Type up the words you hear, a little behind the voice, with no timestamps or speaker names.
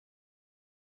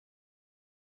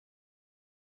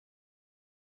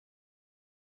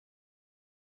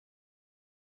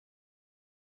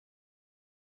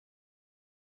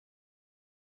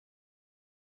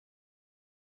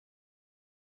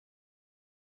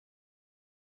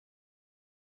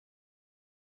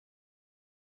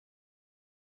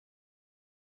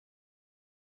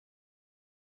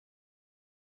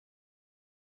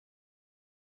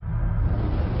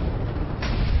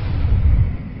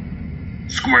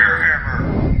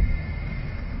SquareHammer.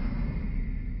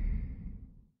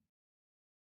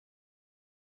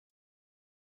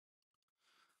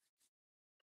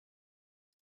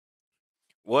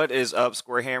 What is up,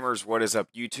 SquareHammers? What is up,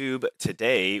 YouTube?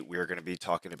 Today, we're going to be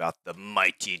talking about the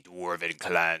mighty Dwarven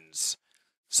clans.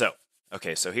 So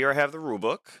here I have the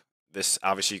rulebook. This,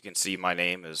 obviously, you can see my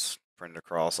name is printed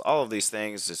across all of these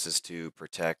things. This is to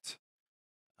protect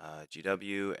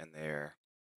GW and their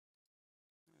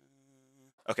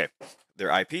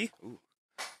IP. Ooh.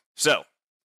 So,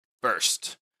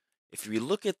 first, if we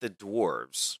look at the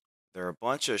dwarves, they're a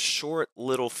bunch of short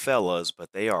little fellas,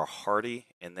 but they are hardy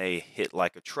and they hit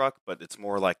like a truck, but it's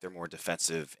more like they're more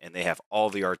defensive and they have all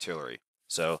the artillery.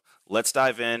 So let's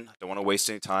dive in. Don't want to waste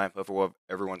any time. Hope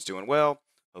everyone's doing well.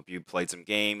 Hope you played some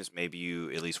games. Maybe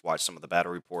you at least watched some of the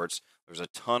battle reports. There's a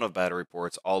ton of battle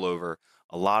reports all over.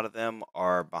 A lot of them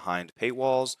are behind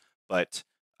paywalls, but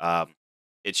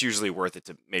it's usually worth it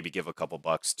to maybe give a couple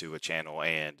bucks to a channel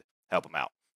and help them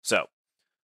out. So,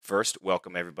 first,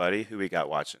 welcome everybody. Who we got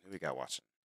watching?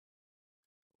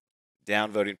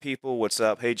 Downvoting people, what's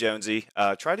up? Hey, Jonesy.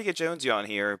 Tried to get Jonesy on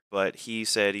here, but he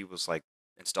said he was like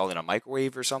installing a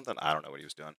microwave or something. I don't know what he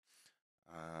was doing.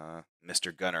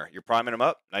 Mr. Gunner, you're priming him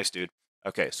up? Nice, dude.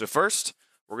 Okay, so first,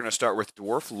 we're going to start with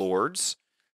Dwarf Lords.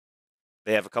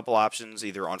 They have a couple options,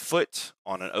 either on foot,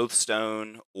 on an oath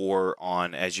stone, or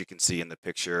on, as you can see in the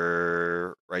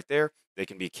picture right there, they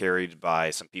can be carried by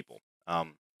some people.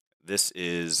 This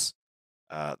is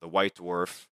the White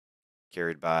Dwarf,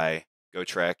 carried by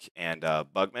Gotrek and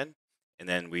Bugman. And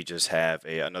then we just have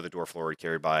another Dwarf Lord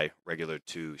carried by regular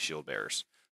 2 shield bearers.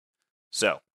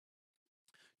 So,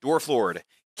 Dwarf Lord,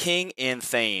 King and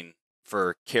Thane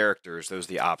for characters. Those are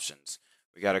the options.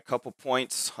 We got a couple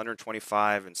points,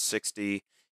 125 and 60.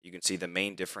 You can see the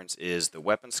main difference is the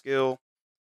weapon skill,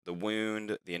 the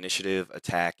wound, the initiative,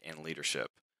 attack, and leadership.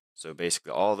 So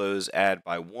basically all those add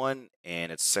by 1,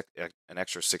 and it's an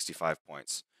extra 65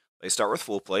 points. They start with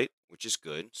full plate, which is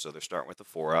good. So they're starting with the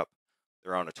 4-up.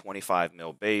 They're on a 25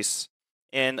 mil base.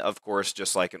 And of course,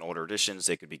 just like in older editions,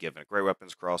 they could be given great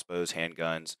weapons, crossbows,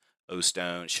 handguns,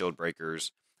 O-stone, shield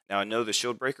breakers. Now I know the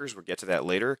shield breakers, we'll get to that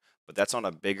later, but that's on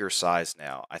a bigger size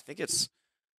now. I think it's,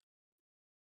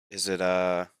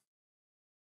 I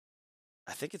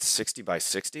think it's 60 by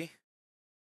 60.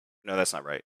 No, that's not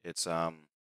right. It's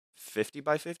 50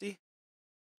 by 50.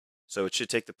 So it should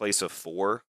take the place of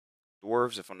 4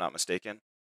 dwarves, if I'm not mistaken.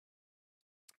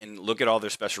 And look at all their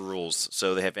special rules.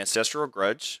 So they have Ancestral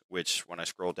Grudge, which when I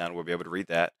scroll down, we'll be able to read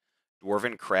that.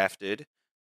 Dwarven Crafted,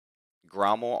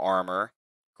 Grommel Armor,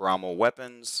 Grommel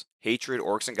Weapons, Hatred,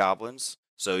 Orcs, and Goblins.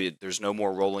 So there's no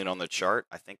more rolling on the chart.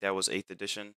 I think that was 8th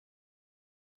edition.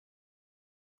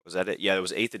 Was that it? Yeah, it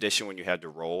was 8th edition when you had to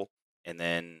roll. And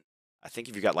then I think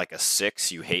if you got like a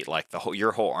 6, you hate like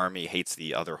your whole army hates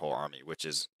the other whole army, which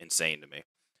is insane to me.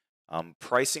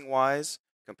 Pricing wise,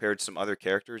 compared to some other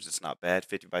characters, it's not bad.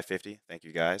 50 by 50. Thank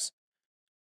you guys.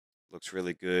 Looks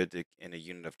really good in a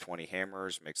unit of 20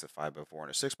 hammers. Makes a 5x4 and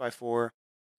a 6x4.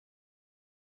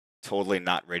 Totally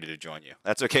not ready to join you.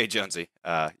 That's okay, Jonesy.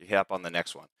 You hop on the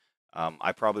next one.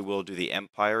 I probably will do the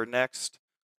Empire next,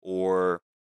 or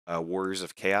Warriors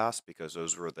of Chaos, because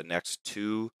those were the next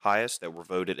 2 highest that were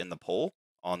voted in the poll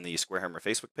on the SquareHammer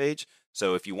Facebook page.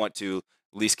 So if you want to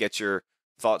at least get your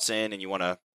thoughts in and you want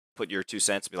to put your 2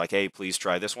 cents and be like, hey, please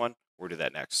try this one, we'll do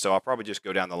that next. So I'll probably just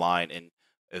go down the line and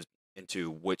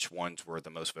into which ones were the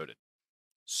most voted.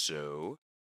 So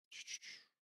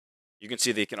you can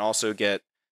see they can also get,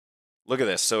 look at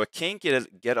this. So a king can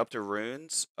get up to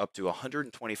runes up to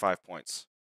 125 points.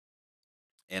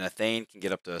 And a Thane can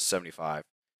get up to 75.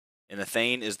 And the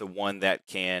Thane is the one that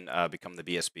can become the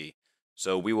BSB.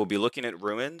 So we will be looking at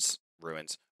runes,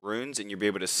 and you'll be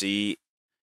able to see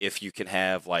if you can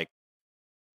have like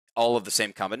all of the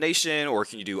same combination, or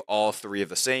can you do all 3 of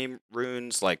the same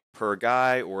runes like per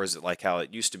guy, or is it like how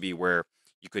it used to be where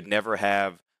you could never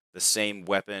have the same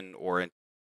weapon, or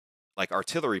like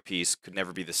artillery piece could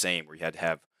never be the same, where you had to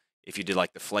have, if you did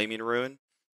like the flaming rune,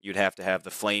 you'd have to have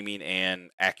the flaming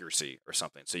and accuracy or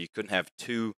something. So you couldn't have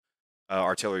 2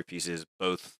 artillery pieces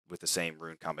both with the same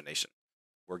rune combination.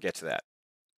 We'll get to that.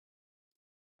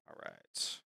 All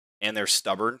right. And they're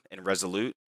stubborn and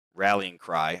resolute. Rallying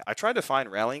Cry. I tried to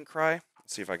find Rallying Cry.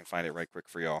 Let's see if I can find it right quick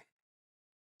for y'all.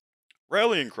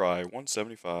 Rallying Cry,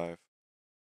 175.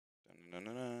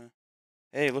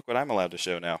 Hey, look what I'm allowed to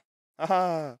show now.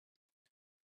 Haha.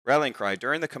 Rallying Cry.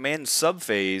 During the command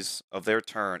sub-phase of their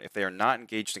turn, if they are not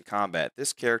engaged in combat,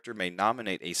 this character may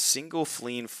nominate a single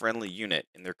fleeing friendly unit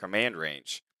in their command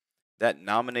range. That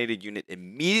nominated unit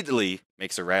immediately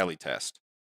makes a rally test.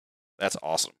 That's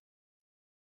awesome.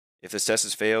 If this test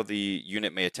has failed, the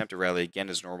unit may attempt to rally again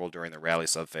as normal during the rally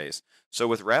subphase. So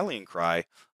with Rallying Cry,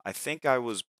 I think I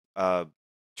was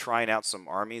trying out some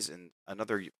armies, and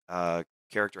another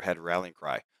character had Rallying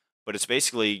Cry. But it's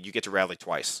basically you get to rally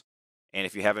twice. And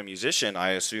if you have a musician,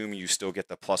 I assume you still get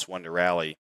the +1 to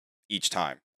rally each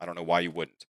time. I don't know why you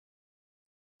wouldn't.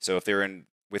 So if they're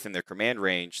within their command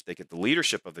range, they get the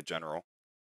leadership of the general.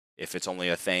 If it's only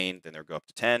a Thane, then they'll go up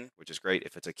to 10, which is great.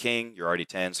 If it's a king, you're already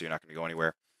 10, so you're not going to go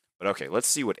anywhere. But okay, let's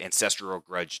see what Ancestral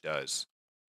Grudge does.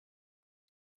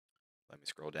 Let me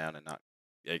scroll down and not...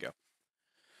 There you go.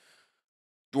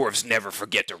 Dwarves never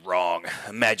forget a wrong,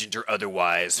 imagined or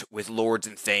otherwise, with lords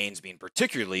and thanes being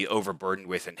particularly overburdened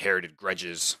with inherited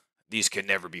grudges. These can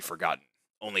never be forgotten,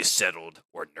 only settled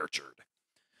or nurtured.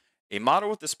 A model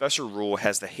with the special rule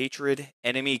has the Hatred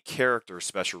Enemy Character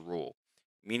special rule,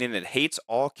 meaning it hates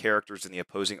all characters in the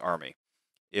opposing army.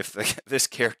 If this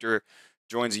character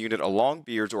joins a unit along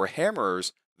beards or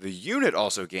hammerers, the unit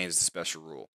also gains the special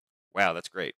rule. Wow, that's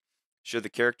great. Should the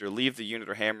character leave the unit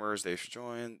or hammerers they should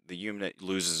join, the unit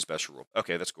loses a special rule.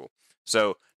 Okay, that's cool.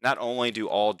 So not only do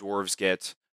all dwarves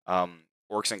get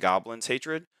orcs and goblins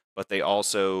hatred, but they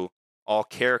also, all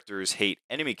characters hate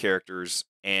enemy characters,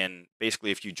 and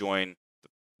basically if you join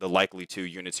the likely 2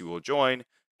 units you will join,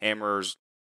 hammers...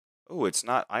 Oh, it's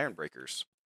not Ironbreakers.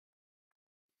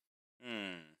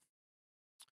 I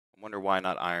wonder why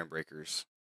not Ironbreakers.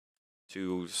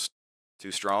 Too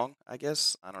strong, I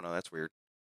guess? I don't know, that's weird.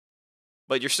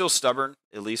 But you're still stubborn,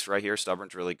 at least right here.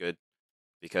 Stubborn's really good,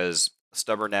 because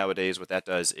stubborn nowadays, what that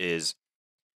does is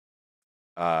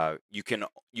you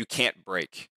can't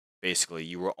break, basically.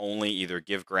 You will only either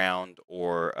give ground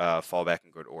or fall back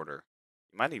in good order.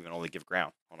 You might even only give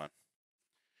ground. Hold on.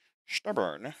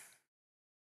 Stubborn. Let's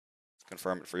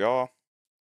confirm it for y'all.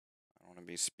 I don't want to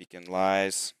be speaking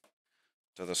lies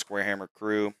to the SquareHammer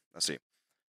crew. Let's see.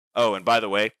 Oh, and by the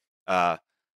way,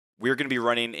 we're going to be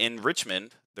running in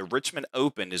Richmond. The Richmond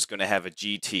Open is going to have a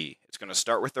GT. It's going to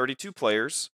start with 32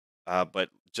 players, but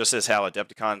just as how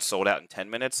Adepticon sold out in 10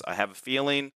 minutes, I have a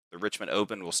feeling the Richmond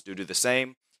Open will still do the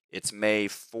same. It's May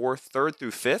 4th, 3rd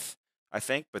through 5th, I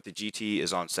think, but the GT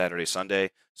is on Saturday,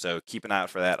 Sunday, so keep an eye out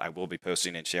for that. I will be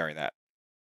posting and sharing that.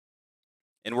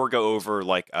 And we'll go over,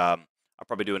 like, I'll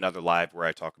probably do another live where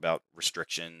I talk about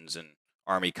restrictions and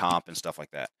army comp and stuff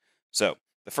like that. So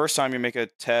the first time you make a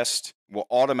test will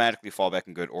automatically fall back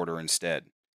in good order instead,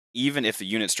 even if the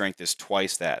unit strength is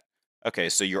twice that. Okay,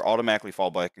 so you're automatically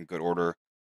fall back in good order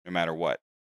no matter what.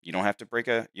 You don't have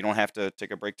to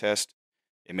take a break test.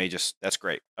 It may just... That's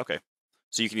great. Okay.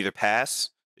 So you can either pass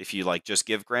if you like just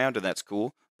give ground, and that's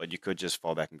cool, but you could just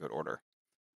fall back in good order.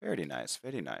 Very nice,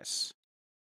 very nice.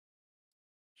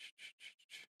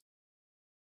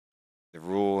 The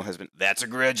rule has been... That's a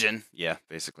grudging. Yeah,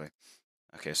 basically.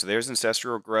 Okay, so there's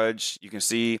Ancestral Grudge. You can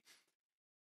see,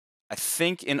 I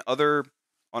think on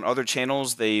other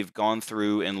channels, they've gone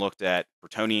through and looked at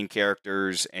Bretonnian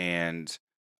characters and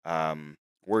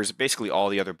whereas basically all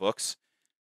the other books.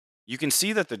 You can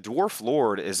see that the Dwarf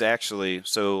Lord is actually,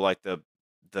 so like the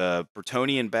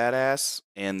Bretonnian Badass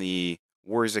and the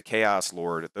Warriors of Chaos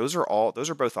Lord, those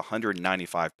are both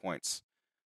 195 points.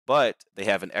 But they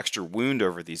have an extra wound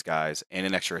over these guys and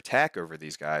an extra attack over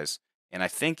these guys, and I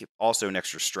think also an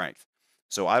extra strength.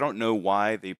 So I don't know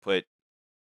why they put...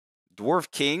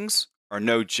 Dwarf Kings are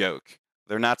no joke.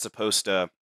 They're not supposed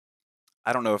to...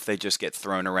 I don't know if they just get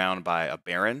thrown around by a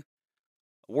Baron.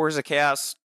 Warriors of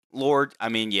Chaos Lord, I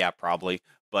mean, yeah, probably.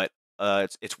 But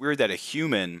it's weird that a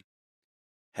human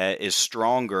is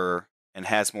stronger and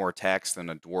has more attacks than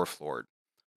a Dwarf Lord.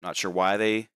 Not sure why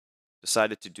they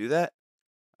decided to do that.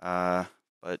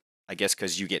 But I guess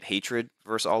because you get hatred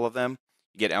versus all of them.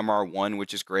 You get MR1,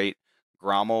 which is great.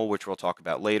 Grommel, which we'll talk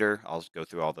about later. I'll go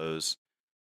through all those.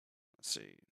 Let's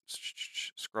see.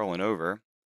 Scrolling over.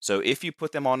 So if you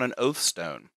put them on an Oath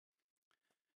Stone,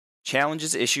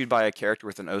 challenges issued by a character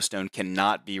with an Oath Stone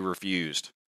cannot be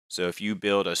refused. So if you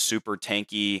build a super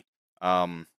tanky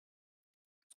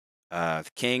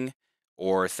king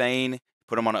or Thane,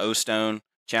 put them on an Oath Stone,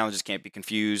 challenges can't be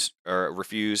confused or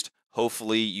refused.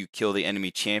 Hopefully you kill the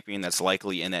enemy champion that's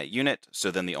likely in that unit, so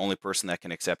then the only person that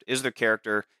can accept is their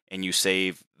character, and you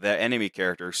save the enemy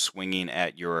character swinging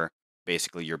at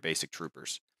basically your basic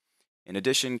troopers. In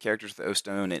addition, characters with Oath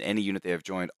Stone and any unit they have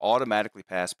joined automatically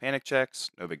pass panic checks,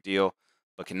 no big deal,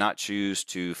 but cannot choose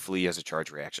to flee as a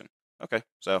charge reaction. Okay,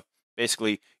 so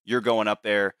basically you're going up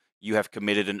there, you have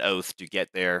committed an oath to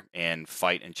get there and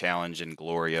fight and challenge in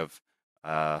glory of,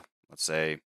 let's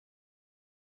say,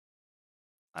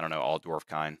 I don't know, all dwarf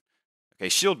kind. Okay,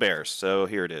 shield bearers. So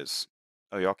here it is.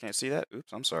 Oh, y'all can't see that?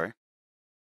 Oops, I'm sorry.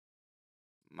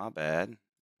 My bad.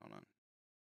 Hold on.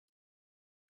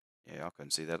 Yeah, I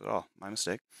couldn't see that at all. My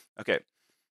mistake. Okay.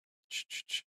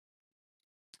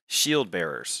 Shield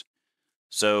bearers.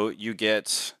 So you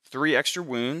get 3 extra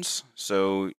wounds.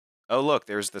 So, oh look,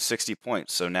 there's the 60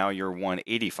 points. So now you're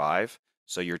 185.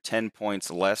 So you're 10 points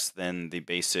less than the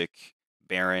basic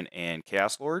Baron and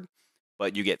Chaos Lord.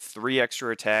 But you get 3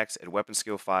 extra attacks at Weapon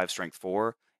Skill 5, Strength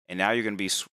 4. And now you're going to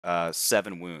be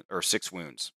 7 wounds or 6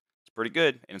 wounds. It's pretty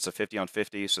good, and it's a 50 on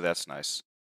 50, so that's nice.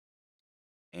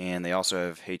 And they also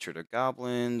have Hatred of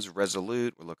Goblins,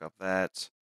 Resolute. We'll look up that.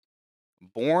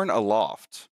 Born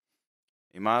Aloft.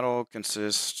 A model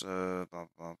consists of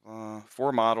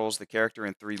 4 models, the character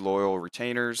and 3 loyal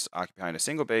retainers occupying a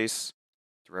single base.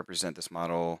 To represent this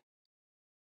model.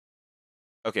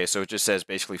 Okay, so it just says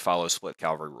basically follow split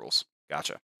cavalry rules.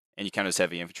 Gotcha. And you count as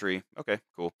heavy infantry. Okay,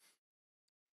 cool.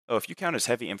 Oh, if you count as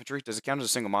heavy infantry, does it count as a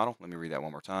single model? Let me read that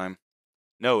one more time.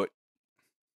 No,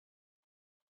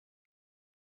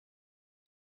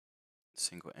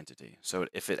 single entity. So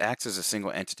if it acts as a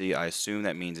single entity, I assume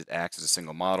that means it acts as a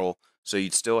single model. So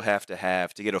you'd still have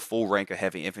to get a full rank of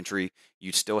heavy infantry,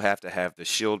 you'd still have to have the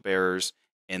shield bearers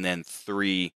and then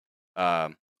 3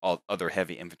 all other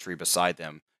heavy infantry beside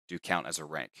them to count as a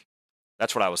rank.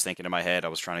 That's what I was thinking in my head. I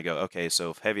was trying to go, okay, so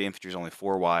if heavy infantry is only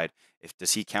 4 wide,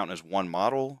 does he count as 1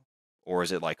 model? Or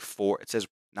is it like 4? It says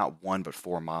not 1, but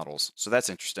 4 models. So that's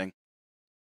interesting.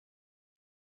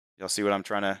 Y'all see what I'm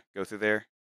trying to go through there?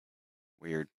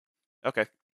 Weird. Okay.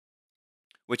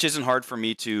 Which isn't hard for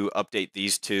me to update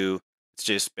these 2. It's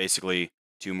just basically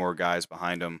 2 more guys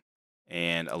behind them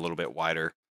and a little bit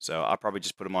wider. So I'll probably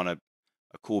just put them on a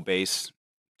cool base,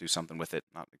 do something with it.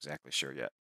 Not exactly sure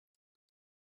yet.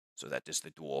 So that is the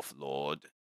Dwarf Lord.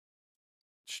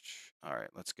 All right,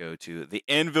 let's go to the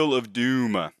Anvil of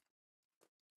Doom.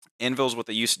 Anvil is what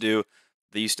they used to do.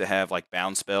 They used to have like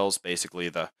bound spells. Basically,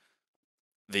 the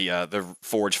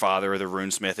Forge Father or the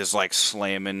Runesmith is like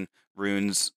slamming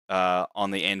runes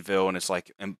on the anvil, and it's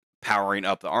like empowering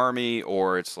up the army,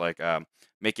 or it's like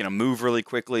making a move really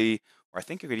quickly, or I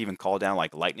think you could even call down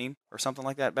like lightning or something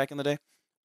like that back in the day.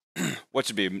 What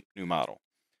should be a new model?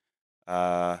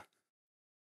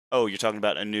 Oh, you're talking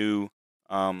about a new.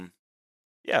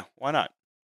 Yeah, why not?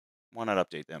 Why not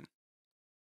update them?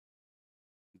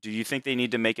 Do you think they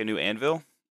need to make a new anvil?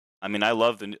 I mean, I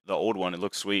love the old one; it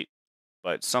looks sweet,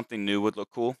 but something new would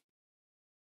look cool.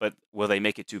 But will they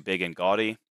make it too big and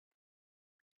gaudy?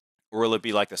 Or will it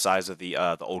be like the size of the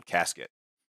old casket?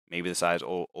 Maybe the size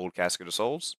old casket of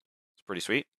souls. It's pretty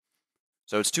sweet.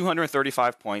 So it's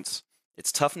 235 points.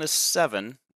 It's toughness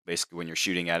 7, basically when you're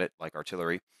shooting at it like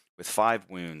artillery, with 5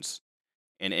 wounds.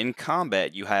 And in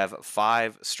combat, you have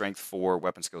 5 strength 4,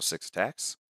 weapon skill 6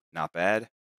 attacks. Not bad.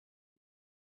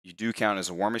 You do count as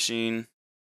a war machine.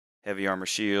 Heavy armor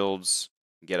shields.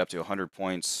 Get up to 100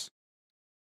 points.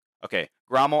 Okay,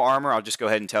 Grommel armor, I'll just go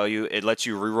ahead and tell you, it lets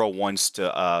you reroll once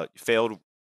to failed.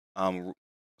 You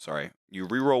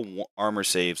reroll armor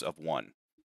saves of 1.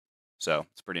 So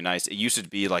it's pretty nice. It used to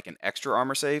be like an extra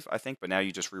armor save, I think, but now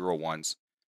you just reroll ones.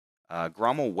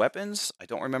 Grommel weapons, I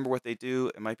don't remember what they do.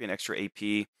 It might be an extra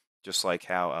AP, just like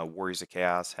how Warriors of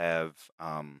Chaos have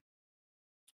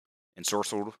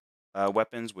ensorcelled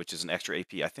weapons, which is an extra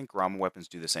AP. I think Grommel weapons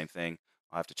do the same thing.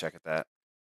 I'll have to check at that.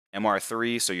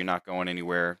 MR3, so you're not going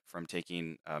anywhere from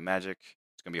taking magic.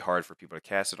 It's going to be hard for people to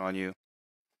cast it on you.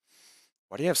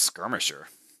 Why do you have Skirmisher?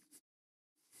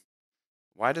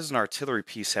 Why does an artillery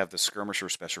piece have the Skirmisher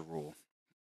special rule?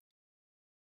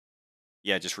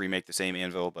 Yeah, just remake the same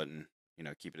anvil, but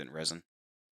keep it in resin.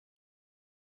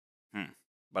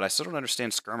 But I still don't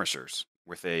understand Skirmishers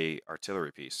with a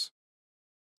artillery piece.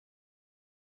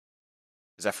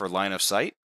 Is that for line of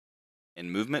sight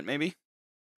and movement, maybe?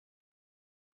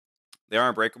 They are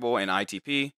unbreakable and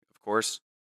ITP, of course.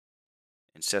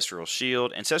 Ancestral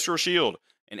Shield. Ancestral Shield!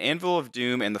 An Anvil of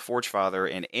Doom and the Forge Father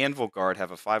and Anvil Guard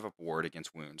have a 5-up ward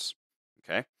against wounds.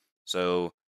 Okay?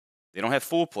 So they don't have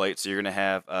full plate, so you're going to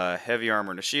have heavy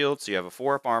armor and a shield, so you have a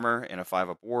 4-up armor and a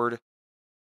 5-up ward.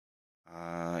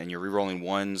 And you're rerolling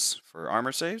 1s for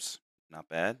armor saves. Not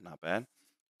bad, not bad.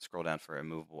 Scroll down for a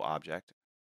movable object.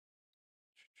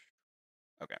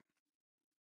 Okay.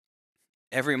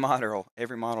 Every model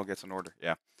gets an order.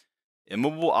 Yeah.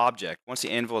 Immovable object. Once the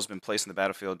anvil has been placed in the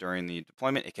battlefield during the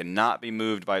deployment, it cannot be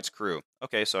moved by its crew.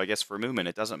 Okay, so I guess for movement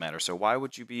it doesn't matter. So why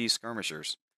would you be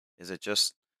skirmishers? Is it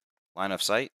just line of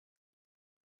sight?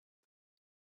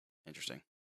 Interesting.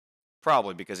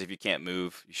 Probably because if you can't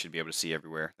move, you should be able to see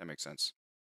everywhere. That makes sense.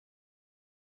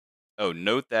 Oh,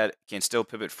 note that it can still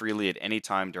pivot freely at any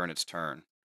time during its turn.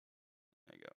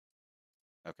 There you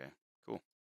go. Okay, cool.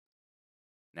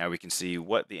 Now we can see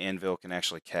what the anvil can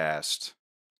actually cast.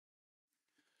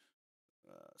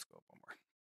 Let's go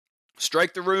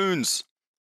Strike the runes!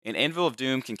 An Anvil of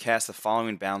Doom can cast the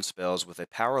following bound spells with a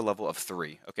power level of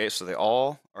 3. Okay, so they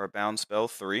all are bound spell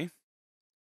 3.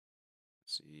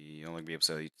 So you only be able to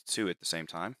say 2 at the same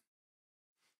time.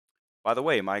 By the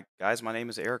way, my name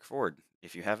is Eric Ford,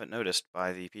 if you haven't noticed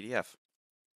by the PDF.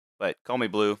 But call me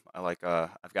Blue.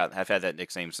 I've had that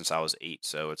nickname since I was 8,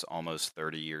 so it's almost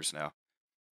 30 years now.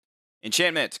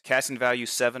 Enchantment, casting value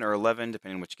 7 or 11,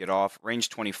 depending on what you get off. Range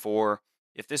 24.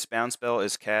 If this bound spell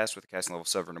is cast with a casting level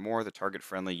 7 or more, the target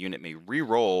friendly unit may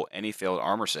re-roll any failed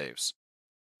armor saves.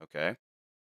 Okay.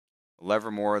 11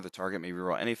 or more, the target may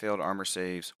re-roll any failed armor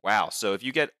saves. Wow. So if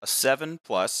you get a 7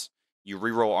 plus, you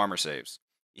re-roll armor saves.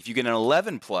 If you get an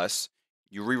 11 plus,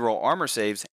 you re-roll armor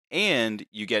saves and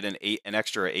you get an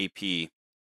extra AP.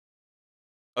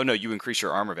 Oh no, you increase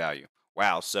your armor value.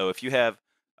 Wow. So if you have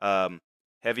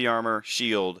heavy armor,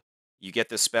 shield, you get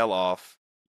this spell off,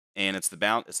 and it's the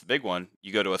big one.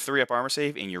 You go to a 3-up armor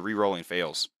save, and you're re-rolling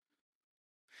fails.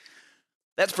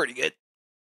 That's pretty good.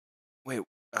 Wait,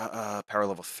 power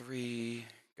level 3.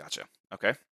 Gotcha.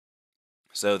 Okay.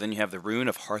 So then you have the Rune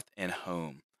of Hearth and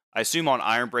Home. I assume on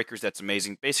Ironbreakers, that's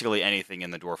amazing. Basically anything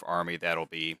in the Dwarf army, that'll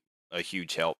be a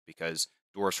huge help, because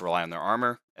Dwarfs rely on their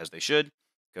armor, as they should,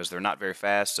 because they're not very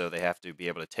fast, so they have to be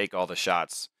able to take all the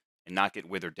shots and not get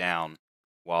withered down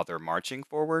while they're marching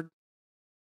forward.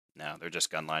 No, they're just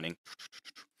gunlining.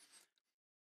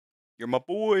 You're my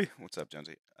boy. What's up,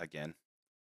 Jonesy? Again.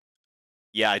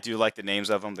 Yeah, I do like the names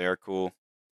of them. They are cool.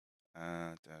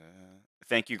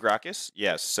 Thank you, Gracchus.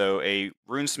 Yes, so a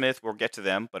Runesmith, we'll get to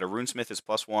them, but a Runesmith is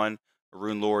 +1, a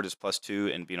Rune Lord is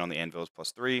 +2, and being on the Anvil is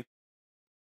 +3.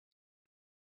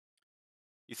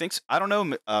 You think? I don't know,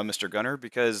 Mr. Gunner,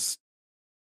 because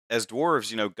as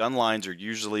dwarves, gun lines are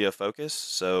usually a focus.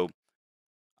 So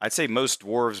I'd say most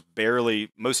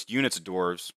units of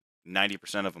dwarves,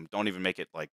 90% of them don't even make it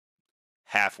like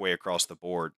halfway across the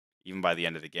board, even by the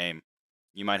end of the game.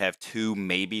 You might have 2,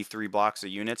 maybe 3 blocks of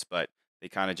units, but they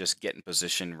kind of just get in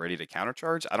position ready to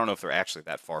countercharge. I don't know if they're actually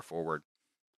that far forward.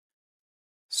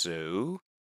 So,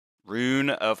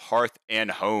 Rune of Hearth and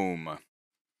Home.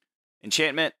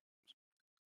 Enchantment,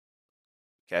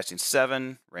 casting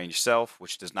 7, range self,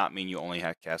 which does not mean you only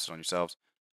have cast it on yourselves.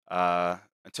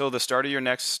 Until the start of your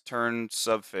next turn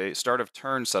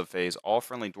subphase, all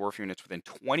friendly dwarf units within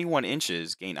 21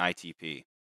 inches gain ITP.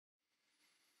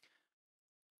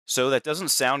 So that doesn't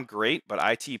sound great, but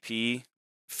ITP,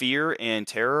 fear and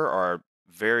terror are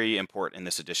very important in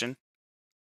this edition.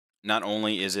 Not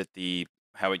only is it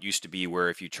how it used to be, where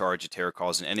if you charge a terror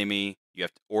calls an enemy,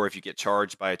 or if you get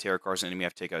charged by a terror calls an enemy, you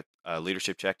have to take a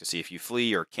leadership check to see if you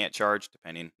flee or can't charge,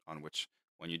 depending on which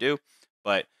one you do.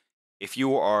 But if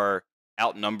you are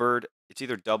outnumbered, it's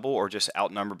either double or just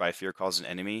outnumbered by fear calls an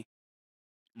enemy,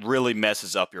 really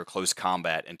messes up your close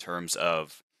combat in terms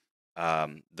of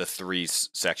the 3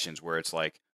 sections where it's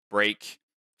like break,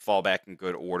 fall back in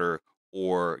good order,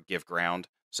 or give ground.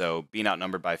 So being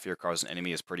outnumbered by fear cause an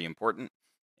enemy is pretty important.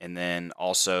 And then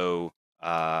also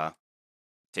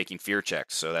taking fear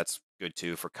checks. So that's good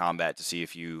too for combat, to see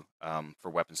if you, for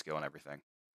weapon skill and everything.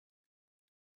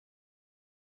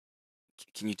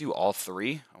 Can you do all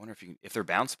 3? I wonder if they're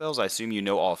bound spells, I assume you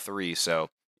know all 3. So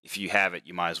if you have it,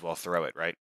 you might as well throw it,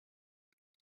 right?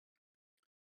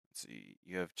 Let's see.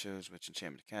 You have chose which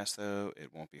enchantment to cast, though.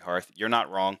 It won't be Hearth. You're not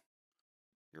wrong.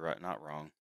 You're right, not wrong.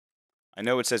 I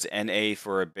know it says NA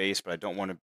for a base, but I don't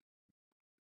want to.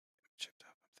 Chipped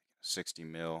up. I'm thinking 60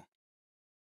 mil.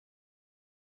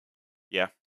 Yeah.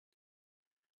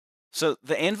 So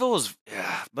the Anvil is.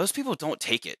 Most people don't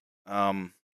take it.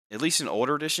 At least in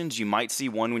older editions, you might see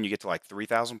one when you get to like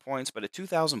 3,000 points, but at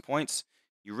 2,000 points,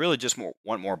 you really just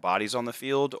want more bodies on the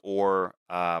field, or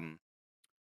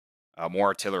more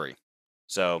artillery.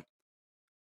 So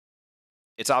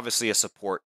it's obviously a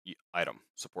support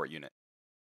unit.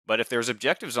 But if there's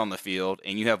objectives on the field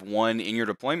and you have one in your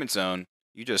deployment zone,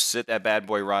 you just sit that bad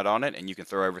boy right on it, and you can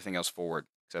throw everything else forward,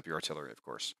 except your artillery, of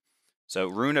course. So,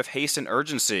 Rune of Haste and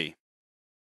Urgency.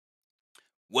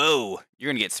 Whoa, you're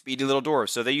going to get speedy little dwarves.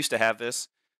 So they used to have this.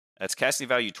 That's casting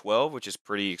value 12, which is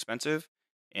pretty expensive,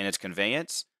 and it's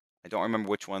Conveyance. I don't remember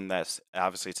which one that's.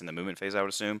 Obviously, it's in the movement phase, I would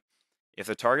assume. If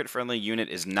the target friendly unit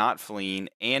is not fleeing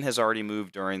and has already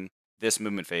moved during this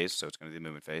movement phase, so it's going to be the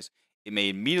movement phase, it may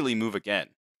immediately move again.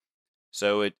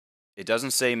 So it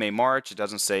doesn't say may march. It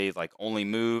doesn't say like only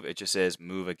move. It just says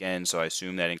move again. So I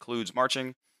assume that includes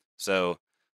marching. So,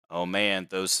 oh man,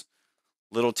 those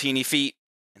little teeny feet,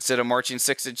 instead of marching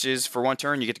 6 inches for 1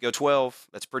 turn, you get to go 12.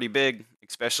 That's pretty big,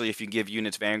 especially if you give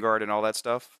units Vanguard and all that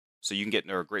stuff. So you can get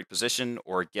into a great position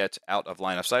or get out of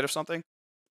line of sight of something.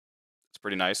 It's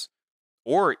pretty nice.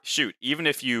 Or shoot, even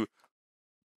if you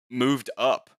moved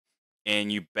up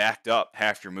and you backed up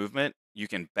half your movement, you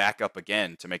can back up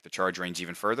again to make the charge range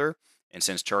even further. And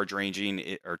since charge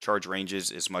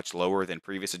ranges is much lower than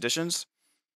previous editions,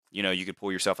 you could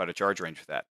pull yourself out of charge range with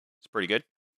that. It's pretty good.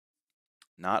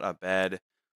 Not a bad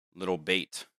little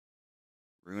bait.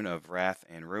 Rune of Wrath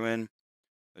and Ruin.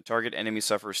 The target enemy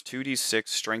suffers 2d6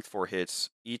 strength 4 hits,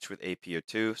 each with AP of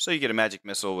 2. So you get a magic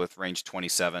missile with range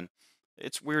 27.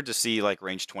 It's weird to see like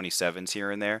range 27s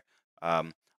here and there.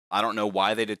 I don't know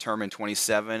why they determined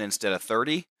 27 instead of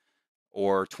 30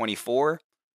 or 24.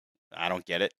 I don't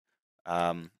get it.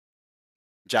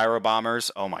 Gyro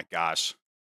bombers. Oh my gosh.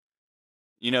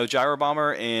 Gyro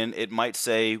bomber, and it might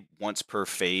say once per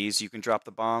phase you can drop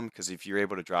the bomb, because if you're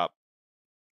able to drop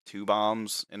 2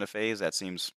 bombs in a phase, that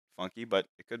seems funky, but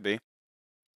it could be.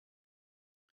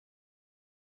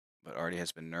 But already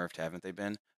has been nerfed, haven't they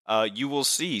been? You will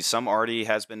see some already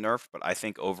has been nerfed, but I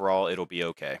think overall it'll be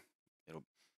okay.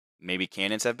 Maybe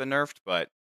cannons have been nerfed, but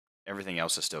everything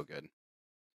else is still good.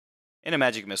 And a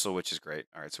magic missile, which is great.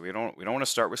 All right, so we don't want to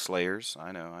start with slayers.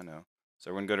 I know.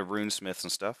 So we're gonna go to runesmiths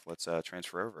and stuff. Let's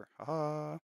transfer over.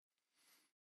 Haha.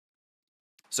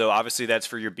 So obviously that's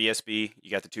for your BSB.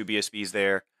 You got the 2 BSBs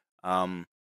there.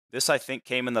 This I think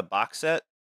came in the box set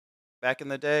back in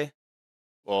the day.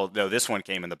 Well, no, this one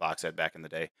came in the box set back in the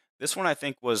day. This one I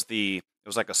think it was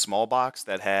like a small box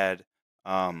that had,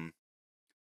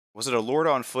 was it a Lord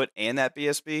on Foot and that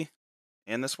BSB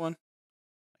and this one?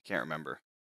 I can't remember.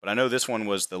 But I know this one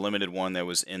was the limited one that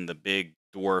was in the big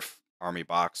dwarf army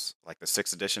box, like the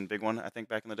 6th edition big one, I think,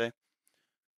 back in the day.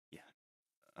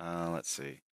 Yeah. Let's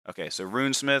see. Okay, so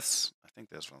runesmiths. I think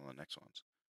that's one of the next ones.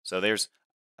 So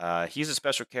he's a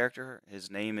special character.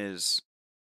 His name is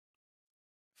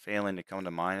failing to come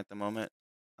to mind at the moment.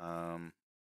 Y'all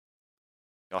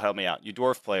help me out. You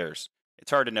dwarf players.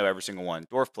 It's hard to know every single one.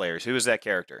 Dwarf players. Who is that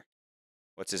character?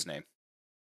 What's his name?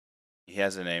 He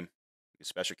has a name. He's a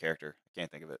special character. I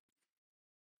can't think of it.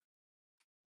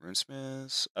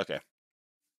 Runesmiths. Okay.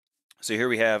 So here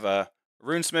we have a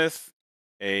runesmith,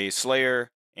 a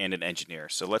slayer, and an engineer.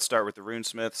 So let's start with the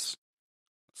runesmiths,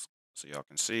 so y'all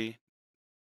can see.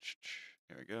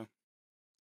 Here we go.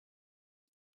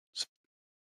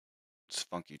 It's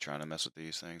funky trying to mess with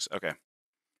these things. Okay.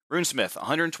 Runesmith,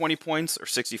 120 points or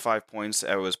 65 points.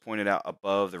 As was pointed out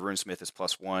above, the Runesmith is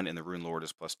 +1 and the Rune Lord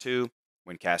is +2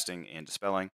 when casting and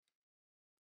dispelling.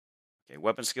 Okay,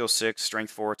 weapon skill 6,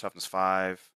 strength 4, toughness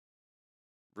 5.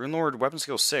 Rune Lord, weapon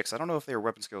skill 6. I don't know if they were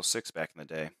weapon skill 6 back in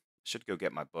the day. I should go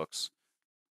get my books.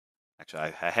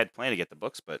 Actually, I had planned to get the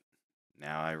books, but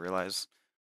now I realize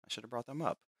I should have brought them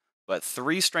up. But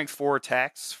 3 strength 4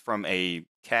 attacks from a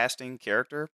casting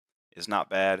character is not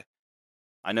bad.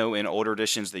 I know in older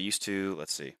editions they used to,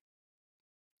 let's see.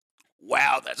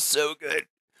 Wow, that's so good.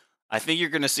 I think you're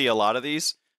going to see a lot of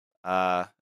these,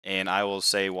 and I will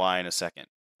say why in a second.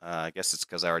 I guess it's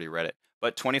because I already read it.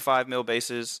 But 25 mil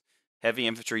bases, heavy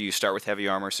infantry, you start with heavy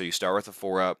armor, so you start with a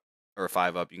 4-up or a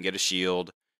 5-up. You can get a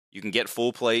shield. You can get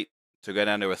full plate to go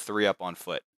down to a 3-up on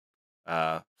foot.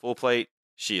 Full plate,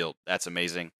 shield. That's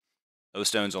amazing.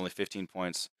 O-Stone's only 15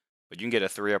 points, but you can get a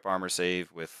 3-up armor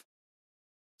save with,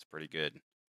 it's pretty good.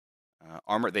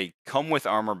 Armor, they come with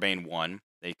Armor Bane 1.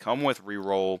 They come with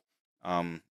reroll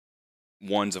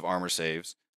ones of armor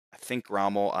saves. I think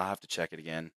Grommel, I'll have to check it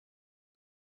again.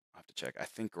 I'll have to check. I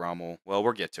think Grommel, well,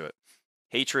 we'll get to it.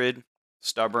 Hatred,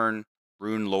 Stubborn,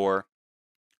 Rune Lore.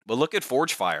 But look at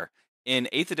Forge Fire. In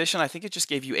 8th edition, I think it just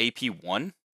gave you AP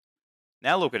 1.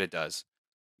 Now look what it does.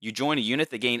 You join a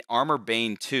unit that gain Armor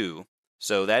Bane 2.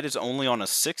 So that is only on a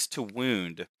 6 to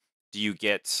wound do you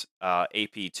get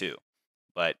AP 2.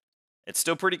 But it's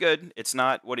still pretty good. It's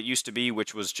not what it used to be,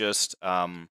 which was just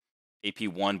AP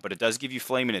 1, but it does give you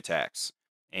flaming attacks.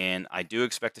 And I do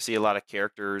expect to see a lot of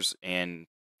characters and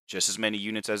just as many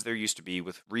units as there used to be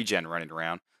with regen running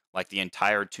around. Like the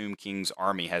entire Tomb King's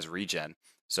army has regen.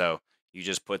 So you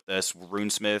just put this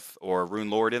Runesmith or Rune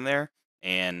Lord in there,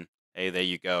 and hey, there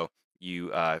you go.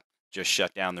 You just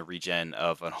shut down the regen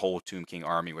of a whole Tomb King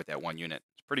army with that one unit.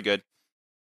 It's pretty good.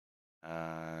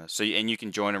 And you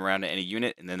can join them around to any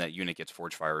unit, and then that unit gets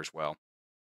Forge Fire as well.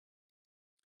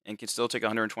 And can still take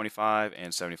 125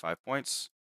 and 75 points.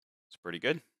 It's pretty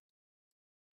good.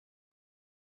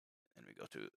 And we go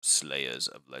to Slayers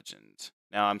of Legend.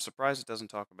 Now, I'm surprised it doesn't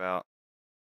talk about...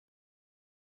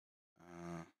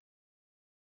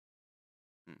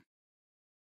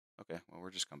 Okay, well, we'll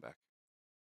just come back.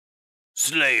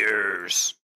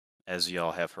 Slayers! As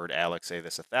y'all have heard Alex say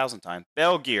this 1,000 times.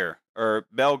 Belgear, or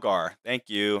Belgar. Thank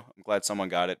you. I'm glad someone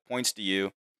got it. Points to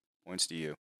you. Points to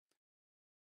you.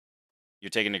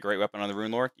 You're taking a great weapon on the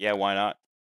Rune Lord? Yeah, why not?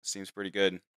 Seems pretty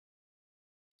good.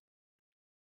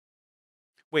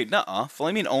 Wait, nuh-uh.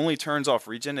 Flaming only turns off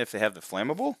regen if they have the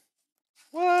flammable?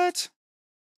 What?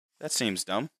 That seems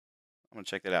dumb. I'm gonna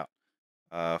check that out.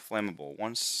 Flammable,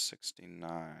 169.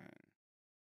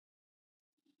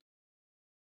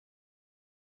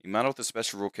 A model with the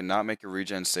special rule cannot make a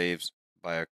regen saves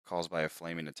caused by a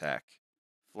flaming attack.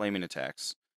 Flaming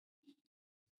attacks.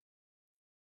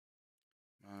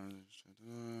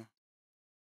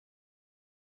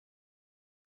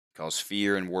 Cause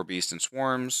fear in war beasts and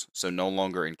swarms, so no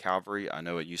longer in cavalry. I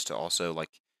know it used to also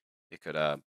it could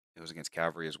it was against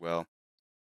cavalry as well.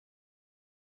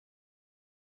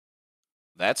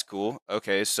 That's cool.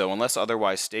 Okay, so unless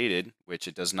otherwise stated, which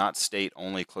it does not state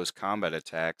only close combat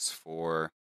attacks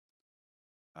for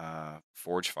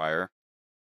Forge Fire.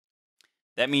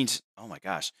 That means, oh my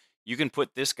gosh, you can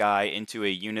put this guy into a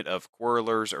unit of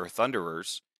Quarrelers or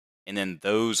Thunderers, and then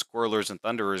those Quarrelers and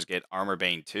Thunderers get Armor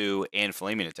Bane 2 and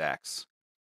Flaming attacks.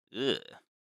 Ugh,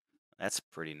 that's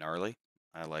pretty gnarly.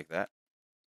 I like that.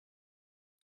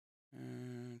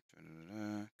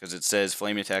 Because it says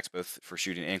Flaming attacks both for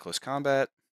shooting and close combat.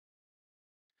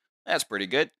 That's pretty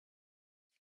good.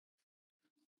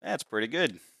 That's pretty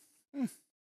good. All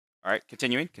right,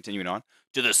 continuing on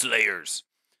to the Slayers.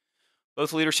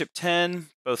 Both leadership 10,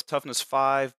 both toughness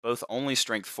 5, both only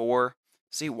strength 4.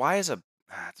 See, why is a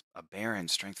Baron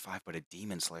strength 5, but a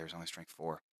Demon Slayer is only strength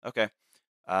 4? Okay.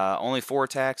 Only 4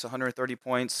 attacks, 130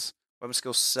 points, weapon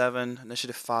skill 7,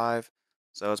 initiative 5.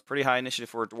 So it's pretty high initiative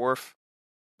for a dwarf.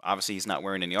 Obviously, he's not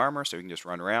wearing any armor, so he can just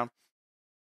run around.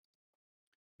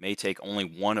 May take only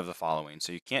one of the following.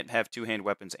 So you can't have two-hand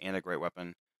weapons and a great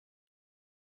weapon.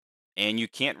 And you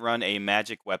can't run a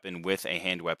magic weapon with a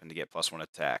hand weapon to get +1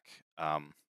 attack. I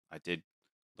did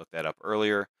look that up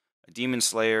earlier. A Demon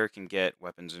Slayer can get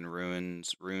weapons and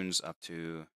runes up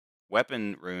to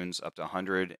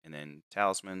 100, and then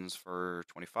talismans for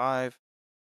 25.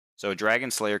 So a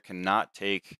Dragon Slayer cannot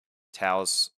take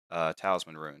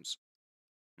talisman runes.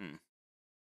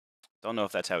 Don't know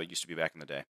if that's how it used to be back in the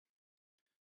day.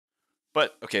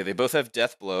 But, okay, they both have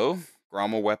Death Blow,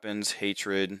 Grommel Weapons,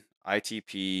 Hatred,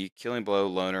 ITP, Killing Blow,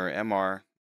 Loner, MR.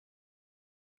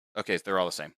 Okay, they're all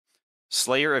the same.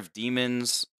 Slayer of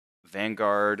Demons,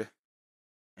 Vanguard.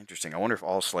 Interesting. I wonder if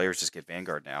all Slayers just get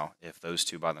Vanguard now, if those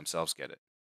two by themselves get it.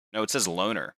 No, it says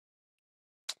Loner.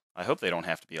 I hope they don't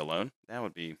have to be alone. That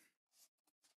would be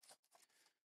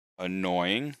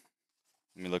annoying.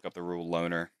 Let me look up the rule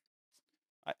Loner.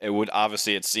 It would,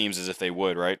 obviously, it seems as if they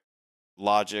would, right?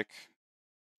 Logic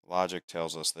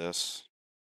tells us this.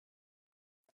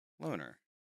 Loner.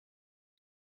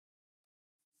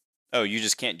 Oh, you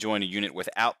just can't join a unit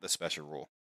without the special rule.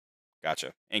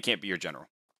 Gotcha. And can't be your general.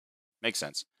 Makes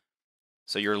sense.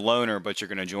 So you're Loner, but you're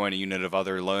going to join a unit of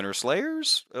other Loner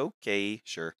Slayers? Okay,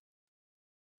 sure.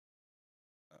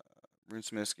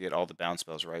 Runesmiths get all the bound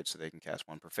spells right, so they can cast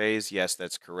 1 per phase. Yes,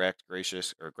 that's correct.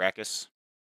 Gracious, or Gracchus.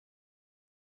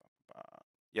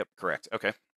 Yep, correct.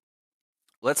 Okay.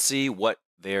 Let's see what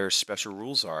their special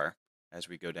rules are as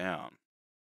we go down.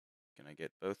 Can I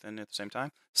get both in at the same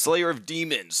time? Slayer of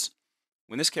Demons.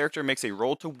 When this character makes a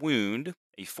roll to wound,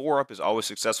 a 4-up is always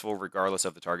successful regardless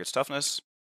of the target's toughness.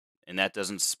 And that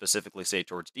doesn't specifically say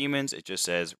towards demons, it just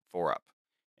says 4-up.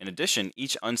 In addition,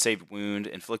 each unsaved wound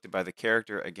inflicted by the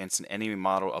character against an enemy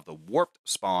model of the Warped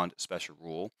Spawned special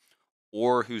rule,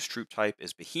 or whose troop type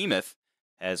is Behemoth,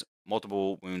 has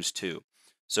multiple wounds too.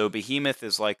 So Behemoth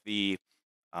is like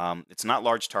it's not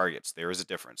large targets. There is a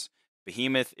difference.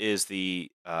 Behemoth is the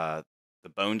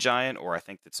Bone Giant, or I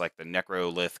think it's like the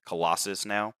Necrolith Colossus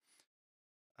now.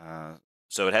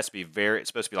 So it has to be it's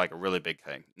supposed to be like a really big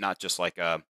thing, not just like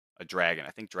a dragon.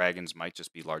 I think dragons might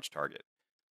just be large target.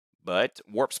 But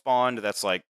Warp Spawned, that's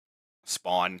like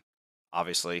spawn,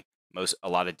 obviously. A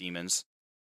lot of demons.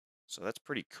 So that's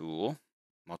pretty cool.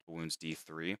 Multiple wounds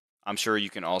D3. I'm sure you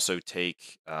can also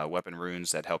take weapon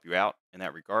runes that help you out in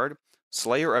that regard.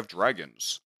 Slayer of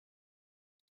Dragons.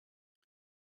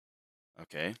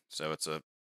 Okay, so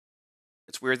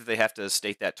it's weird that they have to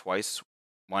state that twice.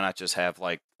 Why not just have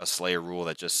like a Slayer rule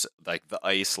that just, like the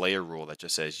Ice Slayer rule that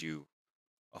just says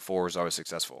a 4 is always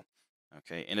successful.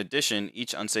 Okay. In addition,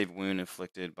 each unsaved wound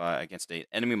inflicted against an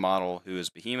enemy model who is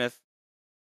Behemoth.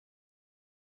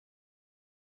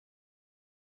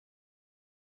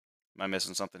 Am I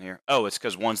missing something here? Oh, it's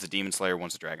because one's the Demon Slayer,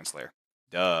 one's the Dragon Slayer.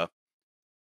 Duh.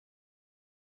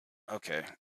 Okay.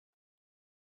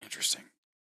 Interesting.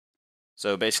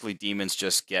 So basically, demons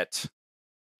just get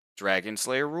Dragon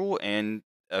Slayer rule and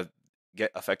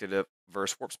get affected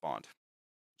versus Warp Spawned.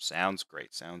 Sounds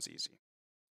great. Sounds easy.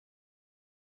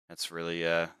 That's really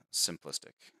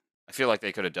simplistic. I feel like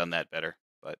they could have done that better,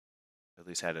 but at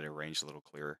least had it arranged a little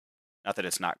clearer. Not that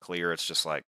it's not clear, it's just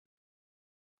like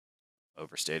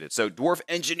overstated. So Dwarf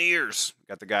Engineers,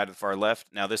 got the guy to the far left.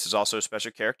 Now this is also a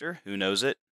special character. Who knows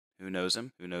it? Who knows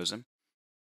him? Who knows him?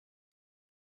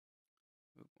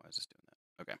 Ooh, why is this doing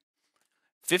that? Okay.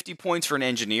 50 points for an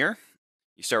engineer.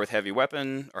 You start with heavy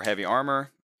weapon or heavy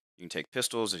armor. You can take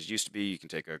pistols as used to be. You can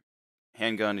take a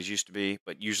handgun as used to be,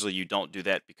 but usually you don't do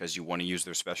that because you want to use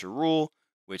their special rule,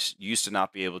 which used to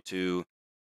not be able to.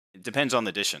 It depends on the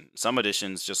edition. Some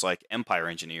editions, just like Empire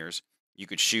Engineers, you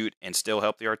could shoot and still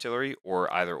help the artillery,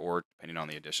 or either or, depending on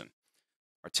the edition.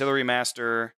 Artillery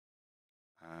Master,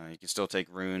 you can still take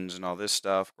runes and all this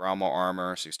stuff. Gromwell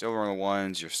Armor, so you still roll the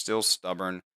ones. You're still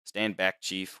stubborn. Stand Back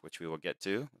Chief, which we will get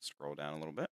to. Let's scroll down a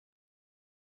little bit.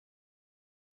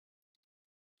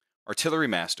 Artillery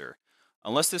Master.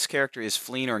 Unless this character is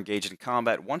fleeing or engaged in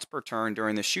combat once per turn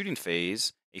during the shooting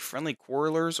phase, a friendly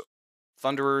Quarrelers,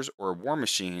 Thunderers, or War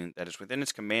Machine that is within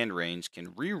its command range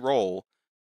can re-roll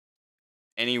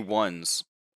any ones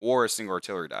or a single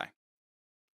artillery die.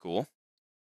 Cool.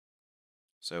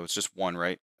 So it's just one,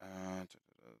 right?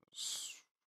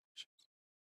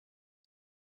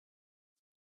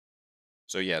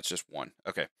 So yeah, it's just one.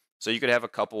 Okay. So you could have a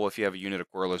couple if you have a unit of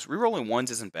Quarrelers. Rerolling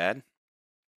ones isn't bad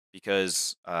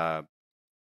because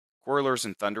Quarrelers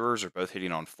and Thunderers are both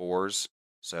hitting on 4s.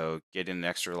 So getting an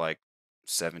extra like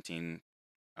 17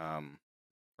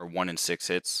 or 1 in 6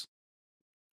 hits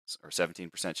or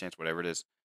 17% chance, whatever it is.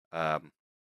 But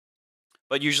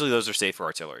usually those are safe for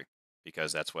artillery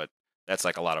because that's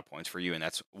like a lot of points for you, and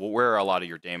that's where a lot of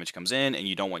your damage comes in, and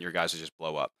you don't want your guys to just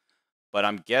blow up. But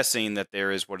I'm guessing that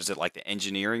there is, what is it, like the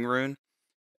engineering rune,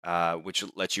 which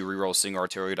lets you reroll single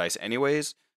artillery dice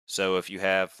anyways. So if you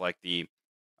have like the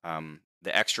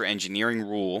extra engineering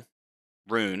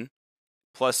rune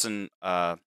plus an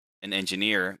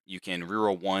engineer, you can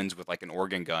reroll ones with like an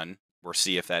organ gun or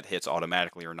see if that hits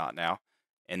automatically or not now,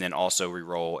 and then also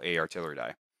reroll a artillery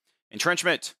die.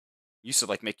 Entrenchment used to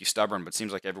like make you stubborn, but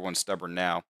seems like everyone's stubborn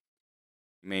now.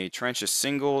 You may trench a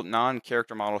single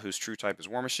non-character model whose true type is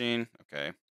War Machine.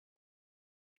 Okay.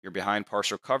 You're behind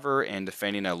partial cover and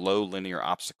defending a low linear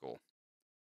obstacle.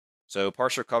 So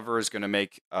partial cover is going to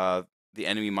make the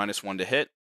enemy -1 to hit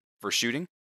for shooting.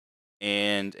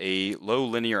 And a low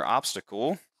linear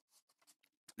obstacle,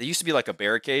 there used to be like a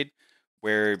barricade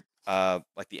where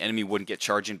like the enemy wouldn't get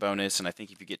charging bonus. And I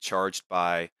think if you get charged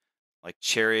by like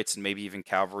chariots and maybe even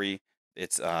cavalry,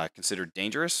 it's considered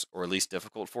dangerous or at least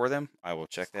difficult for them. I will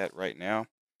check that right now.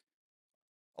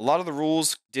 A lot of the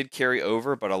rules did carry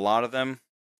over, but a lot of them,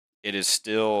 it is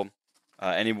still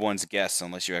anyone's guess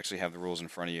unless you actually have the rules in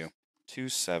front of you.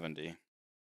 270.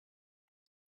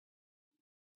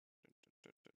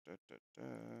 There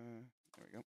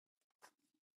we go.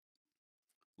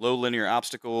 Low linear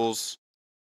obstacles.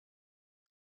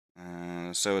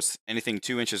 So it's anything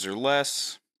 2 inches or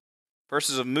less.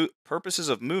 Purposes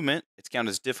of movement, it's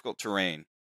counted as difficult terrain.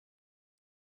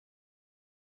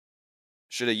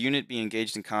 Should a unit be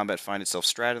engaged in combat find itself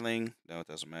straddling? No, it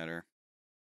doesn't matter.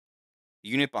 The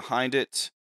unit behind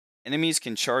it. Enemies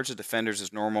can charge the defenders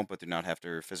as normal, but do not have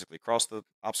to physically cross the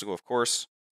obstacle, of course.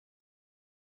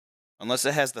 Unless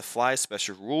it has the fly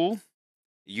special rule,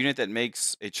 a unit that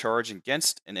makes a charge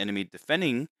against an enemy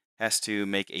defending has to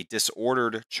make a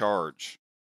disordered charge.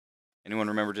 Anyone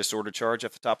remember disordered charge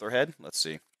off the top of their head? Let's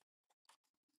see.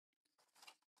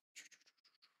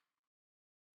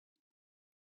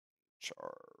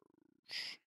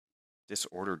 Charge.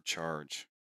 Disordered charge.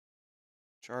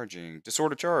 Charging.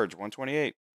 Disordered charge,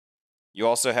 128. You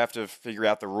also have to figure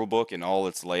out the rulebook and all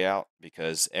its layout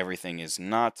because everything is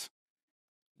not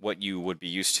what you would be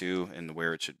used to and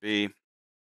where it should be.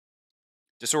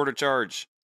 Disordered charge.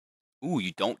 Ooh,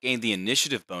 you don't gain the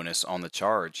initiative bonus on the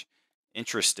charge.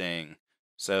 Interesting.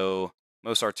 So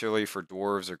most artillery for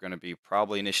dwarves are going to be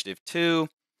probably initiative 2.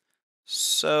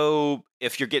 So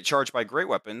if you get charged by great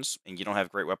weapons and you don't have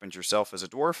great weapons yourself as a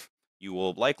dwarf, you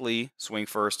will likely swing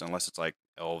first unless it's like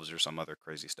elves or some other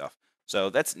crazy stuff. So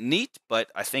that's neat, but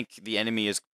I think the enemy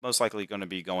is most likely going to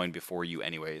be going before you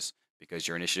anyways because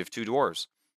you're initiative 2 dwarves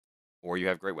or you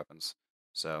have great weapons.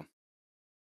 So,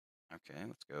 okay,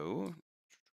 let's go.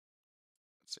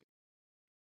 Let's see.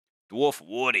 Dwarf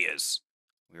Warriors.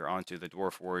 We are on to the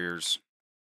Dwarf Warriors.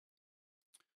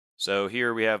 So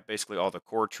here we have basically all the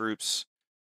core troops.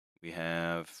 We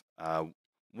have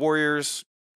warriors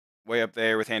way up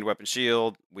there with hand weapon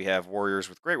shield. We have warriors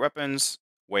with great weapons.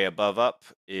 Way above up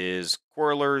is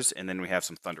quarrelers, and then we have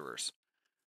some thunderers.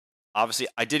 Obviously,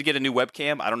 I did get a new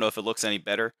webcam. I don't know if it looks any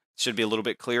better. It should be a little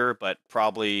bit clearer, but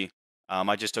probably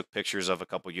I just took pictures of a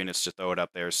couple units to throw it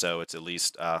up there, so it's at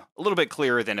least a little bit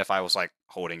clearer than if I was like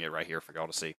holding it right here for y'all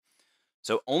to see.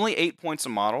 So only 8 points a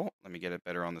model. Let me get it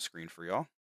better on the screen for y'all.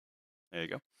 There you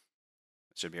go.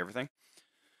 That should be everything.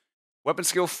 Weapon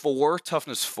skill 4,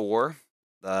 toughness 4.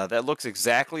 That looks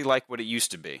exactly like what it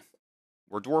used to be.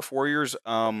 Were Dwarf Warriors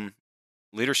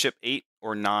leadership 8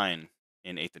 or 9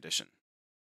 in 8th edition?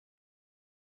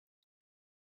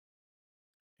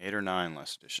 8 or 9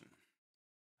 last edition.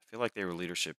 I feel like they were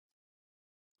leadership.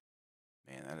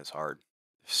 Man, that is hard.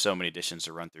 There's so many editions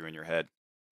to run through in your head.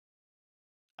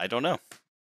 I don't know.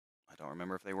 I don't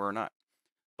remember if they were or not.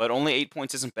 But only 8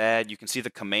 points isn't bad. You can see the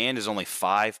command is only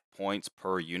 5 points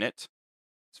per unit.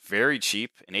 It's very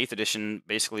cheap. In 8th edition,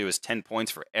 basically it was 10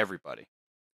 points for everybody.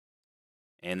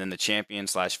 And then the champion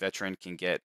 / veteran can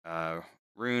get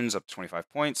runes up to 25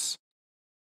 points.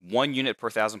 1 unit per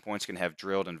 1,000 points can have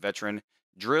drilled and veteran.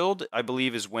 Drilled, I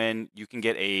believe, is when you can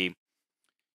get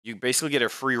you basically get a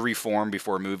free reform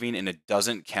before moving, and it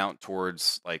doesn't count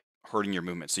towards like hurting your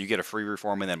movement. So you get a free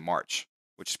reform and then march,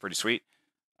 which is pretty sweet.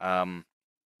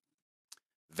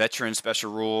 Veteran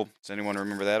special rule. Does anyone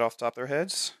remember that off the top of their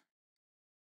heads?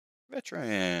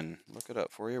 Veteran. Look it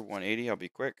up for you. 180. I'll be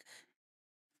quick.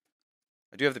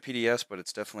 I do have the PDS, but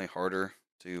it's definitely harder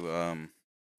to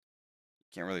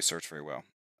can't really search very well.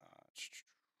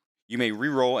 You may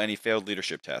re-roll any failed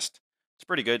leadership test. It's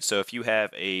pretty good. So if you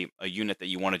have a unit that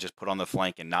you want to just put on the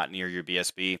flank and not near your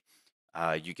BSB,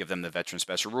 you give them the veteran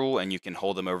special rule, and you can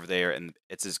hold them over there, and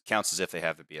it counts as if they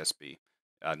have the BSB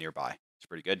nearby. It's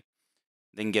pretty good.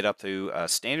 They can get up to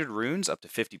standard runes up to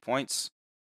 50 points.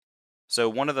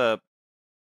 So an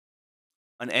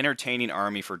entertaining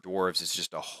army for dwarves is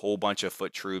just a whole bunch of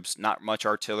foot troops, not much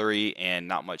artillery and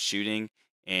not much shooting.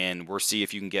 And we'll see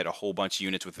if you can get a whole bunch of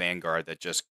units with Vanguard that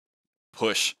just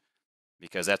push,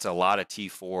 because that's a lot of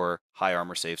T4 high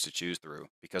armor saves to choose through,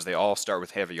 because they all start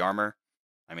with heavy armor.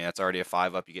 I mean, that's already a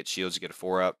 5 up. You get shields, you get a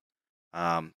 4 up.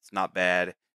 It's not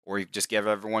bad. Or you just give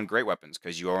everyone great weapons,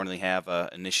 because you only have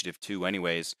initiative 2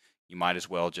 anyways. You might as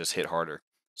well just hit harder.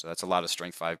 So that's a lot of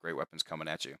strength 5 great weapons coming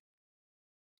at you.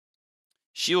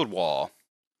 Shield wall.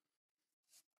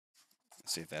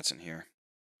 Let's see if that's in here.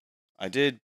 I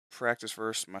did practice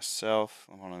verse myself.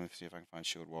 Hold on, let me see if I can find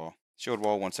shield wall. Shield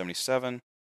wall 177.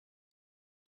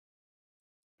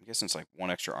 I'm guessing it's like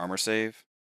 1 extra armor save.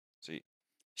 See,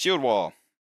 shield wall.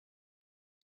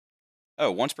 Oh,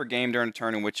 once per game during a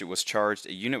turn in which it was charged,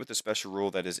 a unit with a special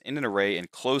rule that is in an array in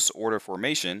close order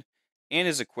formation and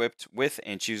is equipped with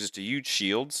and chooses to use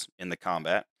shields in the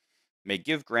combat may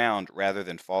give ground rather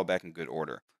than fall back in good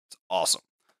order. It's awesome.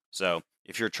 So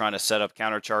if you're trying to set up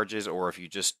counter charges, or if you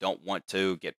just don't want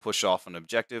to get pushed off an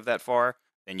objective that far,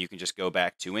 then you can just go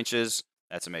back 2 inches.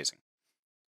 That's amazing.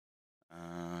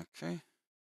 Okay.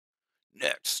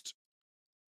 Next.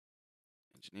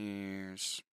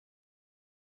 Engineers.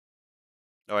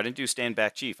 Oh, I didn't do stand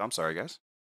back chief. I'm sorry, guys.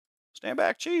 Stand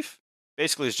back chief.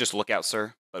 Basically, it's just lookout,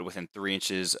 sir, but within 3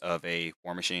 inches of a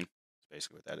war machine. That's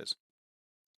basically what that is.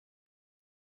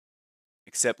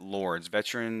 Except lords.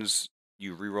 Veterans,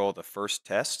 you reroll the first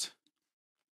test.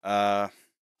 Was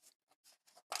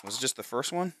it just the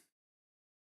first one?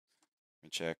 Let me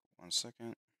check. 1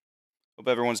 second. Hope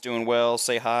everyone's doing well.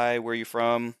 Say hi. Where are you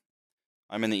from?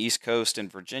 I'm in the East Coast in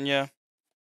Virginia.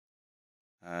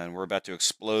 And we're about to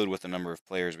explode with the number of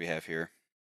players we have here.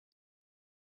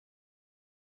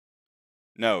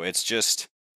 No, it's just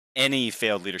any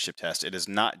failed leadership test. It is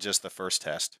not just the first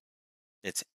test.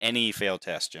 It's any failed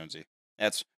test, Jonesy.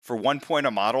 That's for 1 point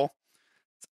a model.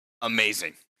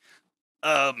 Amazing.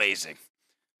 Amazing.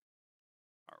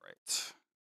 All right.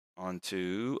 On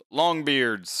to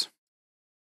Longbeards.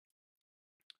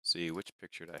 See, which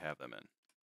picture do I have them in?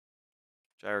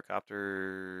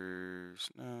 Gyrocopters.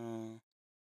 No.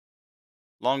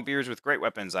 Longbeards with great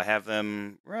weapons. I have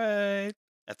them right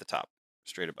at the top,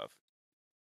 straight above.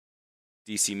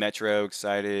 DC Metro,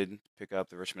 excited to pick up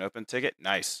the Richmond Open ticket.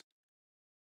 Nice.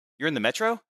 You're in the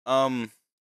Metro?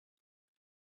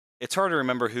 It's hard to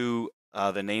remember who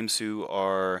the names who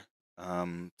are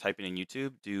typing in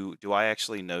YouTube. Do I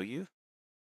actually know you?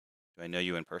 Do I know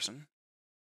you in person?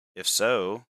 If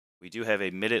so, we do have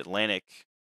a Mid-Atlantic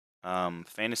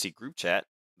fantasy group chat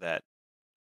that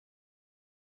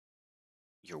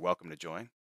you're welcome to join.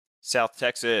 South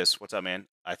Texas, what's up, man?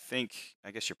 I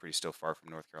guess you're pretty still far from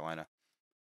North Carolina.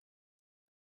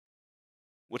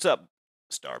 What's up,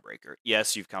 Starbreaker?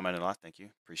 Yes, you've commented a lot. Thank you.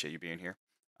 Appreciate you being here.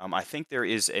 I think there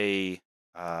is I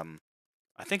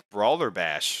think Brawler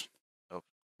Bash. Oh,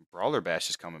 Brawler Bash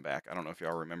is coming back. I don't know if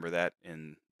y'all remember that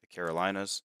in the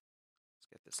Carolinas. Let's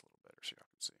get this a little better so y'all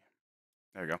can see.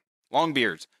 There we go.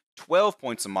 Longbeards, 12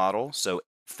 points a model, so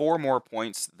 4 more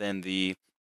points than the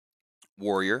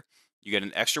warrior. You get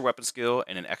an extra weapon skill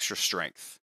and an extra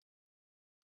strength.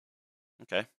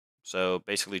 Okay. So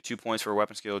basically 2 points for a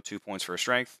weapon skill, 2 points for a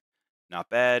strength. Not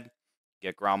bad.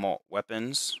 Get Grommel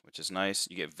weapons, which is nice.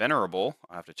 You get Venerable.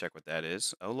 I'll have to check what that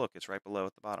is. Oh, look, it's right below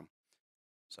at the bottom.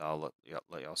 So I'll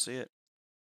let y'all see it.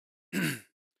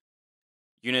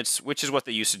 Units, which is what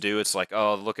they used to do. It's like,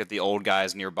 oh, look at the old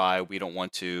guys nearby. We don't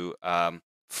want to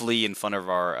flee in front of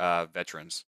our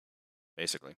veterans,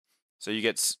 basically. So you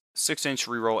get 6-inch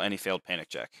reroll any failed panic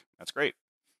check. That's great.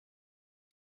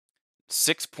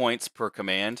 6 points per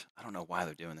command. I don't know why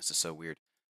they're doing this. It's so weird.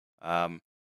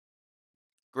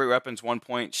 Great weapons, 1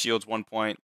 point. Shields, 1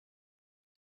 point.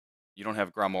 You don't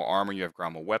have Grommel armor. You have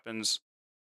Grommel weapons.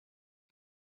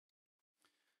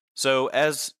 So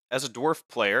as a dwarf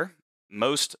player,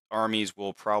 most armies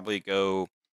will probably go.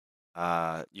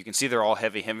 You can see they're all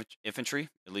heavy infantry,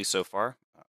 at least so far.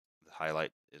 The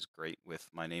highlight is great with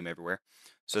my name everywhere.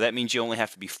 So that means you only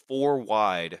have to be 4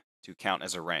 wide to count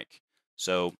as a rank.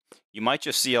 So you might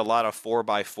just see a lot of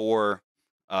 4x4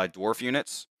 dwarf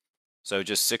units. So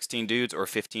just 16 dudes or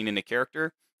 15 in a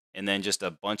character, and then just a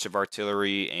bunch of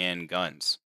artillery and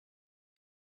guns.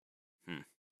 We're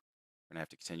gonna have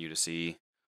to continue to see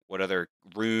what other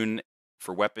rune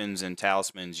for weapons and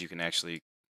talismans you can actually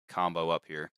combo up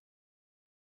here.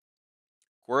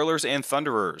 Whirlers and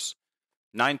Thunderers.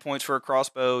 9 points for a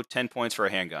crossbow, 10 points for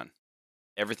a handgun.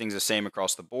 Everything's the same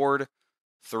across the board.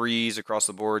 3s across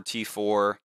the board,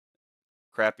 T4,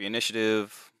 crappy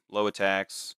initiative, low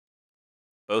attacks.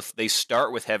 Both, they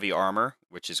start with heavy armor,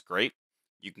 which is great.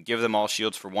 You can give them all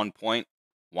shields for 1 point.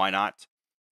 Why not?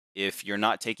 If you're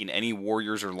not taking any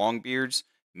warriors or longbeards,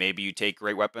 maybe you take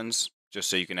great weapons, just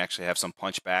so you can actually have some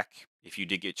punch back if you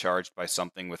did get charged by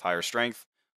something with higher strength,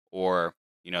 or,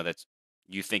 you know, that's,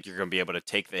 you think you're going to be able to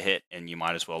take the hit and you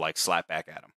might as well like slap back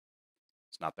at them.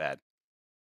 It's not bad.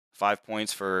 5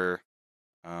 points for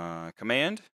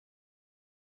command.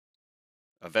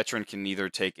 A veteran can either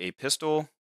take a pistol.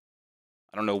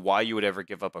 I don't know why you would ever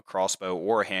give up a crossbow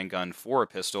or a handgun for a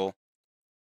pistol.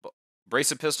 But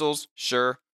brace of pistols,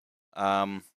 sure.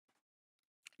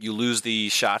 You lose the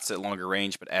shots at longer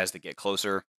range, but as they get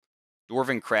closer.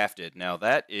 Dwarven Crafted. Now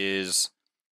that is...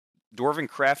 Dwarven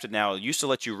Crafted now used to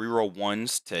let you reroll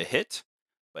 1s to hit,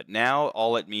 but now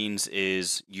all it means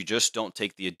is you just don't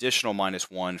take the additional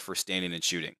 -1 for standing and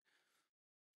shooting.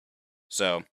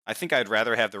 So I think I'd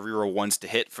rather have the reroll 1s to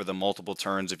hit for the multiple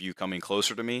turns of you coming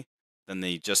closer to me than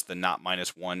just the not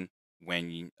 -1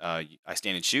 when I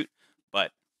stand and shoot,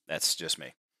 but that's just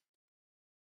me.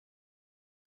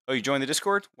 Oh, you joined the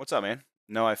Discord? What's up, man?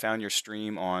 No, I found your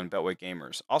stream on Beltway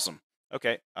Gamers. Awesome.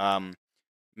 Okay.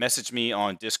 Message me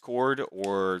on Discord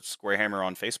or SquareHammer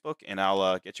on Facebook, and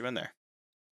I'll get you in there.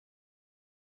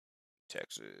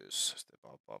 Texas,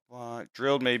 blah, blah, blah.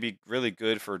 Drilled may be really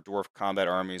good for dwarf combat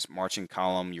armies, marching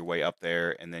column your way up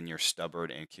there, and then you're stubborn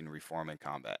and can reform in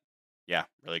combat. Yeah,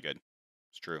 really good.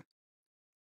 It's true.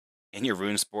 And your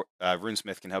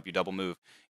runesmith can help you double move.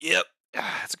 Yep,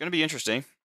 it's going to be interesting.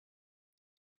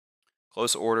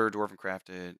 Close order, dwarven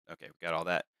crafted. Okay, we got all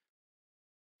that.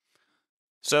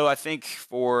 So I think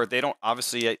they don't,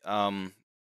 obviously,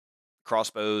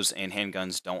 crossbows and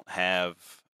handguns don't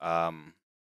have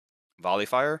volley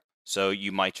fire. So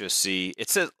you might just see,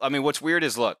 it says, I mean, what's weird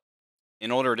is, look,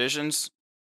 in older editions,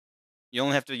 you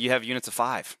have units of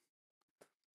 5.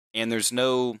 And there's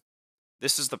no,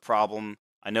 this is the problem.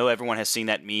 I know everyone has seen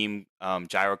that meme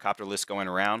gyrocopter list going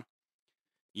around.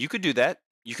 You could do that.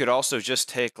 You could also just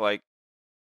take like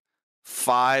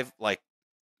 5, like,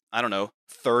 I don't know,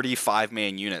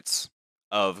 35-man units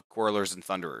of Quarrelers and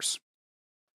Thunderers.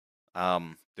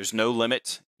 There's no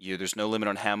limit. There's no limit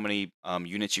on how many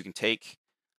units you can take.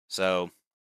 So,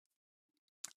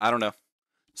 I don't know.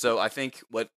 So I think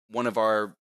what one of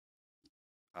our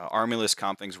army list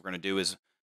comp things we're going to do is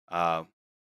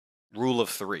rule of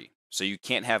 3. So you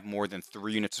can't have more than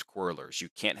 3 units of Quarrelers. You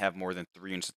can't have more than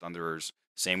 3 units of Thunderers.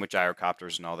 Same with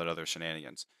Gyrocopters and all that other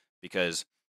shenanigans. Because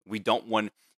we don't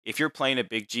want... If you're playing a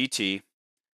big GT,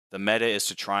 the meta is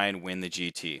to try and win the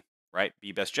GT, right?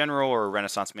 Be best general or a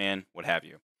Renaissance man, what have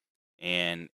you.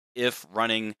 And if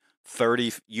running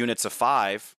 30 units of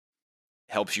 5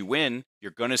 helps you win,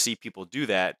 you're going to see people do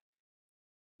that.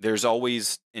 There's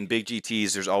always, in big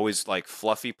GTs, there's always like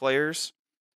fluffy players,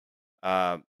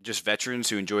 just veterans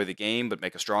who enjoy the game but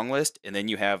make a strong list. And then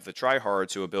you have the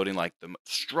tryhards who are building like the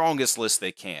strongest list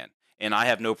they can. And I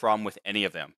have no problem with any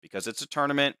of them because it's a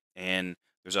tournament and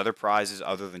there's other prizes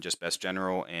other than just best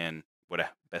general and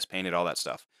best painted, all that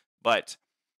stuff. But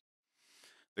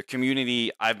the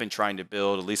community I've been trying to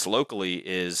build, at least locally,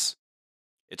 is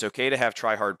it's okay to have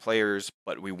try-hard players,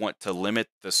 but we want to limit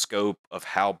the scope of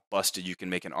how busted you can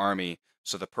make an army.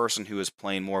 So the person who is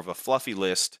playing more of a fluffy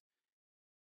list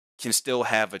can still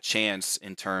have a chance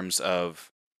in terms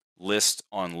of list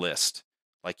on list.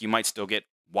 Like you might still get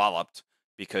walloped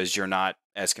because you're not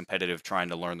as competitive trying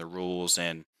to learn the rules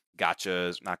and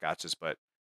gotchas, not gotchas, but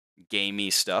gamey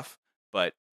stuff.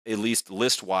 But at least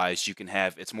list wise, you can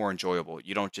have it's more enjoyable.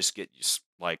 You don't just get just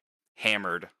like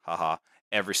hammered, haha,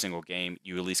 every single game.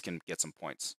 You at least can get some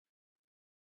points.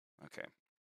 Okay.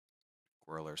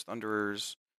 Whirlers,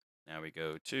 Thunderers. Now we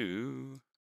go to,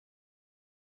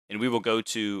 and we will go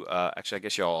to, actually, I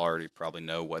guess y'all already probably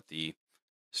know what the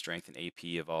strength and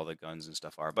AP of all the guns and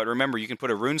stuff are. But remember, you can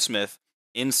put a runesmith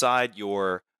inside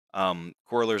your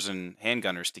Quarrelers and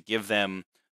Handgunners to give them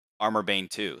Armor Bane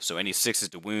too. So any 6s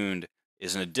to wound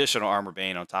is an additional Armor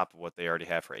Bane on top of what they already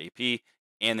have for AP,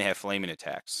 and they have flaming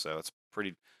attacks. So it's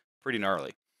pretty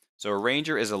gnarly. So a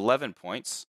Ranger is 11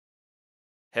 points.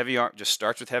 Heavy armor just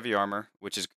starts with heavy armor,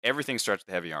 which is everything starts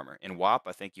with heavy armor. In WAP,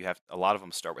 I think you have a lot of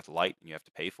them start with light, and you have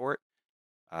to pay for it.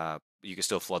 You can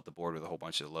still flood the board with a whole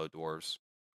bunch of low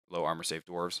armor save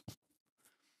dwarves.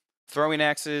 Throwing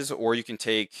axes, or you can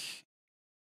take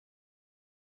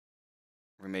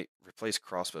replace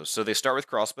crossbows. So they start with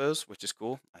crossbows, which is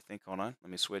cool. I think. Hold on,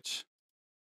 let me switch.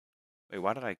 Wait,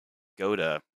 why did I go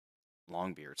to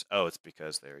Longbeards? Oh, it's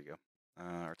because there you go.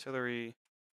 Artillery.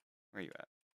 Where are you at?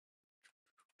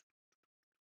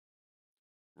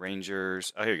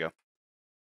 Rangers. Oh, here you go.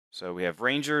 So we have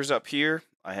Rangers up here.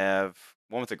 I have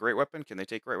one with a great weapon. Can they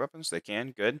take great weapons? They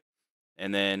can. Good.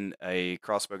 And then a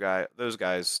crossbow guy. Those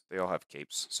guys, they all have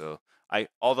capes. So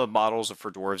all the models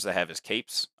for dwarves that have his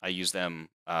capes, I use them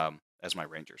as my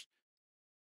Rangers.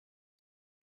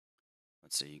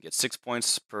 Let's see. You get 6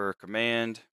 points per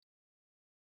command.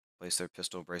 Place their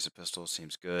pistol, brace a pistol.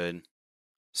 Seems good.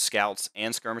 Scouts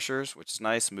and skirmishers, which is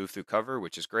nice. Move through cover,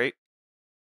 which is great.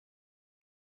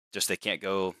 Just they can't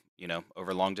go,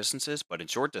 over long distances, but in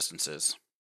short distances,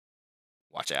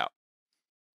 watch out.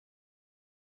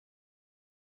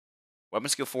 Weapon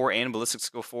skill 4 and ballistic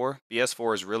skill 4. BS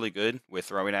 4 is really good with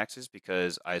throwing axes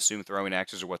because I assume throwing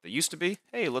axes are what they used to be.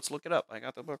 Hey, let's look it up. I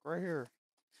got the book right here.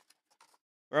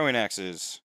 Throwing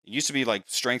axes. It used to be like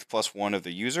strength +1 of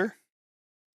the user.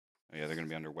 Oh yeah, they're going to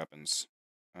be under weapons.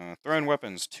 Throwing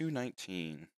weapons,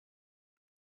 219.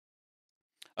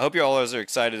 I hope you all are as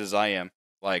excited as I am.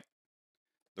 Like,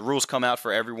 the rules come out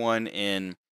for everyone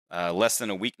in less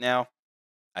than a week now.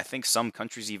 I think some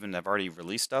countries even have already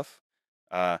released stuff.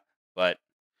 But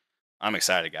I'm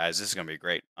excited, guys. This is going to be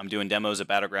great. I'm doing demos at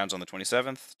Battlegrounds on the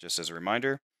 27th, just as a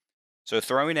reminder. So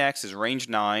throwing axe is range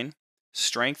 9,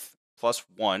 strength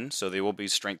 +1, so they will be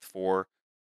strength 4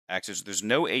 axes. There's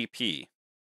no AP.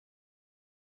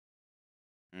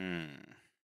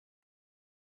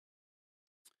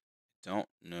 Don't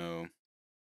know.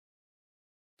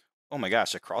 Oh my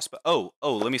gosh, a crossbow. Oh,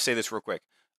 let me say this real quick.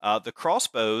 The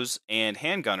crossbows and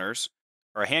handguns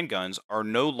are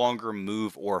no longer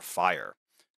move or fire.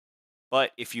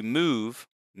 But if you move,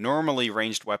 normally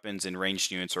ranged weapons and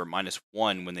ranged units are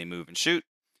 -1 when they move and shoot.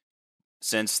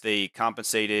 Since they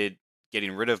compensated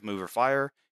getting rid of move or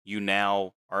fire, you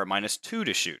now are at -2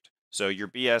 to shoot. So your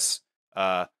BS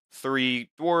 3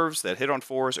 dwarves that hit on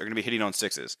 4s are going to be hitting on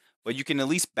 6s. But you can at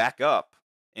least back up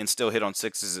and still hit on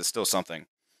 6s. It's still something.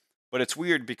 But it's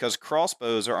weird because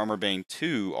crossbows are Armor Bane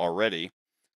 2 already.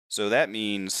 So that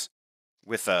means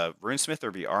with a Runesmith,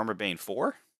 there'd be Armor Bane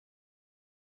 4?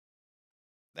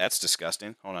 That's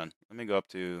disgusting. Hold on. Let me go up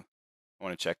to, I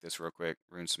want to check this real quick.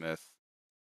 Runesmith.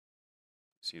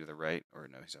 Is he to the right? Or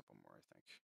no, he's up one more, I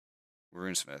think.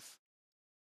 Runesmith.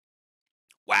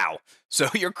 Wow. So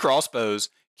your crossbows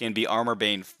can be Armor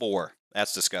Bane 4.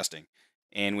 That's disgusting.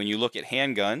 And when you look at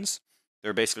handguns,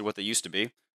 they're basically what they used to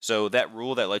be. So that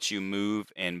rule that lets you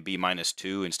move and be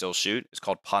 -2 and still shoot is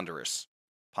called Ponderous.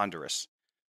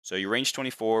 So you range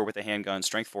 24 with a handgun,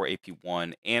 strength 4, AP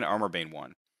 1, and Armor Bane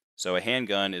 1. So a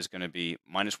handgun is going to be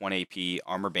 -1 AP,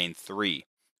 Armor Bane 3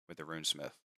 with the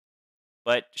Runesmith.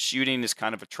 But shooting is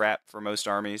kind of a trap for most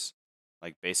armies.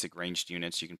 Like basic ranged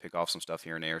units, you can pick off some stuff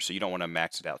here and there, so you don't want to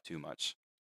max it out too much.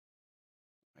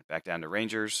 Right, back down to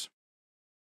Rangers.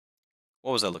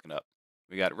 What was I looking up?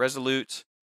 We got Resolute.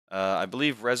 I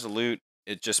believe Resolute,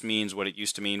 it just means what it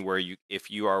used to mean, where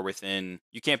if you are within,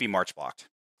 you can't be march blocked,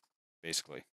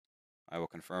 basically. I will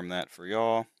confirm that for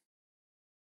y'all.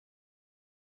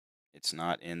 It's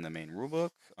not in the main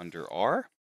rulebook under R.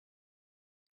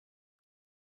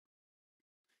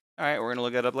 All right, we're going to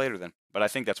look that up later then. But I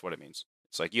think that's what it means.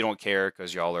 It's like you don't care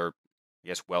because y'all are, I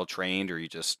guess, well-trained, or you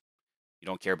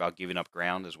don't care about giving up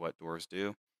ground is what dwarves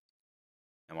do.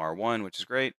 MR1, which is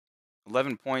great.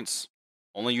 11 points,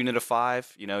 only unit of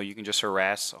 5. You can just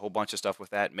harass a whole bunch of stuff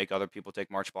with that, make other people take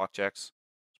march block checks.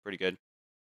 It's pretty good.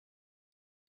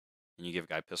 And you give a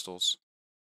guy pistols,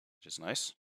 which is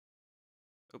nice.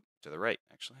 Oh, to the right,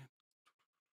 actually.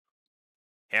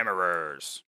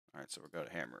 Hammerers. All right, so we'll go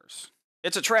to hammers.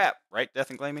 It's a trap, right? Death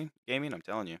and Gaming, I'm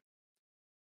telling you.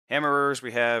 Hammerers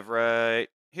we have right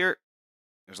here.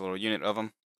 There's a little unit of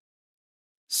them.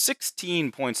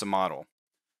 16 points a model.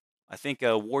 I think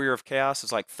a Warrior of Chaos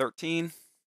is like 13.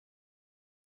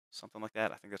 Something like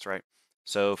that. I think that's right.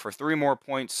 So for 3 more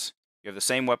points, you have the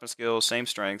same weapon skills, same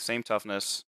strength, same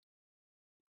toughness,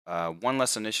 1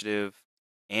 less initiative,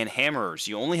 and hammers.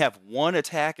 You only have 1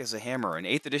 attack as a hammer. In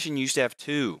 8th edition, you used to have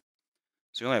 2.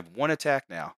 So you only have 1 attack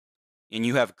now. And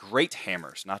you have great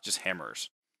hammers, not just hammers.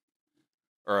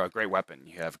 Or a great weapon.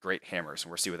 You have great hammers,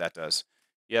 and we'll see what that does.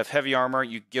 You have heavy armor.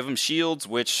 You give them shields,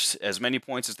 which, as many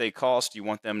points as they cost, you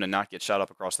want them to not get shot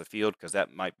up across the field, because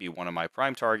that might be one of my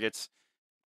prime targets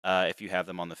if you have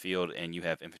them on the field and you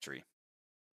have infantry.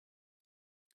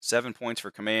 7 points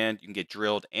for command. You can get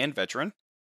drilled and veteran.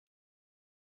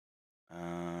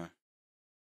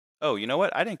 Oh, you know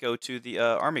what? I didn't go to the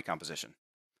army composition.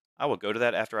 I will go to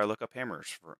that after I look up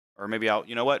hammers. Or maybe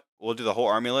you know what? We'll do the whole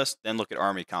army list, then look at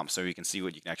army comp so you can see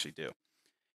what you can actually do.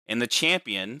 And the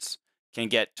champions can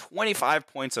get 25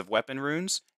 points of weapon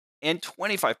runes and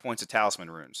 25 points of talisman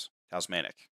runes.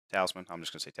 Talismanic. Talisman. I'm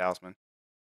just going to say talisman.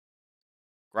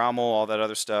 Grommel, all that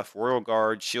other stuff. Royal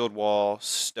Guard, Shield Wall,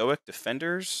 Stoic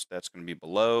Defenders. That's going to be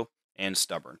below. And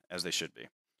Stubborn, as they should be.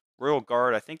 Royal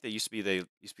Guard, I think they used to be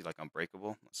like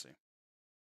unbreakable. Let's see.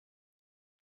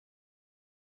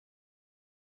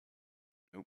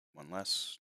 Nope, 1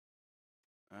 less.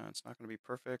 It's not going to be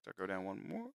perfect. I'll go down 1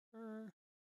 more.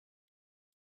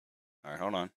 All right,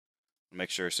 hold on. Make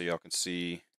sure so y'all can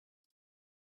see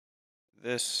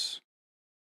this.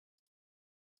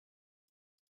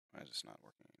 Why is this not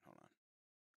working? Hold on.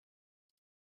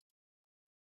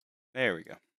 There we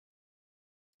go.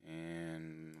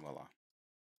 And voila.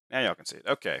 Now y'all can see it.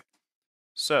 Okay.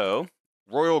 So,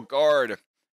 Royal Guard.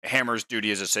 A hammer's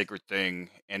duty is a sacred thing,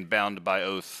 and bound by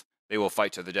oath, they will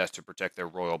fight to the death to protect their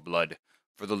royal blood.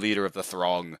 For the leader of the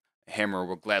throng, a hammer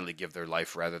will gladly give their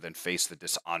life rather than face the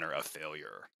dishonor of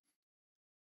failure.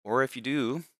 Or if you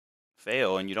do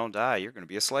fail and you don't die, you're going to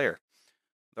be a slayer.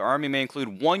 The army may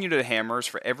include 1 unit of hammers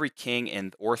for every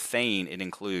king or thane it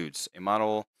includes. A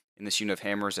model in this unit of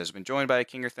hammers that has been joined by a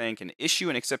king or thane can issue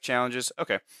and accept challenges.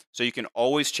 Okay, so you can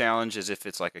always challenge as if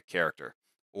it's like a character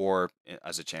or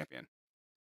as a champion.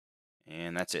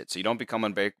 And that's it. So you don't become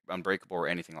unbreakable or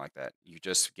anything like that. You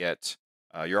just get,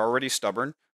 you're already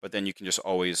stubborn, but then you can just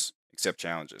always accept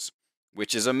challenges,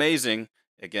 which is amazing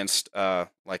against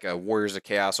like a Warriors of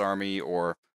Chaos army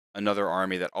or another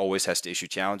army that always has to issue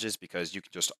challenges, because you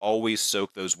can just always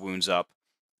soak those wounds up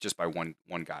just by one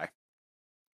guy.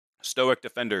 Stoic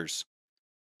Defenders.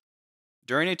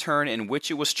 During a turn in which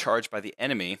it was charged by the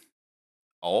enemy.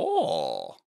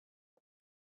 Oh.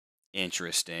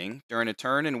 Interesting. During a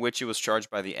turn in which it was charged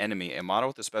by the enemy, a model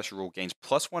with a special rule gains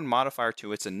 +1 modifier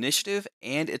to its initiative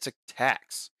and its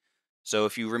attacks. So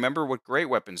if you remember what great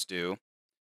weapons do.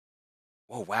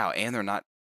 Oh, wow. And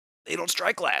they don't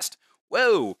strike last.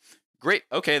 Whoa. Great.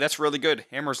 Okay, that's really good.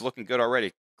 Hammer's looking good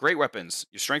already. Great weapons.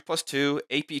 Your strength +2,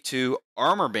 AP 2,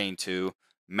 armor bane 2,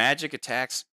 magic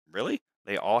attacks. Really?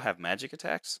 They all have magic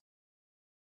attacks?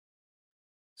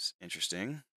 It's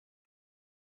interesting.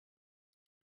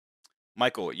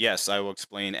 Michael, yes, I will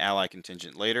explain ally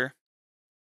contingent later.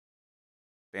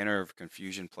 Banner of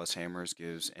Confusion plus hammers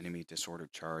gives enemy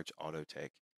disordered charge auto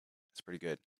take. That's pretty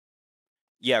good.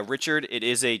 Yeah, Richard, it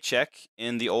is a check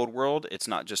in the old world. It's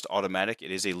not just automatic.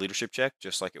 It is a leadership check,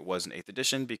 just like it was in 8th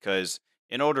edition, because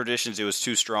in older editions, it was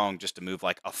too strong just to move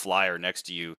like a flyer next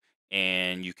to you,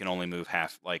 and you can only move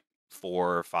half, like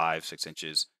 4, 5, 6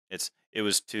 inches. It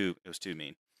was too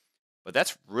mean. But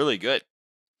that's really good.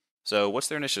 So what's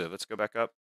their initiative? Let's go back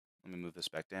up. Let me move this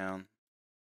back down.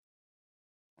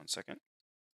 1 second.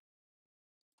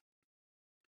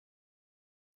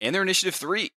 And they're initiative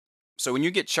 3. So when you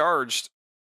get charged,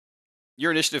 you're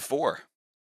initiative 4.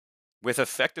 With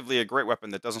effectively a great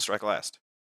weapon that doesn't strike last.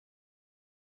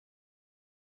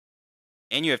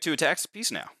 And you have 2 attacks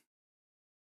apiece now.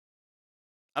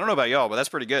 I don't know about y'all, but that's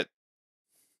pretty good.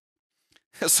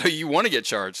 So you want to get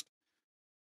charged.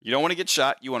 You don't want to get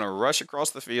shot. You want to rush across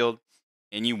the field,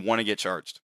 and you want to get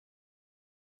charged.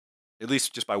 At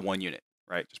least just by 1 unit,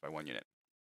 right? Just by 1 unit.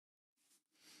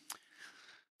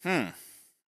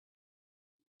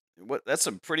 What?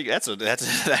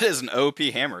 That is an OP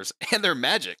hammers, and they're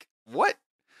magic. What?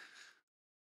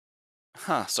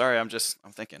 Huh? Sorry, I'm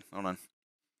thinking. Hold on.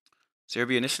 So it'll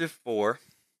be initiative 4.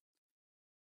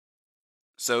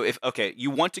 So you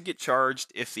want to get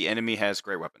charged if the enemy has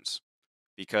great weapons,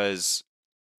 because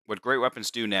what great weapons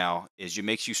do now is you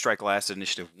makes you strike last at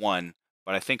initiative 1,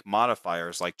 but I think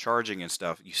modifiers like charging and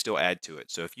stuff, you still add to it.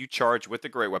 So if you charge with the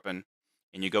great weapon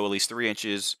and you go at least 3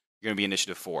 inches, you're going to be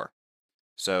initiative 4.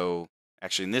 So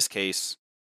actually in this case,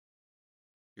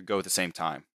 you go at the same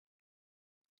time.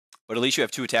 But at least you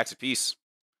have 2 attacks apiece.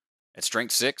 At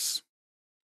strength 6,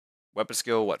 weapon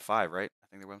skill, what, 5, right? I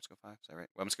think they're weapon skill 5. Is that right?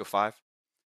 Weapon skill 5.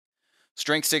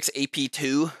 Strength 6, AP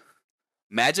 2.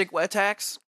 Magic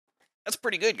attacks. That's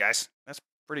pretty good, guys. That's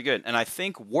pretty good. And I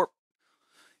think warp.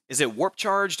 Is it warp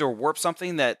charged or warp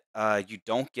something that you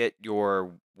don't get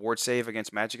your ward save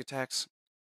against magic attacks?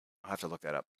 I'll have to look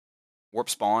that up. Warp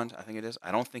spawned, I think it is.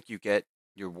 I don't think you get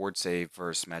your ward save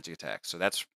versus magic attacks. So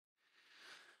that's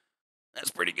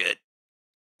pretty good.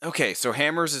 Okay, so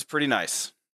hammers is pretty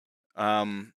nice.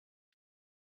 Rune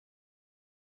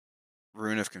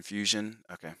of Confusion.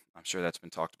 Okay, I'm sure that's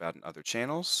been talked about in other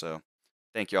channels. So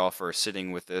thank you all for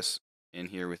sitting with this in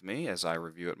here with me as I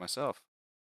review it myself.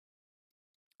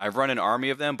 I've run an army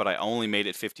of them, but I only made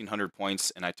it 1,500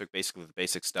 points, and I took basically the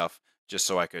basic stuff just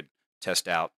so I could test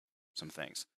out some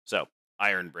things. So,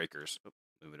 Iron Breakers.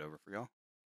 Move it over for y'all.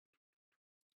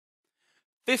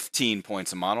 15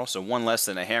 points a model, so 1 less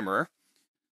than a hammerer.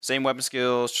 Same weapon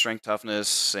skills, strength, toughness,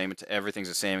 same. Everything's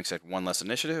the same except 1 less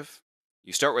initiative.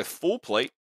 You start with full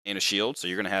plate and a shield, so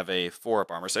you're going to have a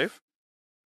 4-up armor save.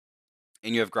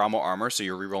 And you have Grommel armor, so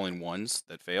you're rerolling 1s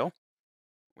that fail,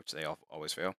 which they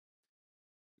always fail.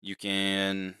 You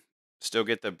can still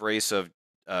get the brace of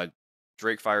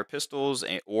Drake Fire pistols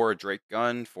or a Drake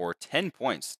gun for 10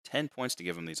 points. 10 points to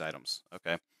give them these items.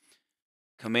 Okay.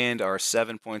 Command are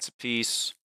 7 points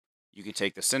apiece. You can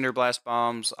take the Cinder Blast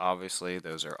bombs. Obviously,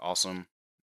 those are awesome.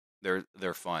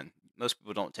 They're fun. Most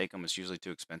people don't take them. It's usually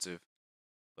too expensive.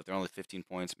 But they're only 15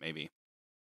 points, maybe.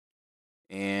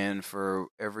 And for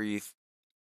every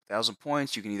 1,000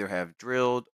 points, you can either have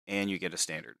drilled and you get a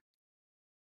standard.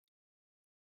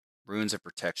 Runes of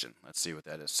Protection. Let's see what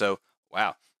that is. So,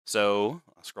 wow. So,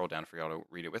 I'll scroll down for y'all to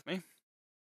read it with me.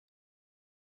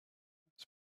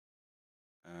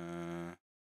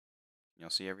 Y'all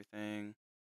see everything?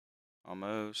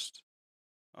 Almost.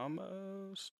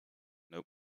 Almost. Nope.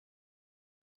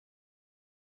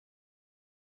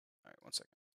 All right, 1 second.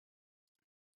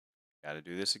 Got to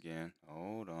do this again.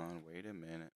 Hold on. Wait a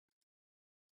minute.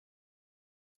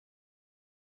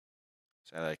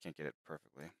 Sadly, I can't get it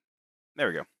perfectly. There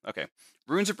we go. Okay.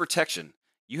 Runes of Protection.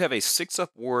 You have a 6-up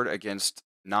ward against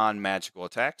non-magical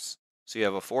attacks. So you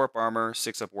have a 4-up armor,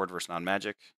 6-up ward versus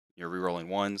non-magic. You're rerolling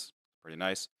 1s. Pretty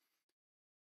nice.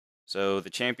 So the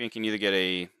champion can either get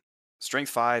a Strength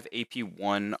 5, AP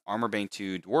 1, Armor Bane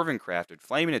 2, Dwarven Crafted,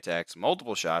 Flaming Attacks,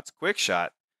 Multiple Shots, Quick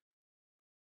Shot,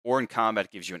 or in combat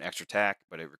it gives you an extra attack,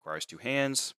 but it requires 2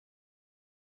 hands.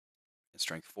 And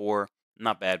Strength 4,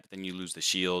 not bad, but then you lose the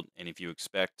shield, and if you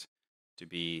expect to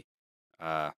be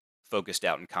focused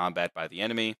out in combat by the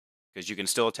enemy, because you can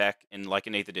still attack, and like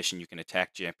in 8th edition, you can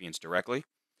attack champions directly.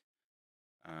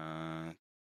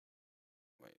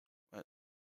 Wait, what?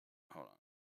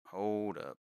 Hold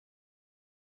up.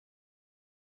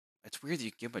 It's weird that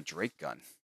you can give him a Drake gun.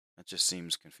 That just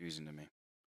seems confusing to me.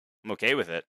 I'm okay with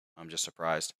it. I'm just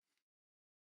surprised.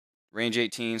 Range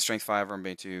 18, Strength 5, Armor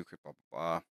Bane 2, blah, blah,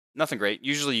 blah. Nothing great.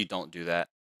 Usually you don't do that.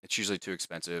 It's usually too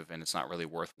expensive, and it's not really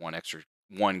worth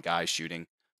one guy shooting.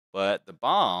 But the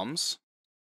bombs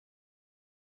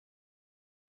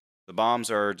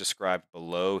are described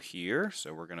below here,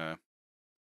 so we're going to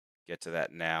get to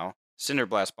that now. Cinder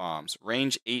Blast bombs.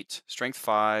 Range 8, Strength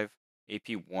 5, AP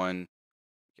 1,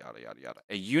 yada, yada, yada.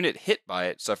 A unit hit by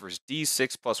it suffers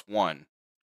D6 plus 1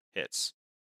 hits.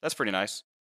 That's pretty nice.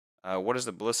 What is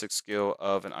the ballistic skill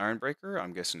of an Iron Breaker?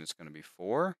 I'm guessing it's going to be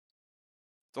 4.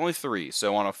 It's only 3.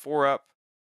 So on a 4-up,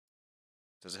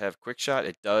 does it have Quick Shot?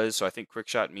 It does. So I think Quick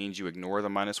Shot means you ignore the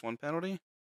 -1 penalty.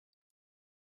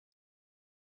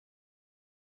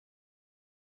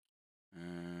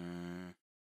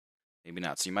 Maybe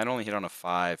not. So you might only hit on a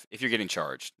 5 if you're getting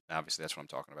charged. Obviously, that's what I'm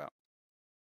talking about.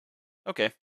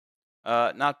 Okay.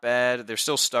 Not bad. They're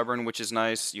still stubborn, which is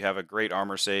nice. You have a great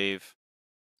armor save.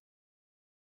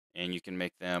 And you can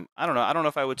make them... I don't know. I don't know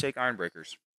if I would take Iron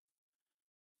Breakers.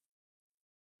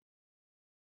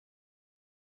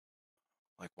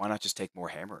 Like, why not just take more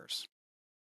hammers?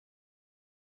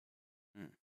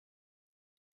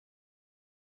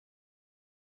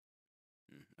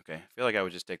 Okay, I feel like I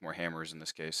would just take more hammers in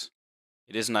this case.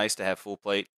 It is nice to have full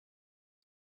plate.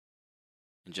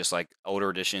 And just like older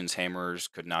editions, hammers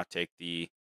could not take the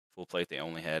full plate. They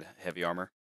only had heavy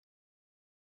armor.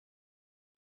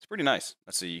 It's pretty nice.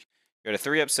 Let's see. You got a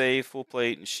 3-up save, full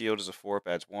plate, and shield is a 4-up,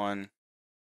 adds 1.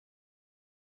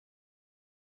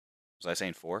 Was I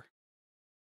saying 4?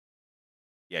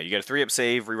 Yeah, you get a 3-up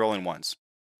save, rerolling once.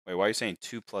 Wait, why are you saying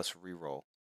 2 plus reroll?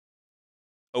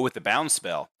 Oh, with the bound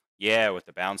spell. Yeah, with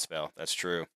the bound spell. That's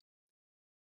true.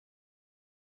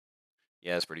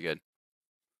 Yeah, that's pretty good.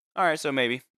 All right, so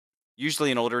maybe.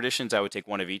 Usually in older editions, I would take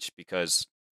one of each because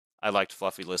I liked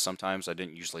fluffy lists sometimes. I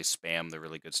didn't usually spam the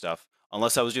really good stuff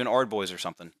unless I was doing Ard Boys or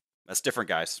something. That's different,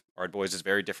 guys. Ard Boys is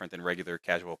very different than regular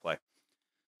casual play.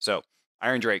 So,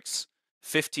 Iron Drakes,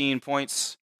 15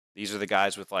 points. These are the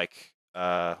guys with like,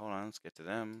 hold on, let's get to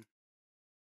them.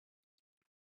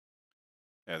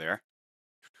 There they are.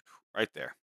 Right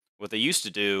there. What they used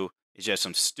to do is you have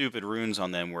some stupid runes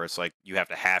on them where it's like you have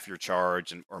to half your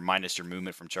charge or minus your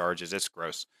movement from charges. It's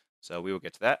gross. So we will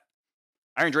get to that.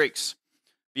 Iron Drakes,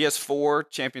 BS4,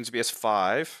 Champions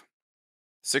BS5,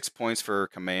 6 points for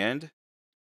command.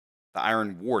 The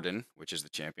Iron Warden, which is the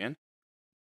champion.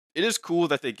 It is cool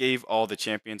that they gave all the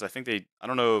champions. I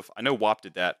don't know if, I know WAP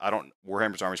did that.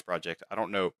 Warhammer's Armies Project. I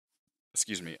don't know,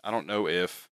 excuse me. I don't know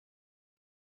if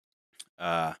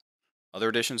other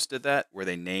editions did that, where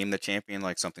they name the champion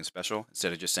like something special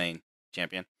instead of just saying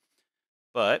champion.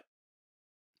 But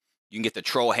you can get the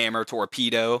SquareHammer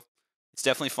torpedo. It's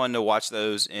definitely fun to watch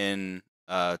those in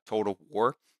Total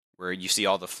War, where you see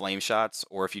all the flame shots,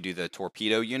 or if you do the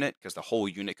torpedo unit, because the whole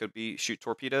unit could be shoot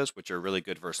torpedoes, which are really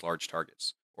good versus large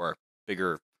targets, or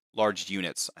bigger, large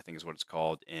units, I think is what it's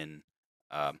called in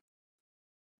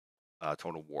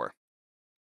Total War.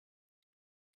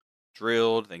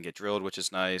 Drilled, they can get drilled, which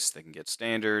is nice. They can get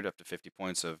standard, up to 50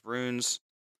 points of runes.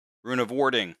 Rune of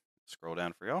Warding. Scroll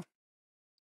down for y'all.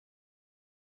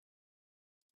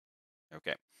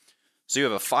 Okay. So you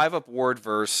have a 5-up ward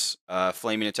versus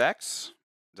flaming attacks.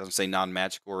 It doesn't say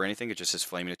non-magical or anything. It just says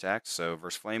flaming attacks. So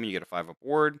versus flaming, you get a 5-up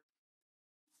ward.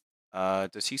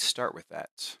 Does he start with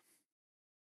that?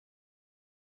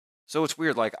 So it's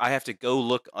weird. Like, I have to go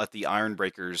look at the Iron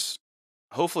Breakers.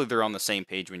 Hopefully they're on the same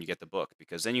page when you get the book,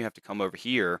 because then you have to come over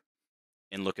here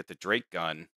and look at the Drake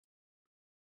gun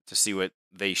to see what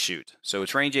they shoot. So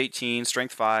it's range 18,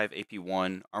 strength 5, AP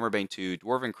 1, armor bane 2,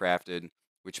 dwarven crafted,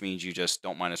 which means you just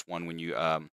don't -1 when you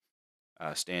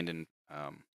stand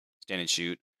and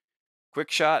shoot.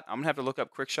 Quick shot. I'm gonna have to look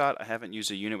up quick shot. I haven't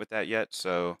used a unit with that yet,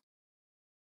 so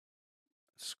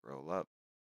scroll up.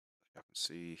 I can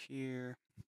see here.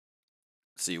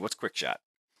 Let's see, what's quick shot?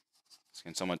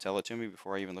 Can someone tell it to me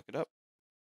before I even look it up?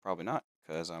 Probably not,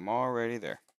 because I'm already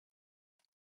there.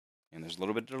 And there's a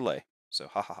little bit of delay. So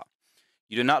ha ha ha.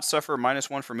 You do not suffer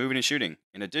 -1 for moving and shooting.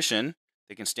 In addition,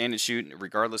 they can stand and shoot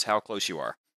regardless how close you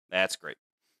are. That's great.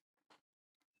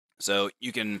 So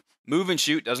you can move and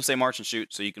shoot. Doesn't say march and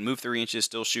shoot. So you can move 3 inches,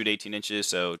 still shoot 18 inches.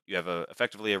 So you have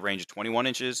effectively a range of 21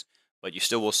 inches, but you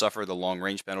still will suffer the long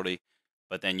range penalty.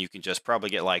 But then you can just probably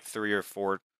get like 3 or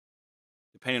 4,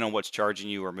 depending on what's charging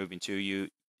you or moving to you,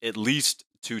 at least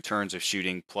 2 turns of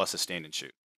shooting plus a stand and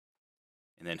shoot.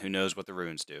 And then who knows what the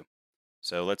runes do.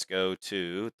 So let's go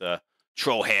to the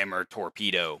SquareHammer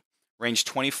torpedo. Range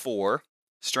 24,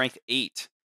 strength 8,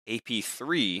 AP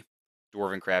 3,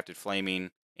 dwarven crafted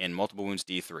flaming, and multiple wounds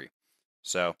D3.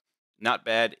 So not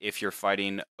bad if you're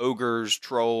fighting ogres,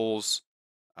 trolls,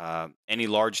 any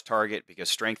large target, because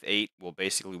strength 8 will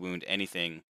basically wound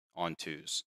anything on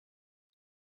 2s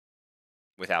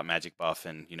without magic buff,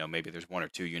 and maybe there's 1 or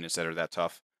 2 units that are that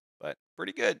tough, but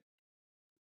pretty good.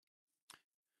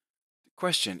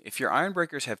 Question: if your Iron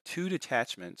Breakers have 2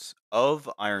 detachments of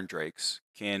Iron Drakes,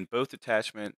 can both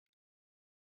detachment,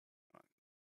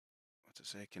 what's it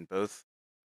say? Can both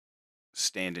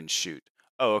stand and shoot?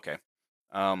 Oh, okay.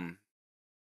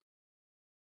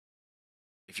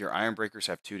 If your Iron Breakers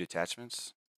have 2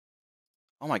 detachments,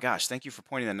 oh my gosh, thank you for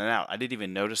pointing that out. I didn't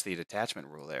even notice the detachment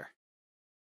rule there.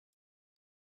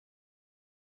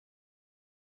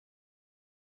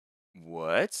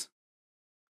 What?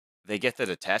 They get the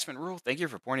detachment rule? Thank you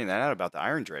for pointing that out about the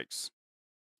Iron Drakes.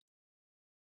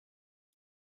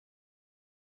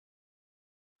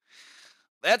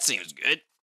 That seems good.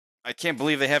 I can't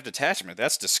believe they have detachment.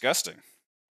 That's disgusting.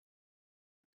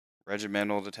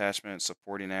 Regimental detachment,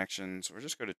 supporting actions. We'll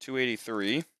just go to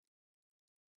 283.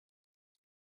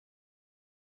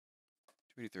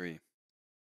 283.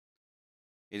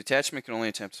 A detachment can only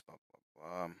attempt.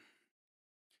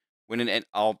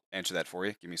 I'll answer that for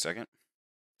you. Give me a second.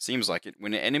 Seems like it.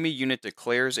 When an enemy unit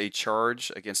declares a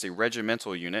charge against a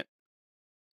regimental unit,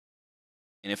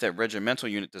 and if that regimental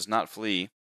unit does not flee,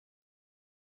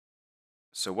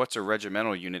 so what's a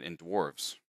regimental unit in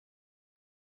Dwarves?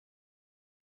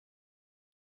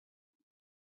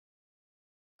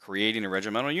 Creating a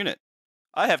regimental unit.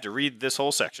 I have to read this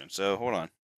whole section, so hold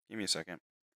on. Give me a second.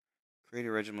 Create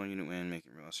a regimental unit when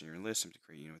making real in your list. Simply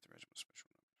create a unit with the regimental special.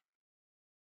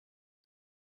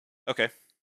 Okay.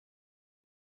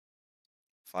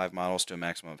 5 models to a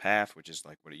maximum of half, which is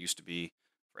like what it used to be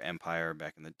for Empire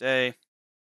back in the day.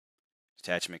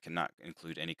 Detachment cannot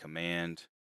include any command.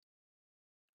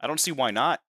 I don't see why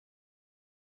not.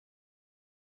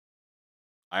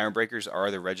 Iron Breakers are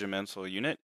the regimental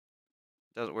unit.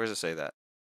 Where does it say that?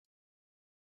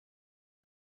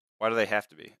 Why do they have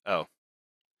to be? Oh.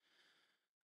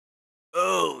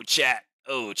 Oh, chat.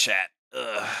 Oh, chat.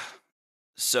 Ugh.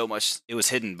 So much. It was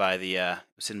hidden by the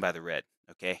red.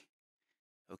 Okay.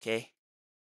 Okay.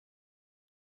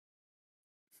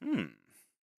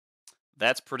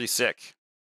 That's pretty sick.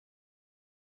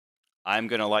 I'm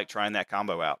gonna like trying that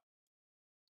combo out.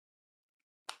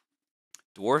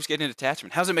 Dwarves getting a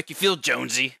detachment. How's it make you feel,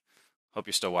 Jonesy? Hope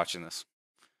you're still watching this.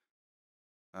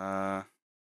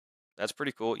 That's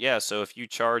pretty cool. Yeah, so if you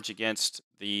charge against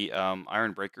the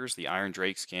Iron Breakers, the Iron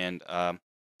Drakes can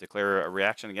declare a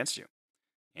reaction against you.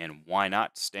 And why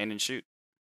not stand and shoot?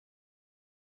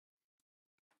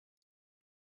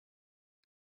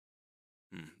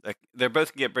 They're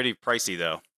both get pretty pricey,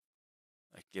 though.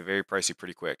 They get very pricey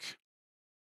pretty quick.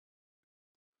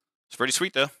 It's pretty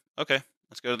sweet, though. Okay,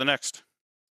 let's go to the next.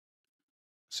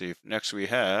 See if next we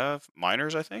have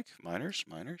miners, I think. Miners,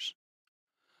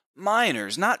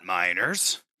 not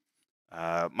miners.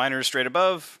 Miners straight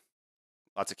above.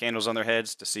 Lots of candles on their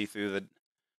heads to see through the.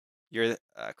 You're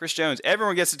Chris Jones.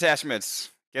 Everyone gets attachments.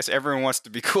 Guess everyone wants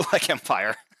to be cool like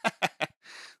Empire. I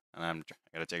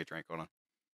gotta take a drink. Hold on.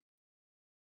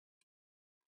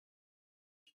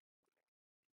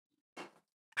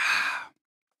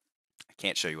 I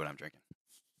can't show you what I'm drinking.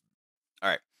 All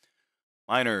right.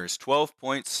 Miners, 12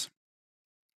 points.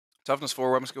 Toughness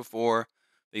 4, weapon skill 4.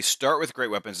 They start with great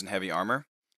weapons and heavy armor.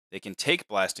 They can take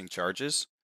blasting charges,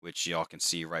 which y'all can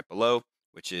see right below,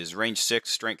 which is range 6,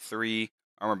 strength 3,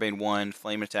 armor bane 1,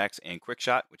 flame attacks, and quick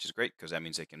shot, which is great because that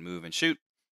means they can move and shoot.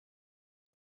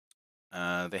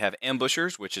 They have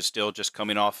ambushers, which is still just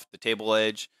coming off the table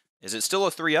edge. Is it still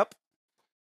a 3-up?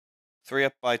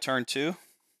 3-up by turn 2? I'm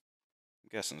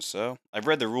guessing so. I've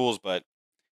read the rules, but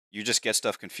you just get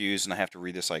stuff confused, and I have to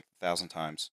read this like 1,000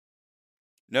 times.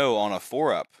 No, on a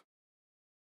 4-up.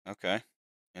 Okay.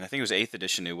 And I think it was 8th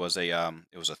edition. It was a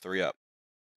 3-up.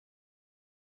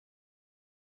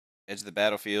 Edge of the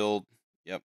battlefield.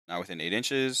 Yep. Not within 8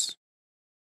 inches.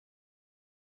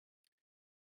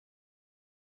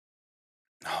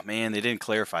 Oh man, they didn't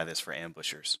clarify this for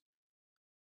ambushers.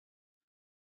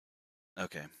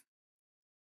 Okay.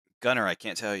 Gunner, I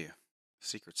can't tell you.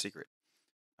 Secret.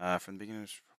 From the beginning.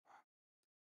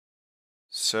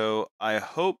 So I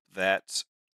hope that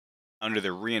under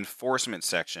the reinforcement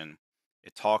section,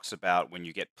 it talks about when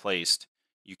you get placed,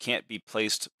 you can't be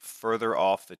placed further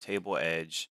off the table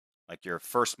edge. Like your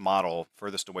first model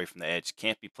furthest away from the edge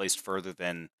can't be placed further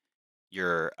than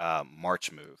your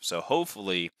march move. So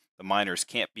hopefully the miners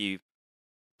can't be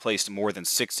placed more than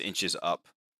 6 inches up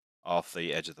off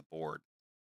the edge of the board.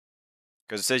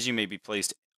 Because it says you may be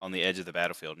placed on the edge of the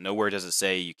battlefield. Nowhere does it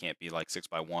say you can't be like 6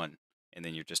 by 1 and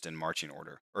then you're just in marching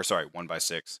order. Or sorry, 1 by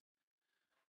 6.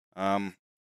 And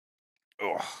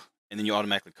then you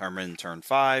automatically come in turn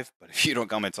 5. But if you don't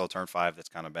come until turn 5, that's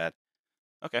kind of bad.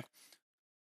 Okay.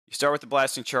 You start with the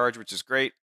blasting charge, which is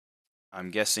great.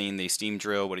 I'm guessing the steam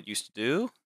drill, what it used to do.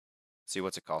 Let's see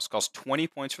what's it cost. It costs 20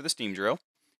 points for the steam drill.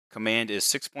 Command is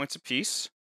 6 points apiece.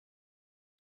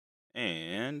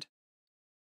 And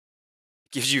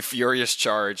gives you furious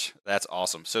charge. That's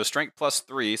awesome. So strength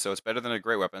 +3, so it's better than a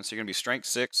great weapon. So you're going to be strength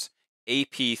 6,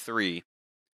 AP 3.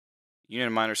 Unit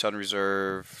of miners held in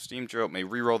reserve. Steam drill may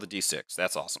reroll the D6.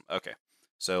 That's awesome. Okay.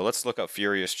 So let's look up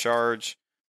furious charge.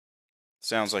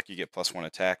 Sounds like you get +1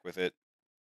 attack with it.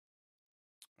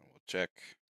 We'll check.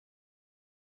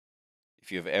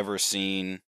 If you have ever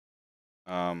seen,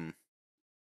 oh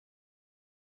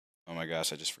my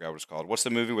gosh, I just forgot what it's called. What's the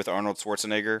movie with Arnold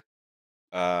Schwarzenegger?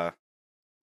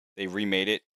 They remade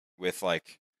it with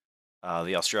like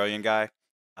the Australian guy.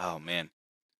 Oh man.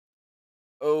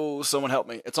 Oh, someone help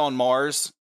me. It's on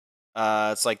Mars.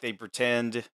 It's like they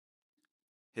pretend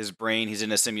his brain, he's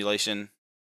in a simulation.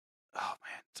 Oh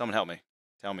man, someone help me.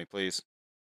 Tell me, please.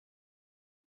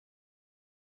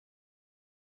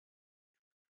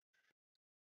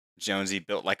 Jonesy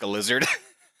built like a lizard.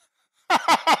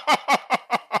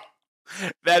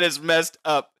 That is messed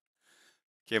up.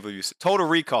 Can't believe you said Total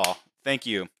Recall. Thank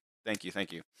you.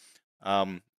 Appreciate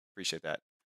that.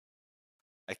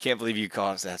 I can't believe you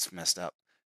called us. That's messed up.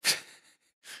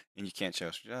 And you can't show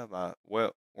us.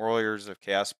 Well, Warriors of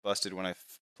Chaos busted when I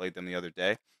played them the other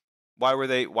day. Why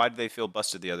did they feel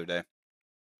busted the other day?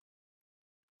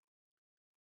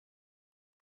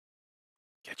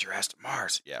 Get your ass to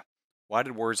Mars. Yeah. Why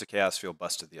did Warriors of Chaos feel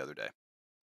busted the other day?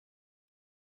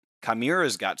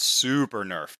 Chimeras got super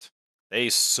nerfed. They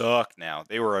suck now.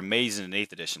 They were amazing in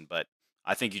 8th edition, but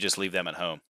I think you just leave them at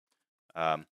home.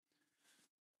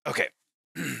 Okay.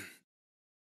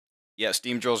 Yeah,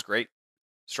 Steam Drill's great.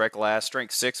 Strike last,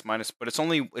 strength 6 minus, but it's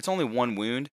only 1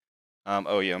 wound.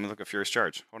 Oh yeah, let me look at Furious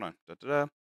Charge. Hold on. Da-da-da.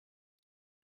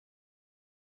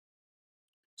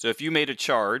 So if you made a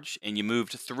charge and you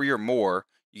moved 3 or more,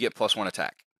 you get +1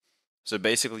 attack. So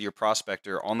basically, your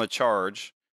prospector on the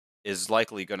charge is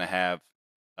likely going to have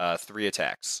 3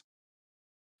 attacks.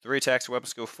 3 attacks, weapon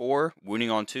skill 4, wounding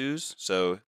on 2s.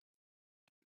 So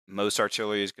most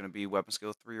artillery is going to be weapon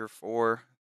skill 3 or 4.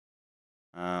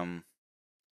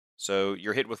 So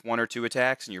you're hit with 1 or 2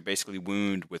 attacks, and you're basically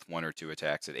wound with 1 or 2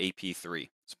 attacks at AP 3.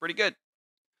 It's pretty good.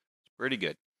 It's pretty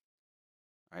good.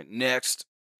 All right, next.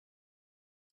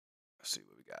 Let's see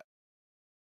what we got.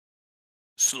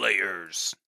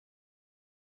 Slayers.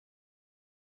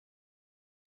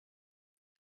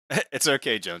 It's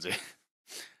okay, Jonesy.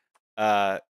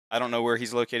 I don't know where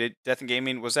he's located. Death and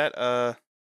Gaming, was that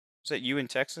you in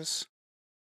Texas?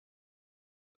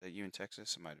 Was that you in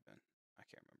Texas? It might have been. I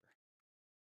can't remember.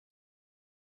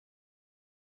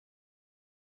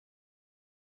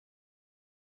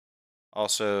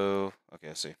 Also, okay,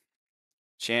 let's see.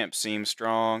 Champs seem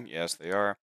strong. Yes, they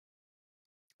are.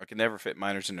 I can never fit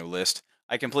miners into a list.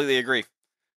 I completely agree.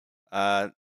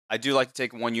 I do like to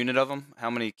take 1 unit of them. How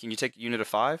many? Can you take a unit of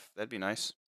 5? That'd be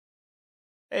nice.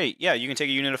 Hey, yeah, you can take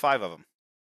a unit of 5 of them.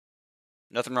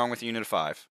 Nothing wrong with a unit of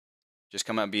 5. Just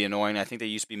come out and be annoying. I think they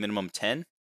used to be minimum 10.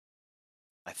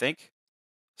 I think.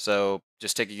 So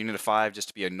just take a unit of 5 just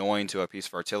to be annoying to a piece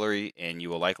of artillery, and you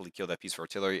will likely kill that piece of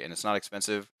artillery, and it's not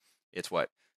expensive. It's what?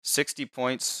 60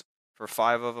 points for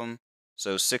 5 of them.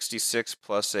 So 66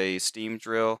 plus a steam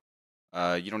drill.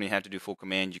 You don't even have to do full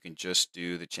command. You can just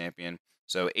do the champion.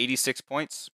 So 86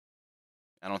 points.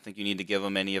 I don't think you need to give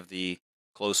them any of the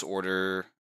close order,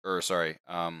 or sorry,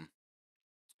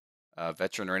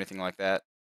 veteran or anything like that.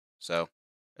 So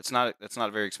it's not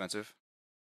very expensive.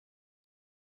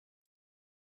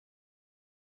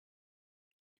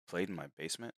 Played in my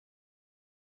basement.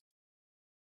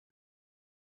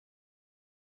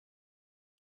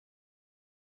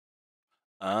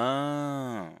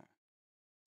 Oh.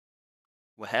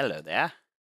 Well, hello there.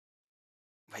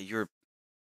 Wait, you're.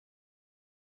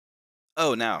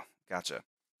 Oh, now. Gotcha.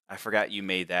 I forgot you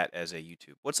made that as a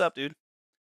YouTube. What's up, dude?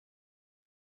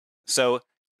 So,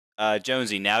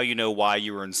 Jonesy, now you know why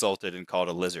you were insulted and called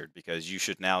a lizard, because you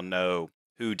should now know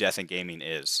who Death and Gaming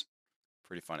is.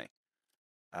 Pretty funny.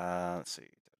 Let's see.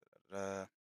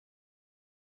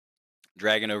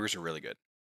 Dragon Ogres are really good.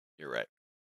 You're right.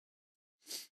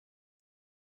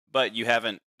 But you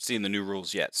haven't seen the new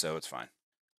rules yet, so it's fine.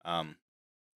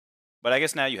 But I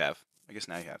guess now you have.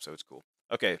 So it's cool.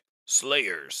 Okay,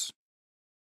 Slayers.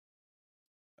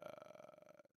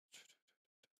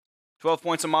 12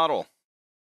 points a model.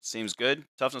 Seems good.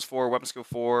 Toughness 4, weapon skill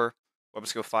 4, weapon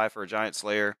skill 5 for a giant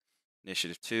slayer.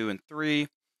 Initiative 2 and 3.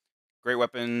 Great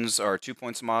weapons are 2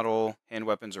 points a model. Hand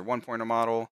weapons are 1 point a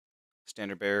model.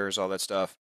 Standard bearers, all that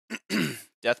stuff.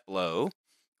 Death blow,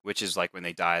 which is like when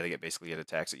they die, they get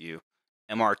attacks at you.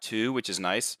 MR2, which is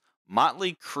nice.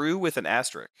 Motley crew with an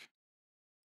asterisk.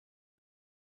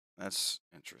 That's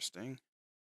interesting.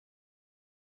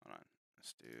 Hold on.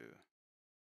 Let's do.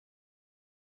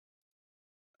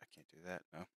 I can't do that.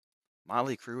 No.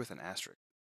 Motley crew with an asterisk.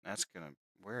 That's gonna.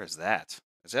 Where is that?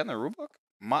 Is that in the rulebook?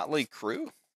 Motley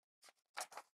crew.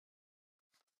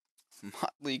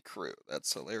 Motley crew.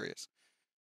 That's hilarious.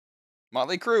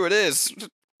 Motley crew. It is.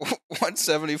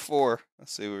 174.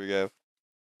 Let's see what we go.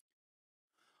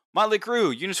 Motley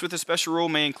crew. Units with a special rule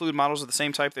may include models of the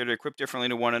same type that are equipped differently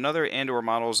to one another, and/or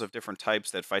models of different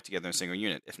types that fight together in a single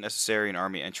unit. If necessary, an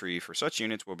army entry for such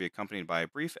units will be accompanied by a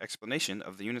brief explanation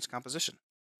of the unit's composition.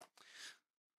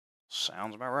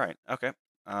 Sounds about right. Okay.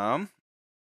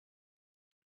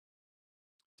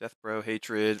 Death Bro,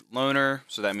 Hatred, Loner.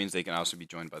 So that means they can also be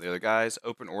joined by the other guys.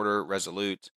 Open Order,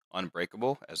 Resolute,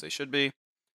 Unbreakable, as they should be.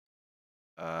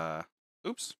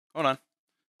 Oops. Hold on.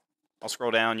 I'll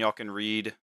scroll down. Y'all can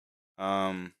read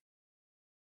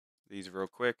these real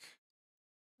quick.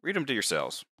 Read them to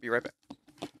yourselves. Be right back.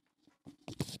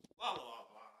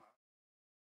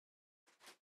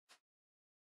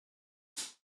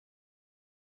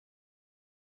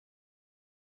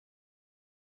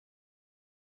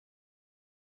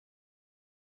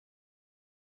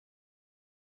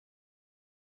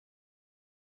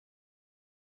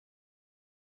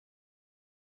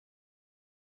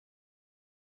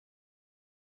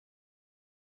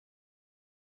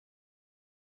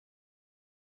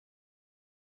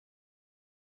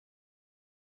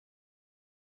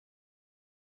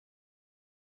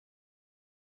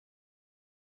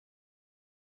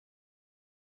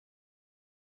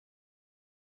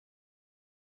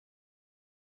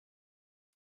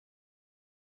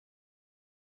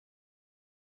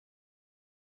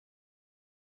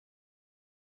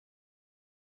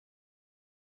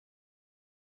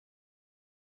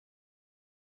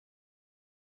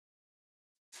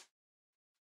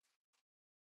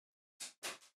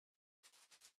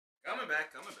 Coming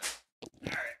back.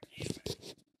 All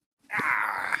right.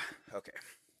 Ah. Okay.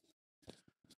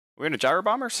 We're into gyro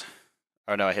bombers.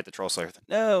 Oh no, I hit the troll slayer.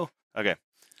 No. Okay.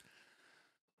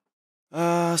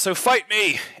 So fight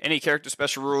me. Any character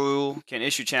special rule can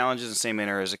issue challenges in the same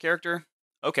manner as a character.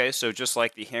 Okay, so just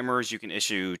like the hammers, you can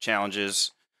issue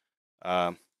challenges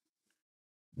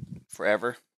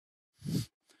forever.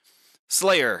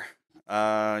 Slayer.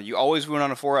 You always win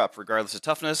on a 4-up, regardless of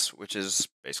toughness, which is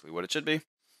basically what it should be.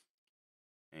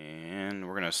 And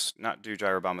we're going to not do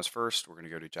gyro bombers first. We're going to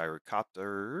go to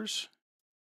gyrocopters.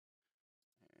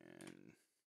 And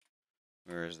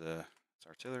where's the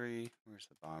artillery? Where's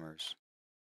the bombers?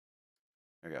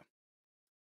 There we go.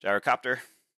 Gyrocopter.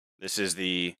 This is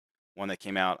the one that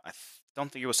came out. I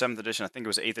don't think it was 7th edition. I think it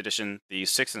was 8th edition. The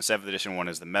 6th and 7th edition one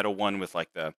is the metal one with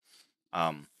like the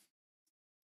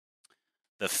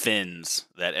fins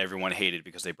that everyone hated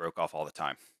because they broke off all the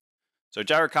time. So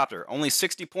gyrocopter, only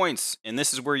 60 points, and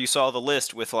this is where you saw the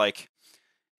list with like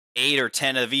 8 or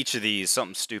 10 of each of these,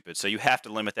 something stupid. So you have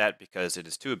to limit that because it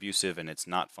is too abusive and it's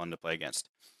not fun to play against.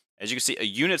 As you can see, a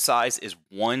unit size is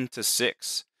 1 to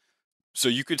 6. So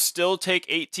you could still take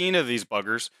 18 of these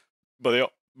buggers,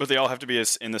 but they all have to be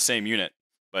in the same unit.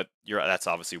 But that's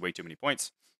obviously way too many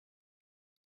points.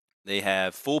 They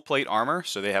have full plate armor,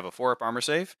 so they have a 4-up armor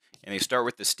save, and they start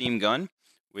with the steam gun,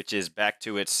 which is back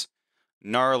to its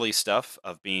gnarly stuff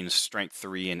of being strength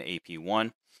 3 and AP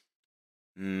 1.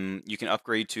 You can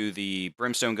upgrade to the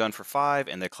brimstone gun for 5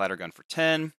 and the clatter gun for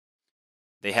 10.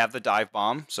 They have the dive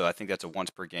bomb, so I think that's a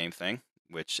once per game thing,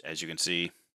 which, as you can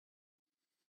see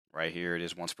right here, it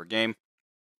is once per game.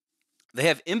 They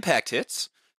have impact hits,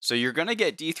 so you're going to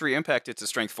get D3 impact hits at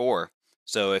strength 4.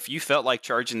 So if you felt like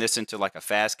charging this into like a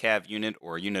fast cav unit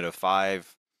or a unit of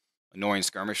 5 annoying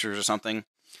skirmishers or something,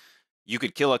 you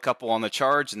could kill a couple on the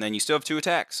charge and then you still have 2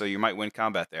 attacks, so you might win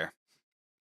combat there.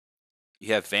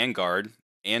 You have Vanguard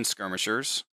and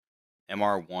skirmishers,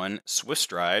 MR1, Swift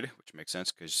Stride, which makes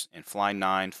sense because in Fly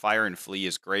 9, Fire and Flee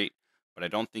is great, but I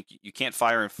don't think you can't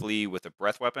fire and flee with a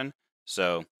breath weapon,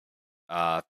 so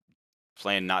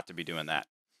plan not to be doing that.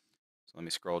 So let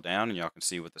me scroll down and y'all can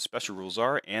see what the special rules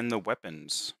are and the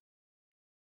weapons.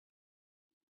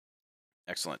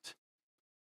 Excellent.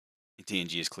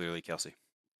 TNG is clearly Kelsey.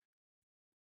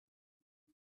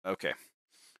 Okay.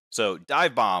 So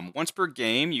dive bomb. Once per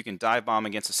game, you can dive bomb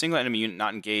against a single enemy unit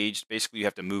not engaged. Basically, you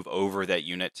have to move over that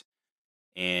unit,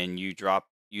 and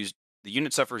the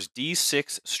unit suffers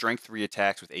D6 strength 3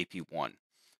 attacks with AP 1.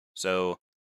 So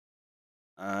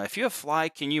if you have fly,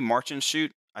 can you march and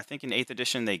shoot? I think in 8th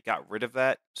edition they got rid of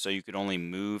that, so you could only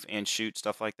move and shoot,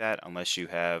 stuff like that, unless you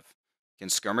have... Can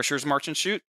skirmishers march and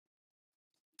shoot?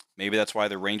 Maybe that's why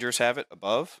the Rangers have it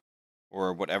above,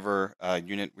 or whatever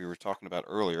unit we were talking about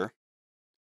earlier.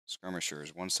 Skirmishers,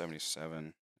 177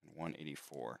 and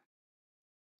 184.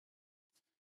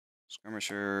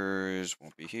 Skirmishers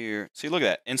won't be here. See, look at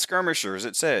that. In skirmishers,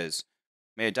 it says,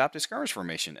 may adopt a skirmish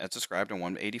formation as described on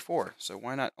 184. So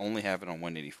why not only have it on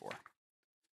 184?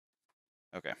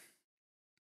 Okay.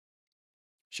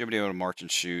 Should be able to march and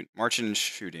shoot. March and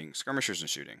shooting. Skirmishers and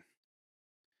shooting.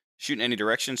 Shoot in any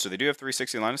direction. So they do have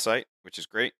 360 line of sight, which is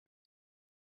great.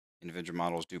 Individual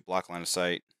models do block line of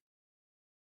sight.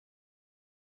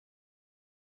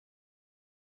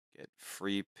 Get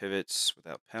free pivots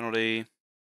without penalty.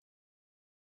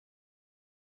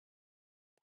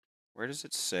 Where does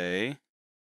it say?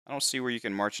 I don't see where you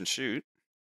can march and shoot.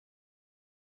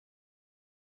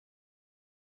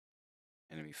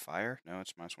 Enemy fire? No,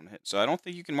 it's -1 hit. So I don't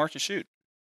think you can march and shoot.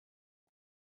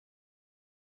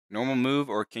 Normal move,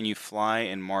 or can you fly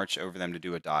and march over them to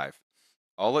do a dive?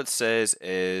 All it says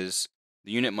is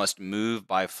the unit must move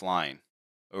by flying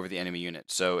over the enemy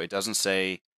unit. So it doesn't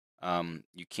say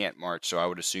you can't march, so I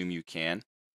would assume you can.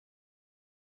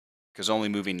 Because only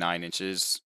moving 9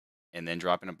 inches and then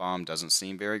dropping a bomb doesn't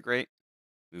seem very great.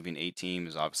 Moving 18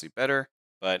 is obviously better,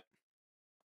 but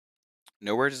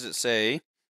nowhere does it say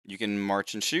you can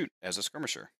march and shoot as a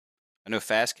skirmisher. I know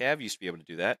Fast Cav used to be able to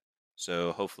do that,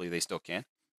 so hopefully they still can,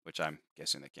 which I'm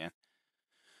guessing they can.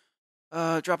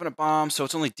 Dropping a bomb, so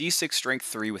it's only D6 strength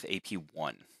 3 with AP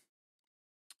 1.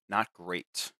 Not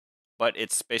great, but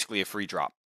it's basically a free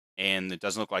drop, and it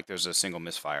doesn't look like there's a single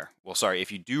misfire. Well, sorry,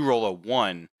 if you do roll a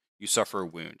 1, you suffer a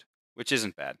wound, which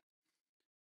isn't bad.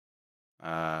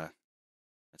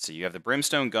 Let's see, you have the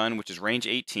Brimstone Gun, which is range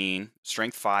 18,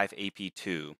 strength 5, AP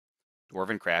 2.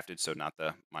 Dwarven crafted, so not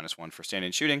the -1 for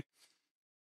standing shooting.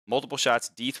 Multiple shots,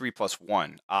 D3 plus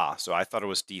 1. So I thought it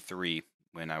was D3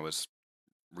 when I was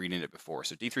reading it before.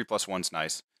 So D3 plus 1's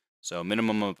nice. So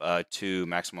minimum of 2,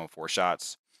 maximum of 4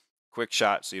 shots. Quick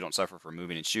shot, so you don't suffer for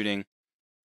moving and shooting.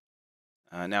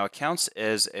 Now it counts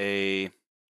as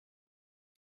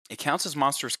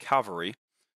monster's cavalry,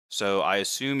 so I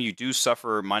assume you do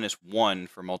suffer -1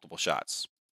 for multiple shots.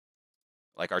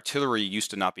 Like artillery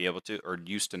used to not be able to, or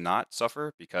used to not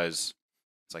suffer because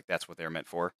it's like that's what they're meant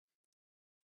for.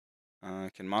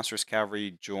 Can monstrous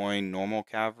cavalry join normal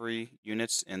cavalry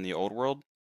units in the old world?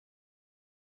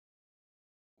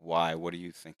 Why? What are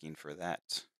you thinking for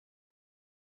that?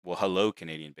 Well, hello,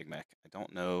 Canadian Big Mac. I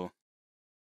don't know.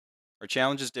 Are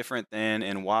challenges different than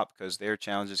in WAP because their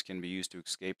challenges can be used to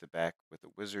escape the back with a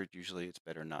wizard? Usually it's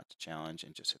better not to challenge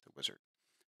and just hit the wizard.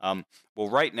 Well,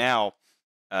 right now,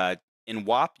 in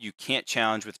WAP, you can't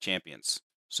challenge with champions.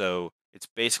 So it's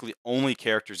basically only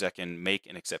characters that can make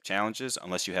and accept challenges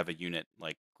unless you have a unit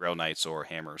like Grail Knights or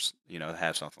Hammers, that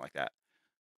have something like that.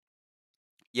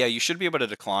 Yeah, you should be able to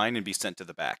decline and be sent to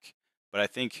the back. But I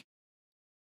think,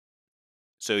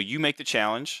 so you make the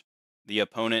challenge, the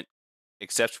opponent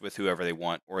accepts with whoever they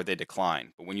want, or they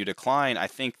decline. But when you decline, I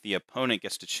think the opponent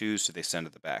gets to choose who they send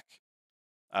to the back.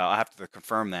 I'll have to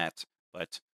confirm that,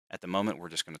 but at the moment, we're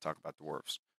just going to talk about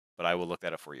dwarves. But I will look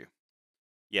that up for you.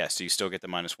 Yeah, so you still get the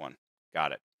 -1.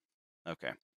 Got it.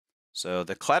 Okay. So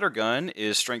the clatter gun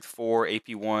is strength 4,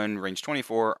 AP 1, range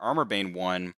 24, armor bane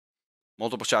 1,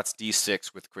 multiple shots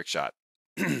D6 with quick shot,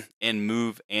 and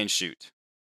move and shoot.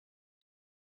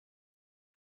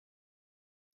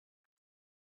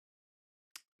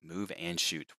 Move and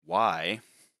shoot. Why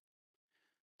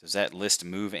does that list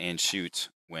move and shoot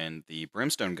when the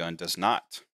brimstone gun does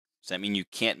not? Does that mean you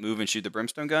can't move and shoot the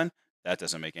brimstone gun? That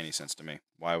doesn't make any sense to me.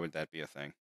 Why would that be a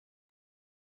thing?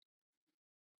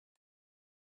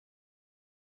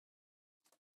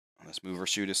 Unless move and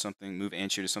shoot is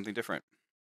something different.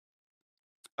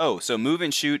 Oh, so move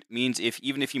and shoot means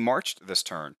even if you marched this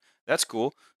turn. That's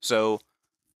cool. So,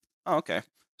 oh, okay.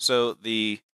 So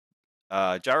the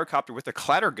gyrocopter with the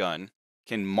clatter gun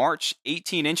can march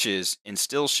 18 inches and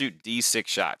still shoot D6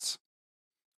 shots.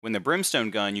 When the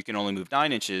brimstone gun, you can only move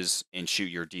 9 inches and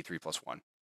shoot your D3 plus 1.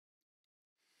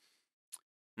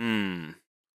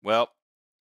 Well,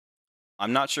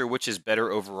 I'm not sure which is better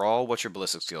overall. What's your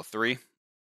ballistic skill? 3?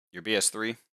 Your BS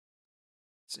 3?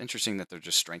 It's interesting that they're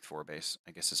just strength 4 base.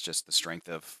 I guess it's just the strength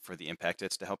for the impact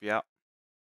hits to help you out.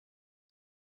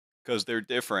 Because they're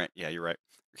different. Yeah, you're right.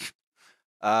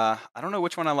 I don't know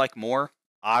which one I like more.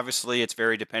 Obviously, it's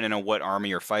very dependent on what army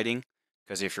you're fighting.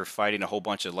 Because if you're fighting a whole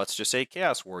bunch of, let's just say,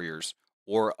 Chaos Warriors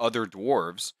or other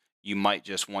dwarves, you might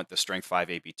just want the Strength 5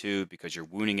 AP2 because you're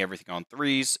wounding everything on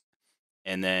 3s,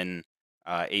 and then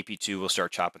AP2 will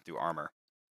start chopping through armor.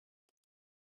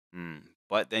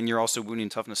 But then you're also wounding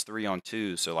Toughness 3 on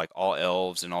 2s, so like all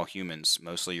elves and all humans,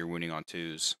 mostly you're wounding on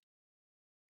 2s.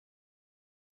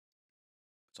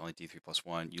 It's only D3 plus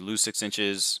 1. You lose 6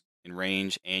 inches in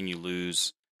range, and you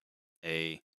lose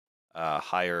a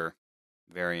higher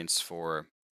variance for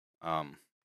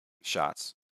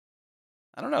shots.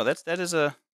 I don't know. That is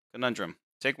a conundrum.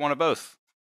 Take one of both.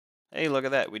 Hey, look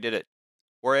at that. We did it.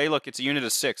 Or hey, look, it's a unit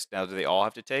of 6. Now, do they all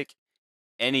have to take?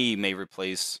 Any may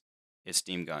replace its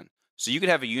steam gun. So you could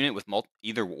have a unit with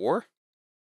either or.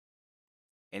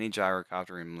 Any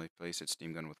gyrocopter may replace its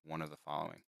steam gun with one of the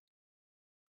following.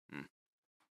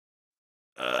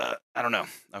 I don't know.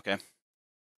 Okay.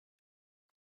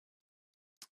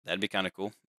 That'd be kind of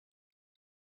cool.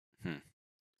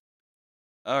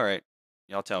 All right.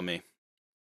 Y'all tell me.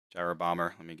 Gyro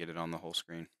bomber. Let me get it on the whole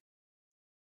screen.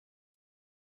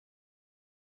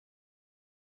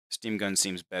 Steam gun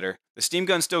seems better. The steam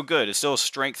gun's still good. It's still a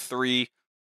strength 3.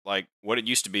 Like what it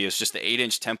used to be is just the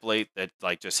 8-inch template that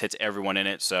like just hits everyone in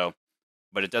it. So,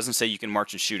 but it doesn't say you can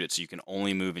march and shoot it. So you can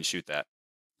only move and shoot that.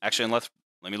 Actually,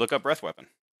 let me look up breath weapon.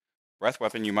 Breath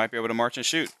weapon, you might be able to march and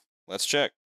shoot. Let's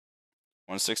check.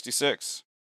 166.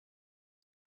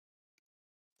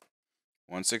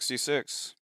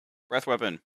 166. Breath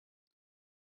weapon.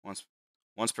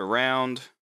 Once per round.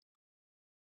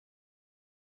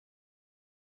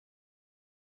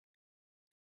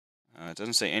 It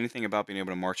doesn't say anything about being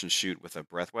able to march and shoot with a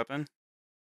breath weapon.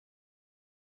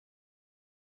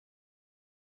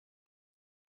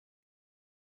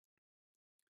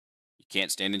 You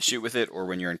can't stand and shoot with it or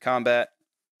when you're in combat.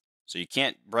 So you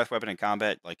can't breath weapon in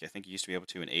combat. Like I think you used to be able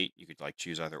to in 8. You could like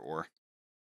choose either or.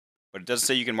 But it doesn't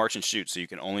say you can march and shoot, so you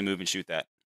can only move and shoot that.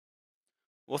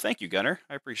 Well, thank you, Gunner.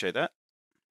 I appreciate that.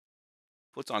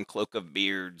 Puts on Cloak of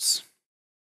Beards.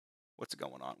 What's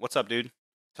going on? What's up, dude?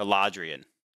 Taladrian.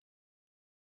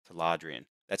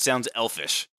 That sounds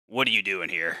elfish. What are you doing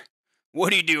here?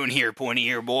 What are you doing here, pointy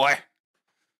ear boy?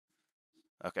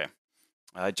 Okay.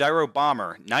 Gyro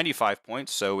Bomber, 95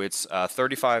 points, so it's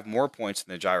 35 more points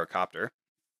than the Gyrocopter.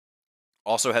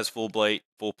 Also has full plate.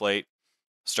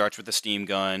 starts with the steam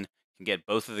gun, can get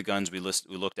both of the guns we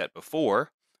looked at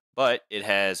before, but it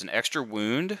has an extra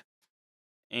wound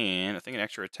and I think an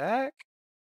extra attack.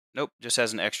 Nope, just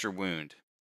has an extra wound.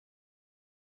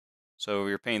 So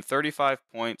you're paying 35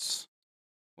 points.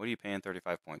 What are you paying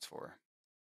 35 points for?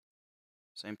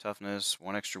 Same toughness,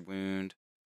 one extra wound.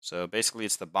 So basically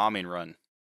it's the bombing run.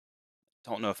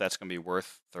 Don't know if that's going to be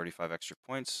worth 35 extra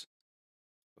points,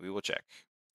 but we will check.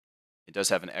 It does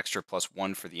have an extra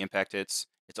 +1 for the impact hits.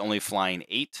 It's only flying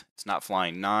 8. It's not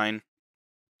flying 9.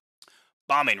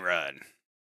 Bombing run.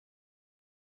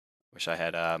 Wish I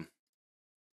had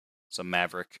some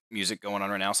Maverick music going on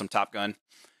right now, some Top Gun.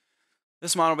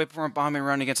 This model may perform a bombing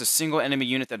run against a single enemy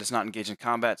unit that is not engaged in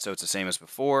combat, so it's the same as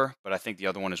before, but I think the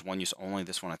other one is one use only.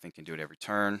 This one I think can do it every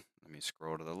turn. Let me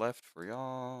scroll to the left for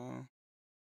y'all.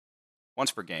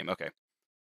 Once per game, okay.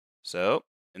 So,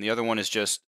 and the other one is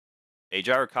just a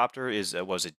gyrocopter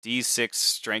was a D6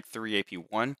 strength 3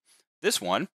 AP1. This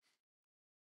one,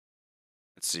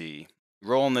 let's see,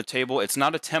 roll on the table. It's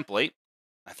not a template.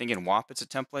 I think in WAP it's a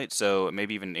template, so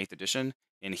maybe even 8th edition.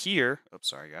 In here, oops,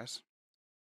 sorry guys.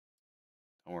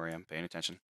 Don't worry, I'm paying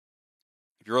attention.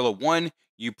 If you roll a 1,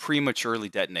 you prematurely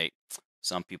detonate.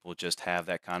 Some people just have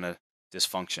that kind of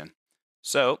dysfunction.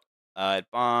 So, it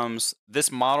bombs.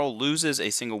 This model loses a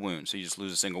single wound, so you just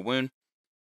lose a single wound.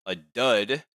 A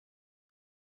dud,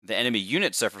 the enemy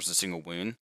unit suffers a single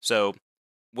wound. So,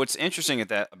 what's interesting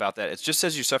about that, it just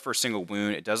says you suffer a single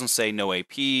wound. It doesn't say no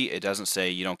AP. It doesn't say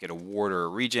you don't get a ward or a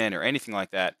regen or anything like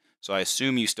that. So, I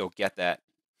assume you still get that.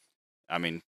 I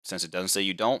mean, since it doesn't say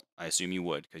you don't, I assume you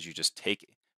would because you just take it.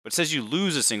 But it says you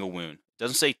lose a single wound. It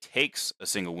doesn't say takes a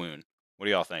single wound. What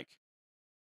do y'all think?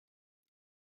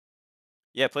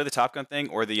 Yeah, play the Top Gun thing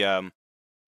or the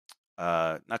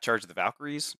not Charge of the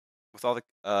Valkyries with all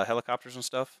the helicopters and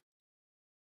stuff.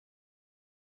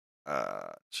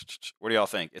 What do y'all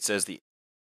think? It says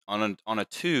on a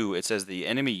 2, it says the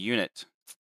enemy unit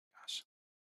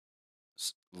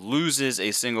loses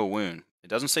a single wound. It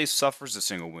doesn't say suffers a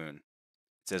single wound.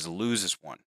 It says loses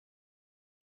one.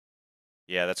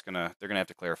 Yeah, they're gonna have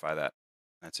to clarify that.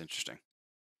 That's interesting.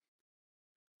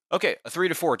 Okay, a 3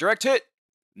 to 4 direct hit.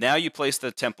 Now you place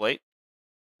the template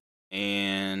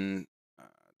and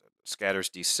scatters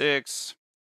D6.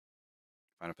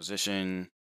 Find a position.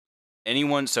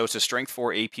 Anyone, so it's a strength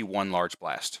 4 AP1 large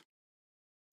blast.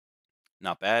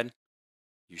 Not bad.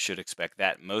 You should expect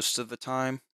that most of the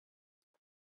time.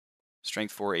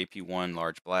 Strength 4 AP1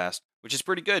 large blast, which is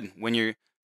pretty good when you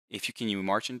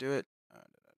march into it.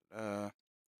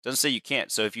 Doesn't say you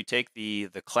can't. So if you take the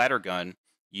clatter gun,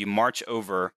 you march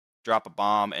over, drop a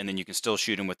bomb, and then you can still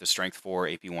shoot him with the strength 4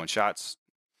 AP1 shots.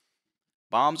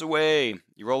 Bombs away.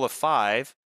 You roll a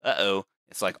 5. Uh-oh.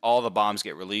 It's like all the bombs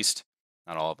get released.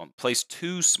 Not all of them. Place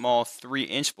 2 small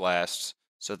 3-inch blasts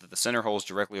so that the center hole is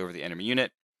directly over the enemy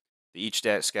unit. They each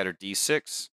scatter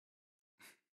D6.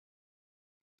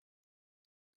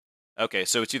 Okay,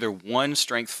 so it's either 1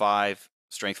 strength 5,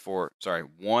 strength 4, sorry,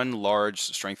 1 large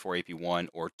strength 4 AP1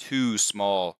 or 2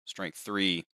 small strength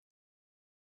 3.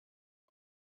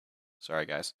 Sorry,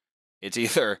 guys. It's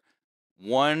either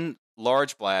 1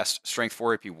 large blast, strength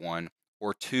 4 AP1,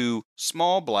 or 2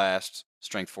 small blasts,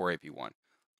 strength 4 AP1.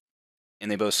 And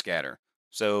they both scatter.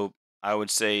 So I would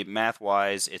say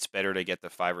math-wise, it's better to get the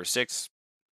 5 or 6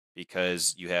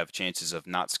 because you have chances of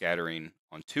not scattering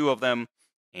on 2 of them.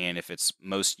 And if it's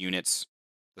most units,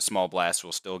 the small blast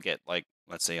will still get, like,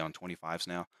 let's say on 25s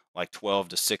now, like 12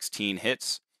 to 16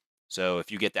 hits. So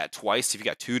if you get that twice, if you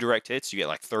got 2 direct hits, you get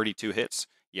like 32 hits.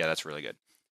 Yeah, that's really good.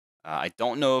 I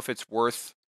don't know if it's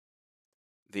worth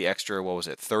the extra,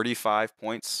 35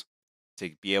 points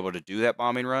to be able to do that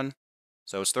bombing run.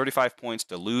 So it's 35 points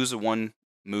to lose a 1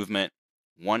 movement,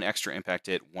 1 extra impact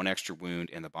hit, 1 extra wound,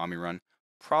 and the bombing run.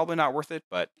 Probably not worth it,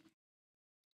 but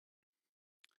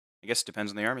I guess it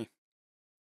depends on the army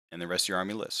and the rest of your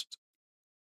army list.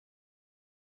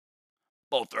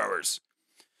 Bolt throwers.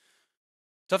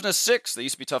 Toughness 6. They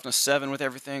used to be toughness 7 with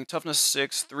everything. Toughness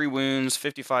 6, 3 wounds,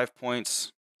 55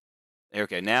 points.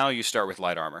 Okay, now you start with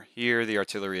light armor. Here, the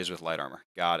artillery is with light armor.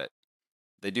 Got it.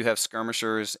 They do have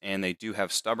skirmishers, and they do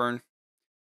have stubborn.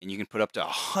 And you can put up to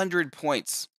 100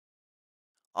 points.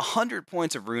 100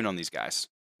 points of rune on these guys.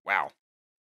 Wow.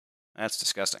 That's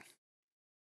disgusting.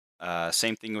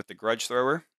 Same thing with the grudge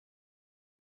thrower.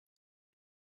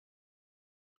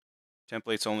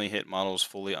 Templates only hit models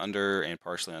fully under and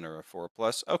partially under a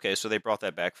 4+. Okay, so they brought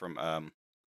that back from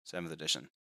 7th edition.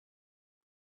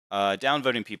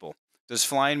 Downvoting people. Does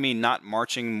flying mean not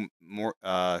marching more?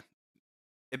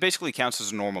 It basically counts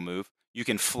as a normal move. You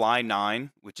can fly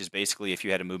 9, which is basically if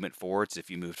you had a movement 4, it's if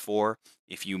you moved 4.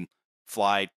 If you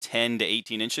fly 10 to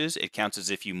 18 inches, it counts as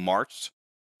if you marched.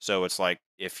 So it's like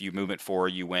if you movement 4,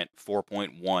 you went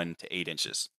 4.1 to 8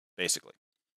 inches, basically.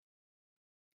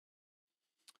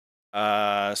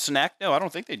 Snack? No, I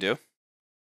don't think they do.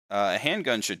 A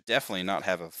handgun should definitely not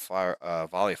have a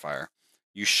volley fire.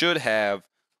 You should have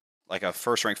like a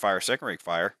first rank fire, second rank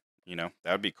fire. You know,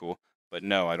 that would be cool. But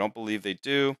no, I don't believe they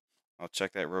do. I'll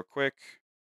check that real quick.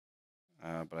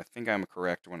 But I think I'm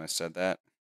correct when I said that.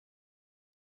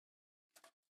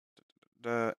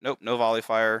 Nope, no volley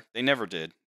fire. They never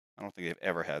did. I don't think they've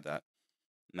ever had that.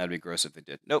 And that'd be gross if they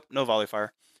did. Nope, no volley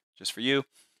fire. Just for you.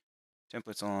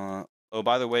 Templates on. Oh,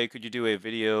 by the way, could you do a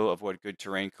video of what good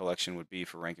terrain collection would be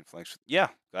for rank and flanks? Yeah,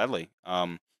 gladly.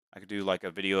 I could do like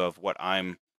a video of what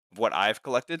I've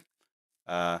collected.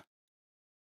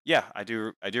 Yeah, I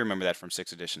do remember that from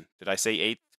 6th edition. Did I say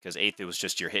 8th? Because 8th it was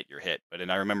just your hit. But then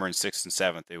I remember in 6th and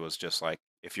 7th it was just like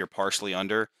if you're partially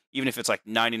under, even if it's like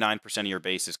 99% of your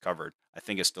base is covered, I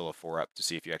think it's still a 4-up to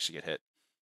see if you actually get hit.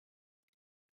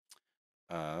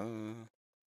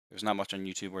 There's not much on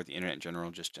YouTube or the internet in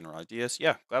general, just general ideas.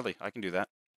 Yeah, gladly, I can do that.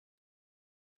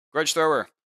 Grudge thrower,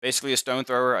 basically a stone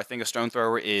thrower. I think a stone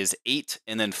thrower is 8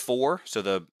 and then 4. So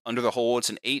the under the hole it's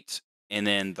an 8, and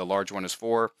then the large one is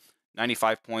 4.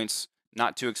 95 points,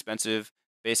 not too expensive.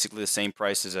 Basically the same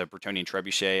price as a Bretonnian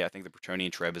trebuchet. I think the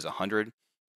Bretonnian treb is 100.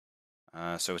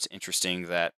 So it's interesting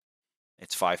that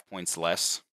it's 5 points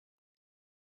less.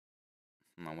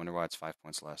 I wonder why it's 5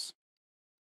 points less.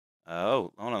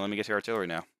 Oh, hold on. Let me get to artillery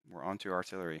now. We're on to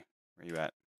artillery. Where are you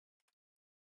at?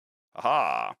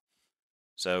 Aha!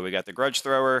 So we got the grudge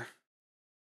thrower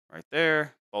right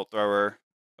there, bolt thrower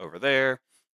over there,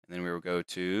 and then we will go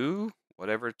to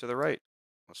whatever to the right.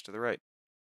 What's to the right?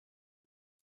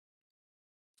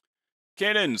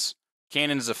 Cannons!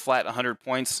 Cannons is a flat 100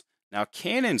 points. Now,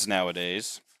 cannons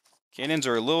nowadays, cannons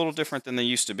are a little different than they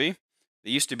used to be.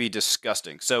 They used to be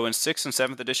disgusting. So in 6th and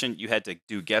 7th edition, you had to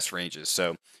do guess ranges.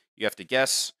 So you have to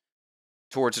guess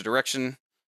towards a direction,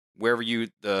 wherever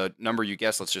the number you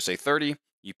guess, let's just say 30,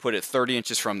 you put it 30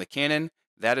 inches from the cannon.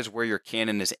 That is where your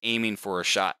cannon is aiming for a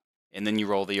shot. And then you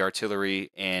roll the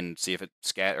artillery and see if it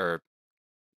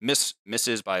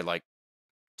misses by like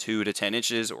 2 to 10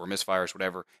 inches or misfires,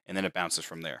 whatever, and then it bounces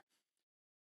from there.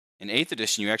 In 8th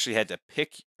edition, you actually had to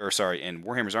in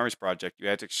Warhammer's Armies Project, you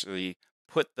had to actually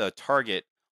put the target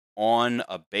on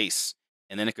a base,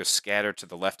 and then it goes scatter to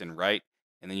the left and right,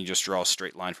 and then you just draw a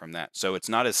straight line from that. So it's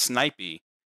not as snipey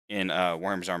in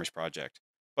Warhammer's Armies Project,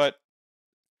 but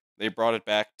they brought it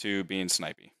back to being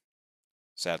snipey,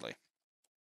 sadly.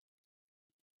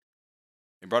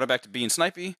 They brought it back to being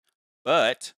snipey,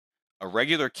 but a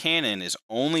regular cannon is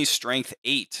only strength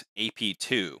 8 AP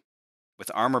 2 with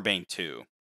armor bane 2.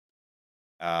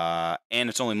 And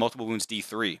it's only multiple wounds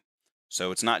D3.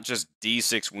 So it's not just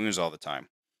D6 wounds all the time.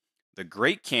 The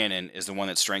great cannon is the one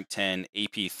that's strength 10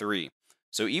 AP 3.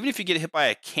 So even if you get hit by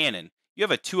a cannon, you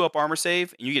have a 2-up armor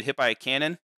save and you get hit by a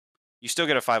cannon, you still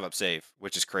get a 5-up save,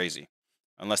 which is crazy.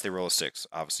 Unless they roll a 6,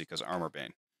 obviously, because armor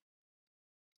bane.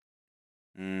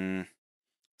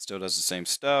 Still does the same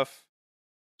stuff.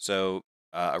 So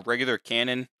a regular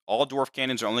cannon, all dwarf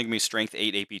cannons are only going to be strength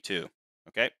 8 AP 2.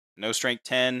 Okay? No strength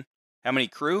 10. How many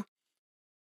crew?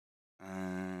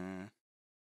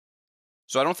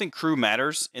 So I don't think crew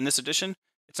matters in this edition.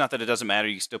 It's not that it doesn't matter.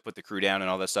 You can still put the crew down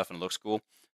and all that stuff and it looks cool.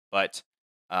 But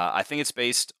I think it's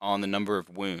based on the number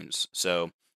of wounds. So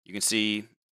you can see,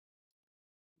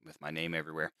 with my name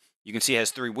everywhere, you can see it has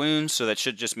 3 wounds. So that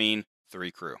should just mean 3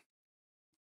 crew.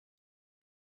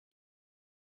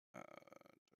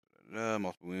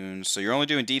 Multiple wounds. So you're only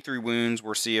doing D3 wounds.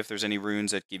 We'll see if there's any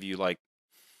runes that give you like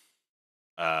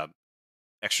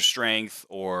extra strength,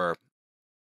 or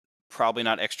probably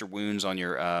not extra wounds on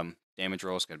your damage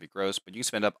roll. It's going to be gross, but you can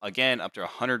spend up to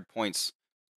 100 points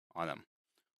on them.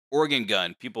 Organ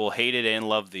gun. People hated and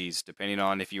loved these, depending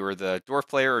on if you were the dwarf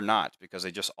player or not, because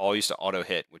they just all used to auto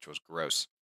hit, which was gross.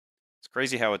 It's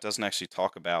crazy how it doesn't actually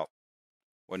talk about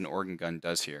what an organ gun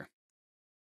does here.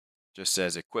 Just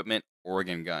says equipment,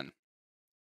 organ gun.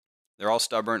 They're all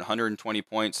stubborn, 120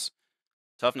 points,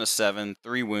 toughness 7,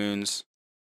 3 wounds.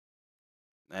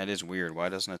 That is weird. Why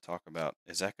doesn't it talk about?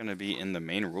 Is that going to be in the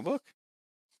main rulebook?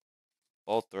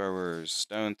 Bolt throwers,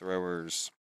 stone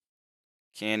throwers,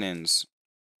 cannons,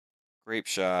 grape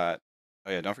shot.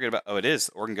 Oh yeah, don't forget about. Oh, it is.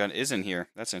 Organ gun is in here.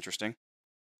 That's interesting.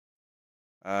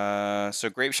 So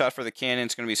grape shot for the cannon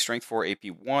is going to be strength 4 AP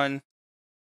 1,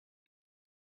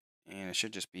 and it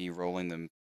should just be rolling the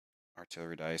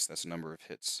artillery dice. That's the number of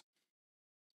hits.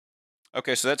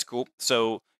 Okay, so that's cool.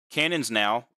 So cannons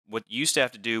now, what you used to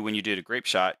have to do when you did a grape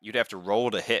shot, you'd have to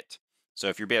roll to hit. So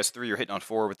if your BS3, you're hitting on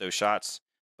 4 with those shots.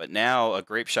 But now a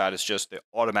grape shot is just the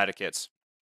automatic hits.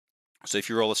 So if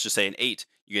you roll, let's just say an 8,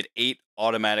 you get 8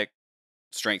 automatic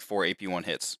strength 4 AP1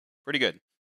 hits. Pretty good.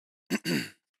 If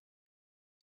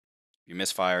you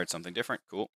misfire, it's something different.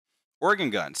 Cool. Organ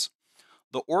guns.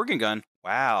 The organ gun,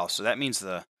 wow, so that means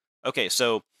okay,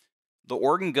 so the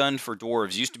organ gun for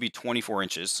dwarves used to be 24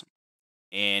 inches,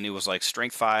 and it was like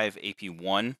strength 5,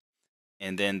 AP1,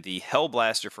 and then the Hell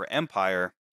Blaster for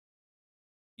Empire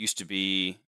used to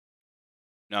be,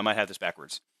 no, I might have this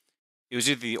backwards. It was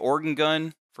either the organ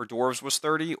gun for dwarves was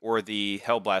 30 or the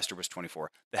Hell Blaster was 24.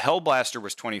 The Hell Blaster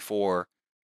was 24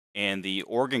 and the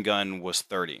organ gun was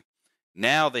 30.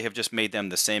 Now they have just made them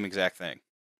the same exact thing.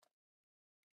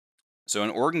 So an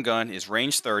organ gun is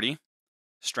range 30,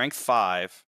 strength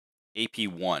 5,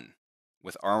 AP1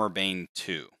 with armor bane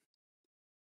 2.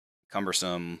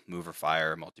 Cumbersome, mover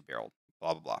fire, multi-barreled,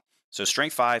 blah, blah, blah. So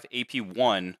strength 5,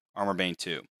 AP1, armor bane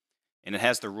 2. And it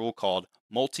has the rule called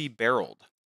multi-barreled.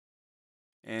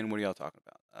 And what are y'all talking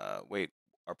about? Wait,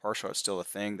 our partial hit's still a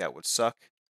thing? That would suck.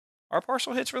 Are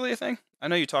partial hits really a thing? I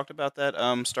know you talked about that,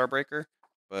 Starbreaker,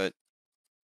 but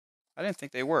I didn't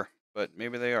think they were, but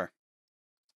maybe they are.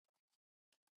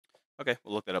 Okay,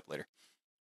 we'll look that up later.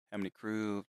 How many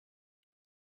crew?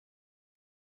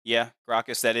 Yeah,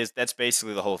 Gracchus, that's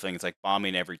basically the whole thing. It's like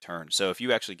bombing every turn. So if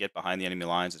you actually get behind the enemy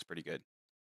lines, it's pretty good.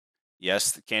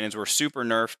 Yes, the cannons were super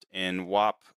nerfed in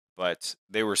WAP, but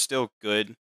they were still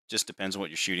good. Just depends on what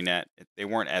you're shooting at. They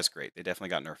weren't as great. They definitely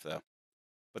got nerfed, though.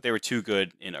 But they were too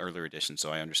good in earlier editions,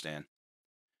 so I understand.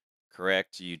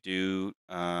 Correct, you do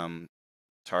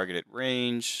targeted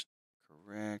range.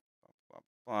 Correct. Blah, blah,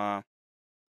 blah.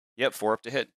 Yep, 4 up to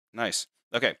hit. Nice.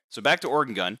 Okay, so back to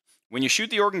organ gun. When you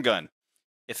shoot the organ gun,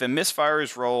 if a misfire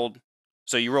is rolled,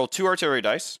 so you roll 2 artillery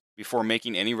dice before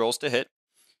making any rolls to hit.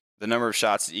 The number of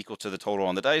shots is equal to the total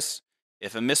on the dice.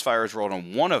 If a misfire is rolled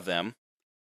on one of them,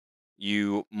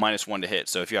 you -1 to hit.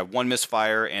 So if you have 1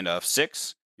 misfire and a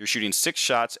 6, you're shooting 6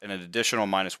 shots and an additional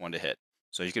 -1 to hit.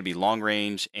 So you could be long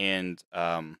range and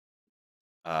 1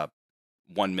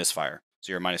 misfire.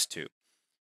 So you're -2.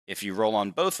 If you roll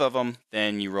on both of them,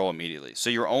 then you roll immediately. So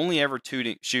you're only ever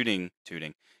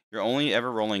You're only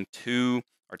ever rolling 2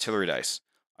 artillery dice.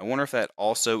 I wonder if that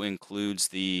also includes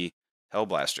the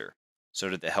Hellblaster. So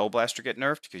did the Hellblaster get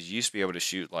nerfed? Because you used to be able to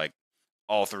shoot like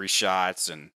all 3 shots,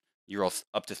 and you roll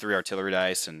up to 3 artillery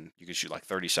dice, and you could shoot like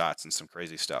 30 shots and some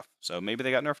crazy stuff. So maybe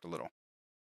they got nerfed a little.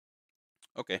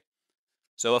 Okay.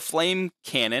 So a flame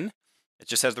cannon. It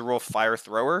just has the rule fire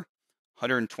thrower,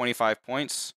 125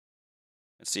 points.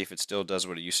 Let's see if it still does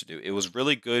what it used to do. It was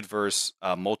really good versus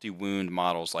multi-wound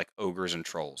models like ogres and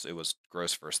trolls. It was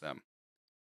gross versus them.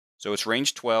 So it's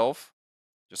range 12,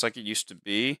 just like it used to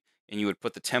be. And you would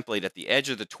put the template at the edge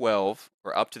of the 12,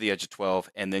 or up to the edge of 12,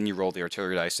 and then you roll the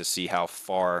artillery dice to see how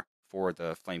far forward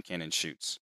the flame cannon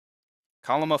shoots.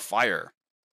 Column of fire.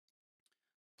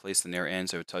 Place the near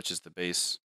end so it touches the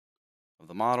base of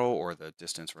the model, or the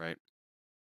distance, right?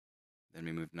 Then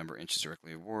we move number of inches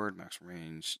directly forward, max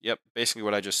range. Yep, basically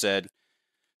what I just said.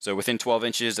 So within 12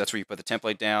 inches, that's where you put the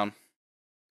template down.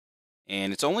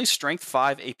 And it's only strength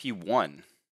 5 AP1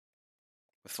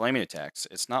 with flaming attacks.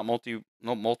 It's not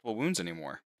multiple wounds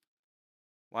anymore.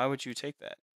 Why would you take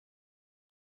that?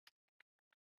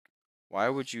 Why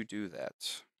would you do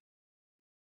that?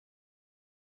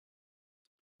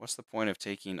 What's the point of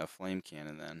taking a flame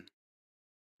cannon then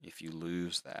if you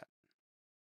lose that?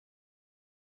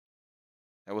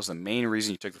 That was the main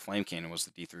reason you took the flame cannon, was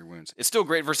the D3 wounds. It's still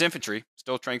great versus infantry.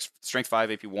 Still strength 5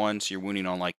 AP1, so you're wounding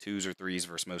on like 2s or 3s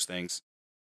versus most things.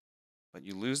 But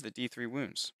you lose the D3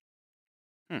 wounds.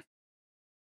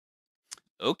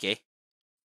 Okay.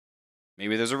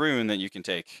 Maybe there's a rune that you can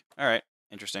take. All right,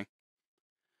 interesting.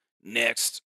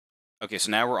 Next. Okay,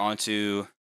 so now we're on to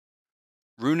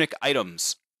runic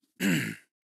items.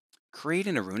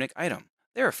 Creating a runic item.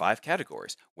 There are 5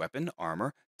 categories: weapon,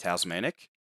 armor, talismanic,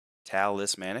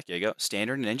 there you go,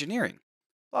 standard, and engineering.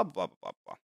 Blah, blah, blah, blah,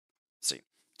 blah. Let's see.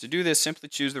 To do this, simply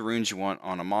choose the runes you want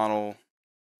on a model,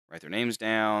 write their names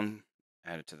down,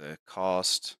 add it to the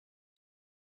cost.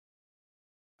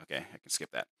 Okay, I can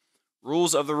skip that.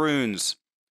 Rules of the runes.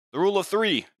 The rule of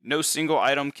 3. No single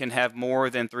item can have more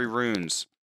than 3 runes.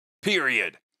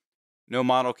 Period. No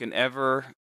model can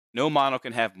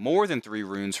have more than 3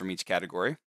 runes from each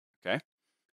category. Okay.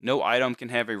 No item can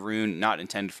have a rune not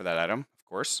intended for that item, of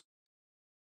course.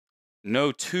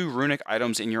 No 2 runic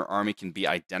items in your army can be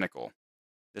identical.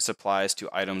 This applies to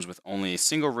items with only a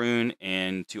single rune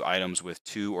and to items with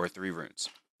 2 or 3 runes.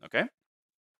 Okay?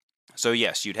 So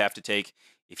yes, you'd have to take,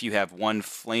 if you have 1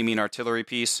 flaming artillery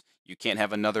piece, you can't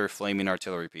have another flaming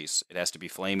artillery piece. It has to be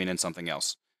flaming and something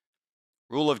else.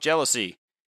 Rule of jealousy.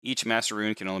 Each master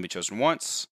rune can only be chosen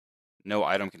once. No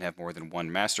item can have more than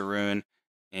one master rune.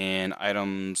 And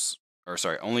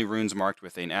only runes marked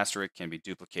with an asterisk can be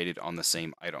duplicated on the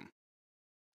same item,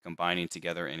 combining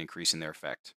together and increasing their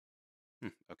effect.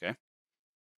 Okay.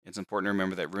 It's important to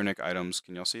remember that runic items,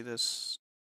 can y'all see this?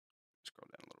 Scroll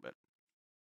down a little bit.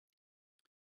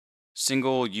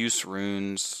 Single-use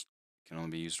runes can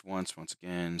only be used once. Once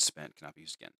again, spent cannot be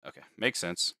used again. Okay, makes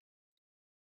sense.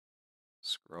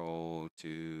 Scroll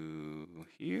to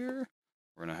here.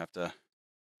 We're gonna have to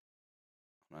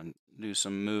do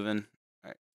some moving. All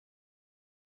right.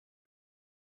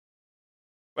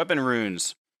 Weapon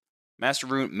runes. Master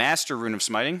rune of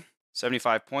smiting.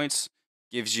 75 points.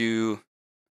 Gives you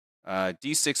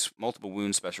D6 multiple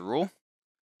wound special rule.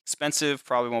 Expensive.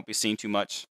 Probably won't be seen too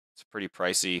much. It's pretty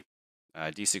pricey.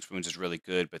 D6 wounds is really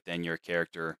good, but then your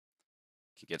character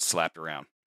can get slapped around.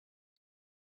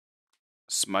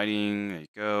 Smiting, there you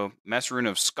go. Master rune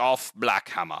of Skalf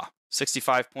Blackhammer,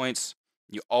 65 points.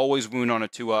 You always wound on a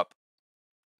 2-up.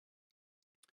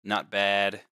 Not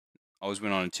bad. Always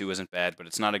wound on a 2 isn't bad, but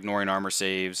it's not ignoring armor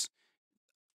saves,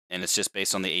 and it's just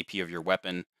based on the AP of your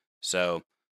weapon. So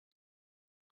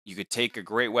you could take a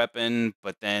great weapon,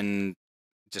 but then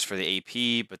just for the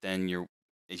AP, but then you're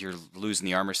losing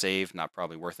the armor save. Not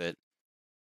probably worth it.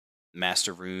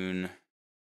 Master rune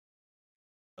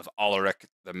of Alaric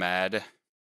the Mad.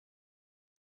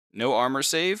 No armor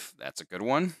save. That's a good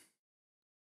one.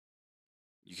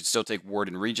 You can still take ward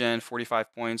and regen,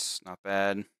 45 points. Not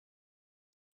bad.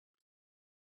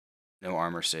 No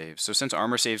armor save. So since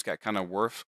armor saves got kind of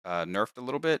nerfed a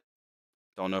little bit,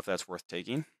 don't know if that's worth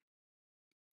taking.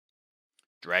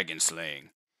 Dragon Slaying.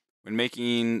 When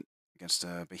making against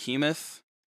a behemoth,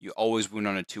 you always wound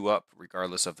on a 2-up,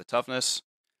 regardless of the toughness.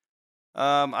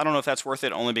 I don't know if that's worth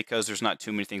it, only because there's not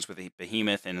too many things with a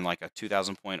behemoth, and in like a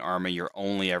 2,000 point army, you're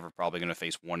only ever probably going to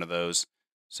face one of those.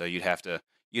 So you'd have to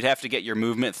get your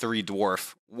movement 3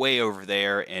 dwarf way over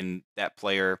there, and that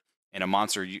player and a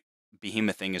monster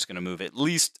behemoth thing is going to move at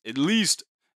least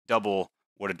double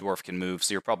what a dwarf can move.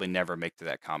 So you'll probably never make to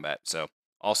that combat. So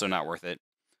also not worth it.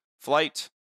 Flight,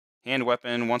 hand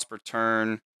weapon, once per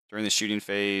turn during the shooting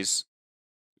phase.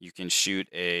 You can shoot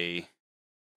a.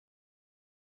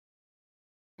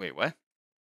 Wait, what?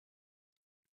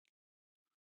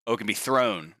 Oh, it can be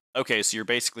thrown. Okay, so you're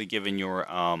basically giving your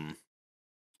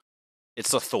it's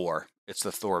the Thor. It's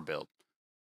the Thor build.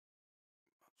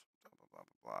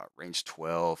 Range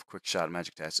 12, quick shot,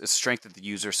 magic test. It's strength of the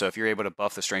user, so if you're able to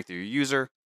buff the strength of your user,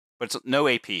 but it's no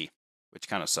AP, which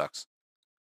kind of sucks.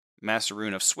 Master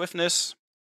rune of swiftness.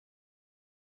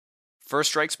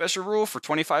 First strike special rule for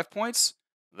 25 points.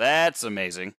 That's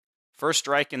amazing. First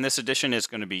strike in this edition is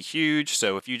going to be huge,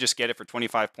 so if you just get it for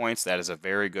 25 points, that is a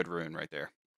very good rune right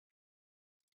there.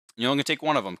 You only take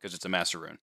one of them because it's a master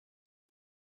rune.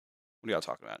 What are y'all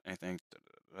talking about? Anything?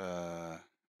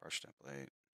 Brush template.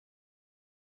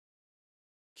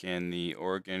 Can the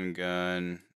organ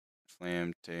gun,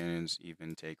 flame tannins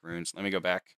even take runes? Let me go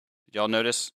back. Did y'all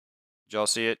notice? Did y'all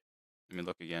see it? Let me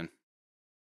look again.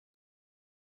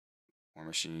 War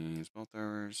machines, bolt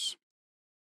throwers.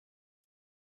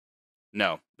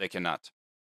 No, they cannot.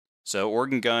 So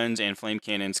organ guns and flame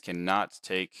cannons cannot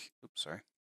take. Oops, sorry.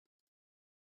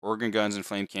 Organ guns and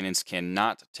flame cannons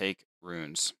cannot take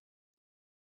runes.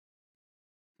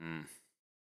 I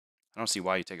don't see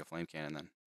why you take a flame cannon then.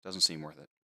 Doesn't seem worth it.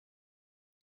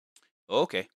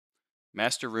 Okay.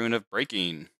 Master rune of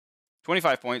breaking.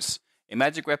 25 points. A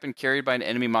magic weapon carried by an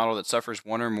enemy model that suffers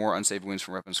one or more unsaved wounds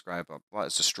from weapon scribe. Blah, blah,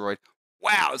 it's destroyed.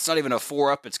 Wow, it's not even a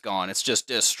 4-up, it's gone. It's just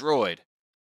destroyed.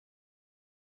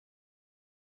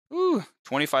 Ooh,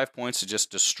 25 points to just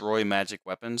destroy magic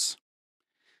weapons.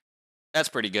 That's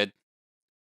pretty good.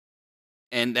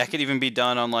 And that could even be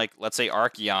done on, like, let's say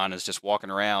Archeon is just walking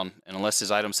around, and unless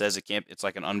his item says it can't, it's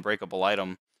like an unbreakable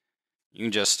item, you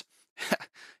can just,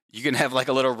 you can have like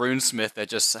a little runesmith that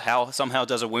just somehow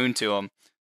does a wound to him,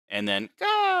 and then,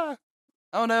 oh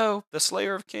no, the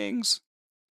Slayer of Kings.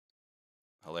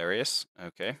 Hilarious.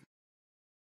 Okay.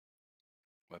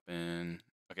 Weapon.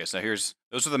 Okay, so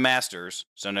those are the masters.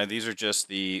 So now these are just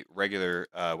the regular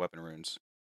weapon runes.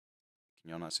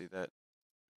 Can y'all not see that?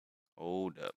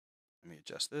 Hold up. Let me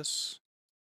adjust this.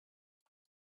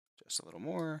 Just a little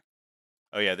more.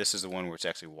 Oh yeah, this is the one where it's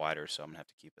actually wider, so I'm going to have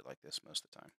to keep it like this most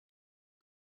of the time.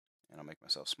 And I'll make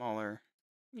myself smaller.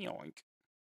 Yoink.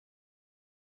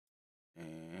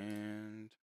 And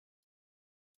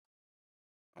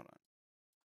hold on.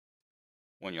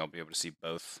 Want y'all be able to see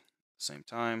both at the same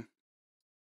time.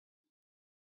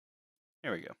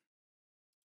 There we go.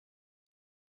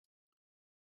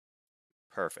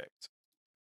 Perfect.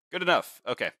 Good enough.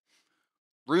 Okay.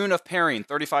 Rune of Parrying,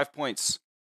 35 points.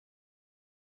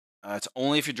 It's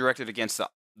only if you're directed against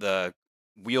the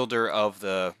wielder of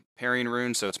the parrying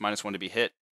rune, so it's -1 to be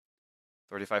hit.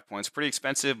 35 points. Pretty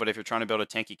expensive, but if you're trying to build a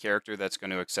tanky character that's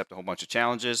going to accept a whole bunch of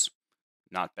challenges,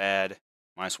 not bad.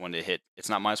 -1 to hit. It's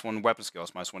not -1 weapon skill,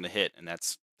 it's -1 to hit, and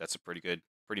that's a pretty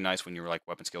nice when you're like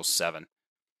weapon skill 7.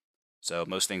 So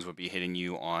most things would be hitting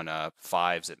you on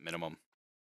 5s at minimum.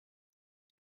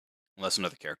 Unless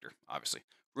another character, obviously.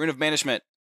 Rune of Banishment.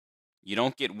 You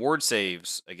don't get ward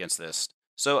saves against this.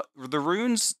 So the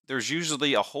runes, there's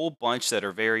usually a whole bunch that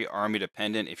are very army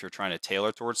dependent if you're trying to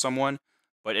tailor towards someone.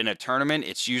 But in a tournament,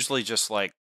 it's usually just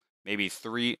like maybe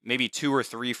 2 or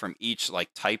 3 from each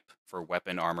like type for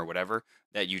weapon, armor, whatever,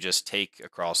 that you just take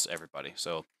across everybody.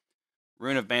 So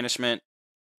Rune of Banishment,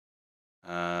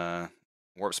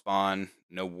 Warp Spawn,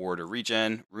 no ward or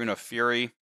regen. Rune of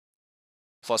Fury,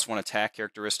 +1 attack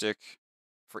characteristic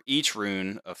for each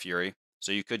rune of Fury.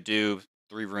 So you could do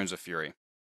 3 runes of Fury.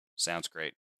 Sounds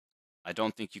great. I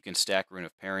don't think you can stack Rune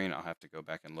of Parrying. I'll have to go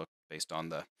back and look based on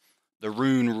the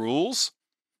rune rules.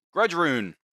 Grudge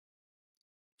Rune.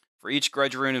 For each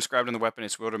Grudge Rune inscribed on the weapon,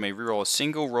 its wielder may reroll a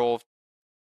single roll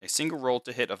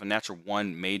to hit of a natural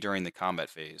 1 made during the combat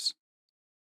phase.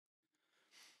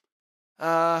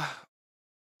 I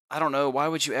don't know. Why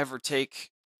would you ever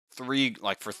take 3,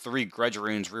 like for 3 Grudge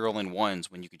Runes rerolling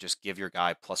 1s when you could just give your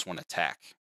guy +1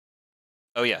 attack?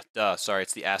 Oh yeah, duh, sorry,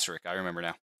 it's the asterisk. I remember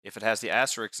now. If it has the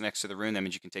asterisk next to the rune, that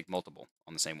means you can take multiple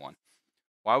on the same one.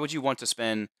 Why would you want to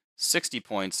spend 60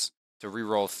 points to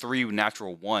reroll 3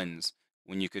 natural 1s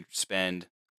when you could spend,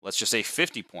 let's just say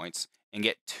 50 points and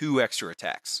get 2 extra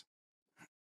attacks?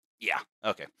 Yeah,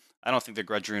 okay. I don't think the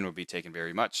Grudge Rune would be taken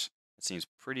very much. It seems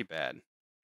pretty bad.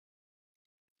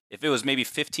 If it was maybe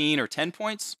 15 or 10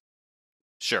 points,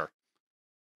 sure.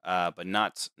 But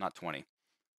not 20.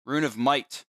 Rune of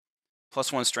Might.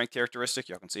 +1 strength characteristic.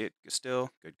 Y'all can see it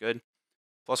still. Good.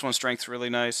 +1 strength's really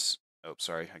nice. Oh,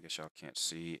 sorry. I guess y'all can't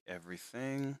see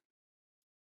everything.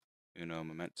 Uno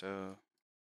momento.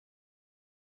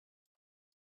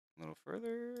 A little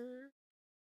further.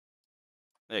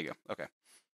 There you go. Okay.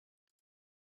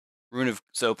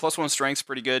 So +1 strength's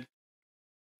pretty good.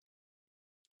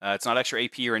 It's not extra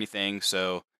AP or anything,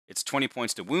 so it's 20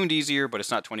 points to wound easier, but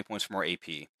it's not 20 points for more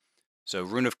AP. So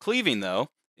Rune of Cleaving, though,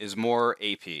 is more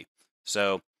AP.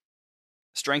 So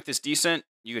strength is decent.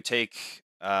 You could take,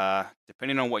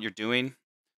 depending on what you're doing,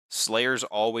 Slayers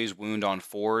always wound on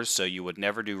 4s, so you would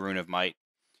never do Rune of Might.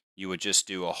 You would just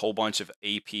do a whole bunch of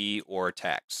AP or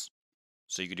attacks.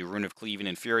 So you could do Rune of Cleaving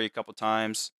and Fury a couple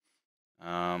times.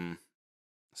 Let's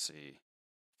see.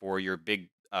 For your big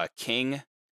king,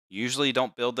 usually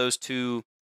don't build those 2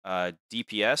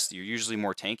 DPS. You're usually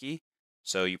more tanky.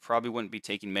 So you probably wouldn't be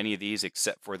taking many of these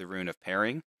except for the Rune of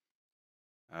Parrying.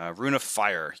 Rune of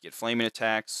Fire, you get flaming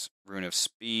attacks. Rune of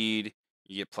Speed,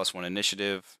 you get +1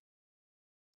 initiative.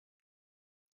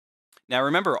 Now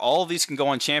remember, all of these can go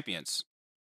on champions.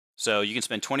 So you can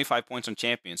spend 25 points on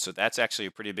champions, so that's actually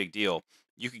a pretty big deal.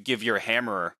 You could give your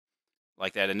hammerer,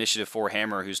 like that initiative 4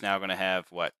 hammer, who's now going to have,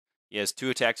 what? He has 2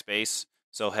 attacks base,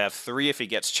 so he'll have 3 if he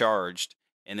gets charged,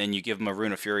 and then you give him a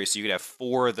Rune of Fury, so you could have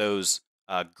 4 of those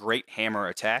great hammer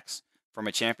attacks from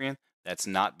a champion. That's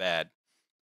not bad.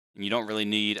 And you don't really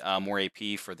need more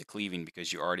AP for the cleaving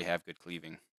because you already have good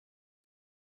cleaving.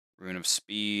 Rune of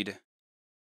Speed,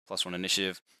 +1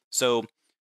 initiative. So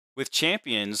with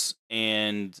champions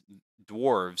and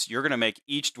dwarves, you're going to make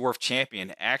each dwarf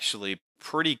champion actually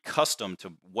pretty custom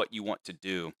to what you want to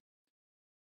do.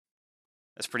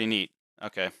 That's pretty neat.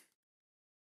 Okay.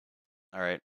 All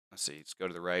right. Let's see. Let's go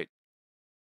to the right.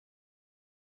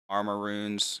 Armor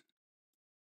runes.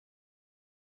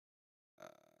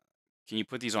 Can you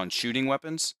put these on shooting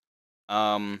weapons?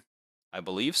 I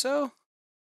believe so.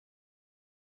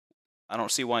 I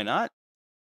don't see why not.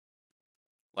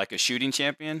 Like a shooting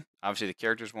champion, obviously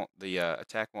the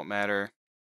attack won't matter.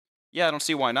 Yeah, I don't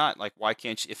see why not. Like, why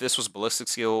can't you, if this was ballistic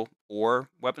skill or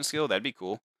weapon skill, that'd be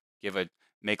cool.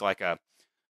 Make like a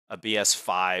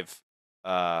BS5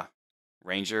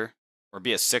 ranger, or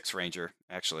BS6 ranger,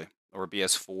 actually, or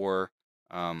BS4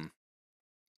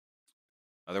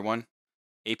 other one.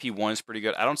 AP1 is pretty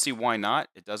good. I don't see why not.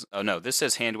 It doesn't. Oh no, this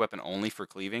says hand weapon only for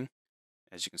cleaving,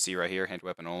 as you can see right here. Hand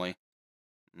weapon only.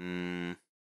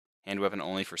 Hand weapon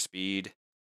only for speed,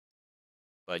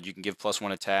 but you can give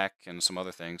 +1 attack and some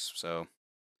other things. So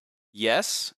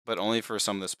yes, but only for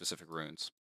some of the specific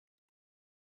runes.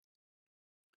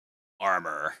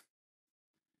 Armor.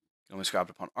 Can only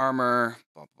scrap upon armor.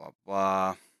 Blah blah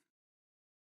blah.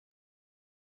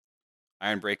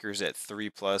 Iron breakers at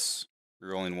 3+,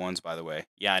 rerolling 1s. By the way,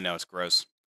 yeah, I know it's gross.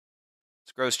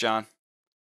 It's gross, John.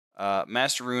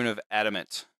 Master Rune of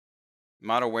Adamant.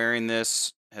 Model wearing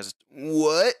this has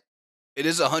what? It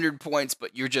is 100 points,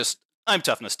 but you're just I'm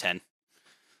toughness 10.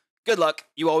 Good luck.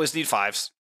 You always need 5s.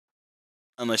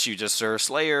 Unless you just are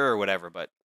Slayer or whatever, but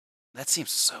that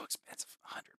seems so expensive.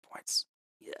 100 points.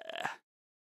 Yeah.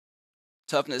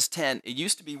 Toughness 10. It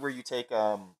used to be where you take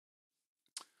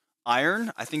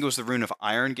Iron. I think it was the Rune of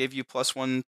Iron gave you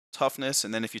 +1 toughness,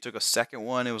 and then if you took a second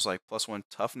one, it was like +1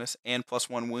 toughness and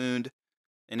 +1 wound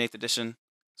in 8th edition.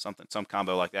 Some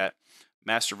combo like that.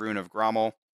 Master Rune of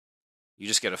Grommel. You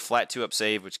just get a flat 2-up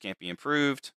save, which can't be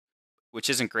improved, which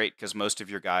isn't great because most of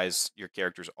your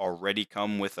characters already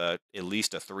come with at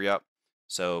least a 3-up.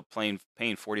 So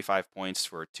paying 45 points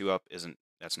for a 2-up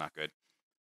that's not good.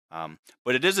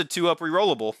 But it is a 2-up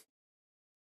rerollable.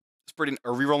 It's pretty,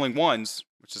 or rerolling 1s,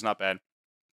 which is not bad.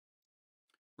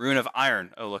 Rune of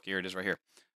Iron. Oh, look, here it is right here.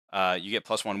 You get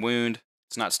 +1 wound.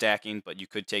 It's not stacking, but you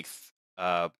could take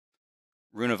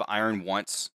Rune of Iron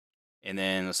once, and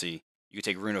then let's see, you could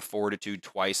take Rune of Fortitude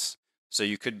twice. So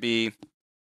you could be,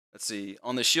 let's see,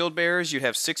 on the shield bearers you'd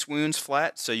have 6 wounds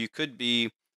flat, so you could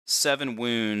be 7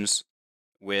 wounds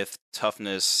with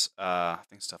toughness. I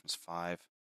think it's toughness 5.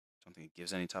 I don't think it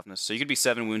gives any toughness. So you could be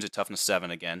 7 wounds at toughness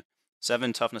 7 again.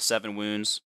 7 toughness 7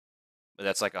 wounds, but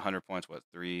that's like 100 points. What,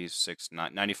 3, 6,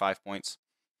 9, 95 points.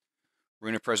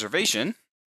 Rune of Preservation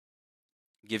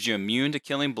gives you immune to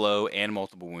killing blow and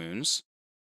multiple wounds.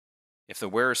 If the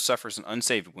wearer suffers an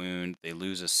unsaved wound, they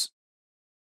lose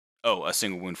a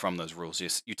single wound from those rules.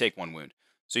 You take 1 wound.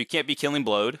 So you can't be killing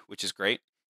blowed, which is great.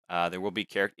 There will be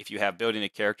if you have building a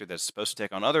character that's supposed to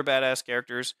take on other badass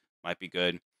characters, might be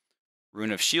good.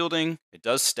 Rune of Shielding, it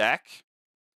does stack.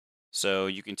 So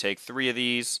you can take 3 of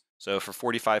these. So for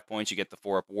 45 points, you get the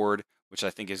 4-up ward, which I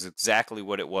think is exactly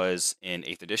what it was in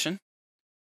 8th edition.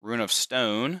 Rune of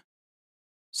Stone,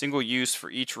 single use for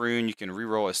each rune, you can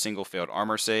reroll a single failed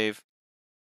armor save.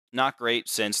 Not great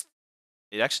since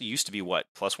it actually used to be what,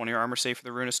 +1 of your armor save for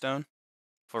the Rune of Stone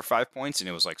for 5 points, and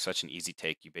it was like such an easy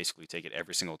take. You basically take it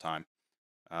every single time.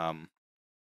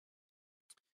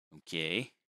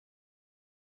 Okay.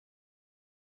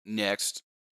 Next,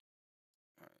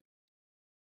 all right.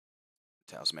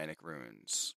 Talismanic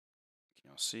runes. Can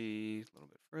y'all see a little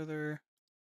bit further?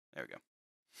 There we go.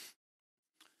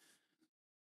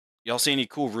 Y'all see any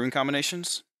cool rune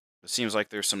combinations? It seems like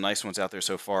there's some nice ones out there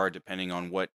so far, depending on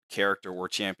what character or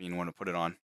champion you want to put it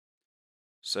on.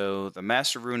 So the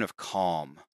Master Rune of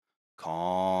Calm.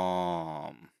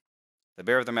 Calm. The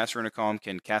bearer of the Master Rune of Calm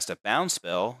can cast a bound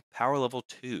spell, power level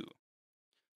 2.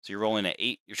 So you're rolling an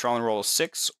 8. You're trying to roll a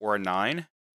 6 or a 9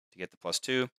 to get the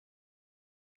 +2.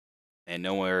 And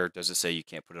nowhere does it say you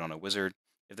can't put it on a wizard.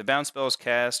 If the bound spell is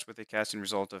cast with a casting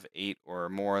result of 8 or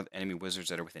more, enemy wizards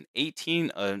that are within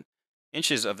 18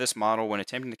 inches of this model when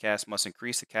attempting to cast must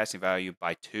increase the casting value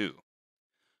by 2.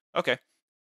 Okay.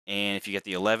 And if you get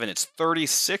the 11, it's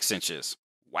 36 inches.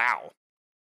 Wow.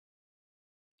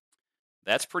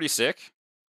 That's pretty sick.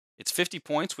 It's 50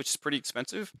 points, which is pretty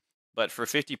expensive. But for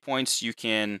 50 points, you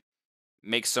can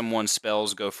make someone's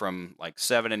spells go from like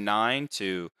 7 and 9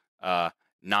 to 9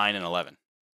 and 11.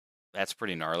 That's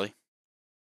pretty gnarly.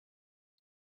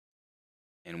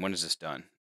 And when is this done?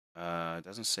 It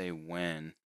doesn't say when.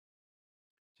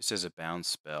 It just says a bound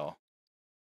spell.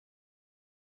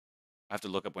 I have to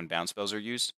look up when bound spells are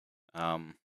used.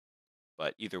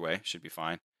 But either way, should be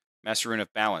fine. Master Rune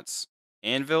of Balance.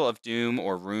 Anvil of Doom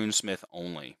or Runesmith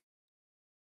only.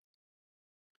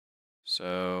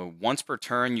 So once per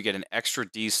turn, you get an extra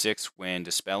d6 when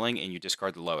dispelling, and you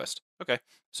discard the lowest. Okay,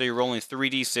 so you're rolling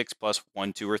 3d6 plus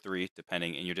 1, 2, or 3,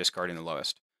 depending, and you're discarding the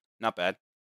lowest. Not bad.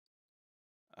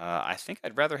 I think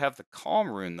I'd rather have the Calm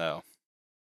Rune, though,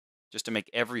 just to make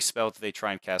every spell that they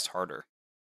try and cast harder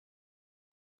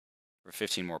for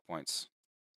 15 more points.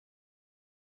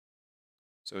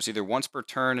 So it's either once per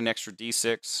turn, an extra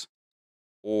d6,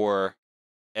 or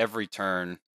every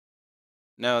turn.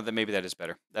 No, then maybe that is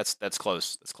better. That's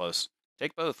close. That's close.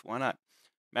 Take both. Why not?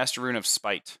 Master Rune of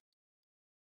Spite.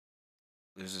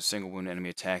 Loses a single wound enemy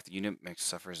attack. The unit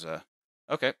suffers a.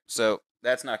 Okay, so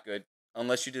that's not good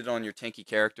unless you did it on your tanky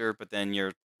character. But then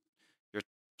your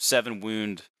 7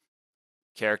 wound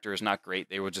character is not great.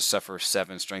 They will just suffer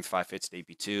 7 strength 5 hits to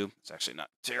AP2. It's actually not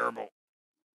terrible.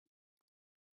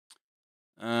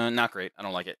 Not great. I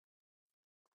don't like it.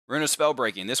 Rune of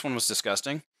Spellbreaking. This one was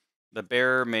disgusting. The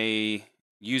bearer may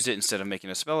use it instead of making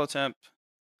a spell attempt.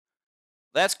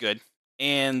 That's good.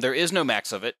 And there is no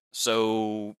max of it.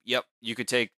 So, yep, you could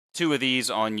take 2 of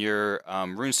these on your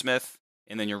Runesmith,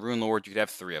 and then your Rune Lord, you could have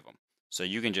 3 of them. So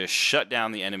you can just shut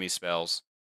down the enemy spells.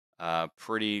 That's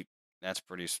pretty,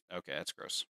 okay, that's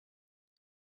gross.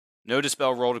 No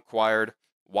dispel roll required.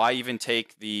 Why even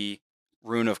take the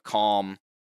Rune of Calm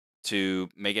to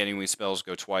make enemy spells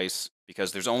go twice?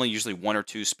 Because there's only usually 1 or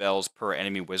 2 spells per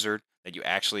enemy wizard that you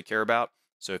actually care about.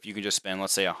 So if you can just spend,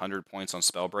 let's say, 100 points on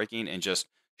spell breaking and just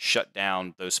shut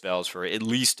down those spells for at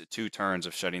least 2 turns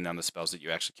of shutting down the spells that you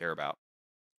actually care about.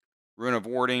 Rune of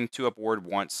Warding, 2-up ward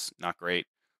once, not great.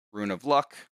 Rune of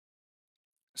Luck,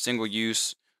 single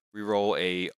use, reroll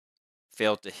a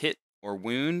failed to hit or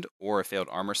wound or a failed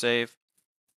armor save.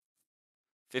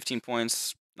 15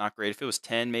 points, not great. If it was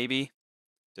 10, maybe,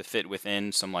 to fit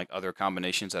within some like other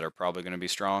combinations that are probably going to be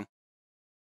strong.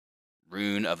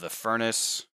 Rune of the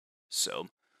Furnace. So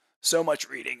much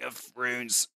reading of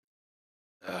runes.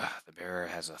 The bearer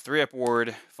has a 3-up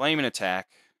ward, flaming attack.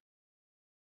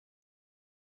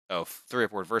 Oh,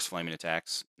 3-up ward versus flaming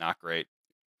attacks. Not great.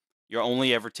 You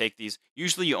only ever take these.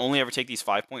 Usually, you only ever take these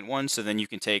 5.1, so then you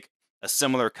can take a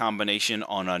similar combination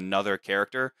on another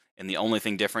character, and the only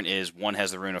thing different is one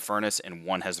has the Rune of Furnace and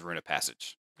one has the Rune of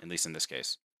Passage. At least in this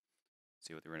case. Let's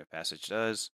see what the Rune of Passage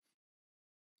does.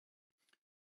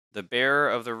 The bearer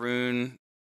of the rune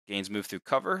gains move through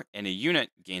cover, and a unit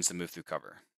gains the move through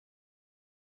cover.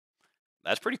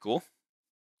 That's pretty cool.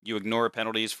 You ignore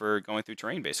penalties for going through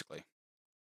terrain, basically.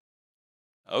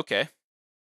 Okay.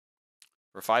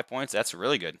 For 5 points, that's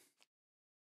really good.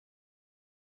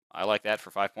 I like that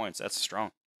for 5 points. That's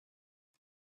strong.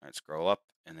 All right, scroll up,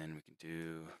 and then we can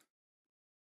do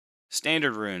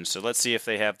standard runes. So let's see if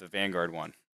they have the Vanguard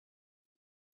one.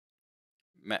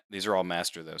 These are all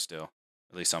master, though, still.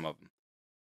 At least some of them.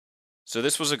 So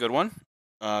this was a good one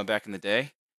back in the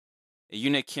day. A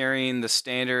unit carrying the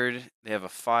standard, they have a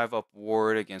 5-up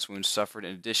ward against wounds suffered.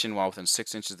 In addition, while within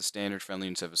 6 inches of the standard, friendly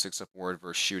units have a 6-up ward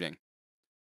versus shooting.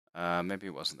 Maybe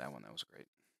it wasn't that one. That was great.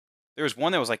 There was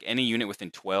one that was like any unit within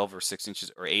 12 or 6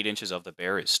 inches or 8 inches of the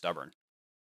bear is stubborn.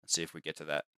 Let's see if we get to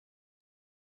that.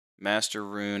 Master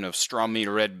Rune of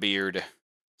Strommy Redbeard.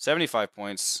 75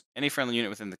 points. Any friendly unit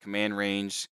within the command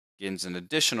range gains an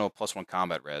additional +1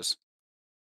 combat res.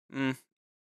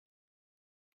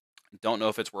 Don't know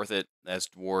if it's worth it as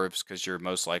dwarves because you're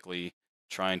most likely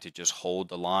trying to just hold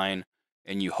the line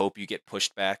and you hope you get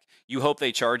pushed back. You hope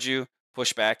they charge you,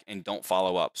 push back, and don't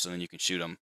follow up so then you can shoot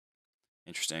them.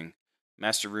 Interesting.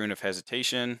 Master Rune of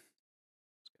Hesitation.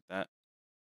 Let's get that.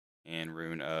 And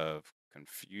Rune of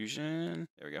Confusion.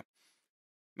 There we go.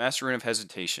 Master Rune of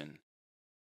Hesitation.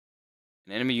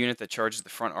 An enemy unit that charges the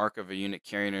front arc of a unit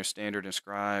carrying a standard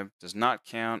inscribed does not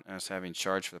count as having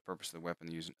charged for the purpose of the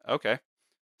weapon using. Okay.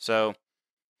 So,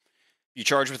 you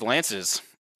charge with lances.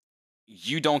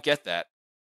 You don't get that.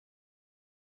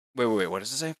 Wait. What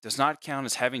does it say? Does not count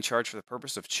as having charge for the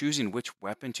purpose of choosing which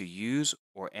weapon to use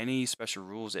or any special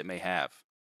rules it may have.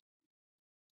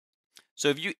 So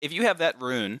if you have that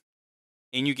rune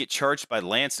and you get charged by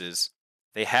lances,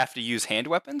 they have to use hand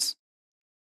weapons?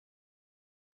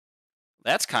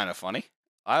 That's kind of funny.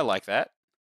 I like that.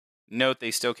 Note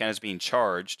they still count as being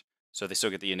charged, so they still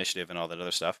get the initiative and all that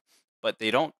other stuff. But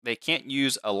they can't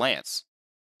use a lance.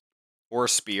 Or a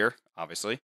spear,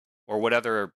 obviously. Or what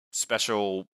other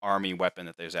special army weapon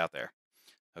that there's out there.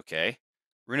 Okay.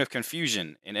 Rune of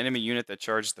Confusion. An enemy unit that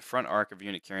charges the front arc of a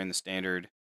unit carrying the standard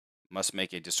must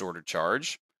make a disordered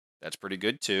charge. That's pretty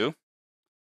good, too.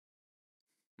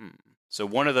 So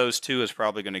one of those two is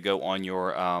probably going to go on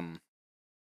your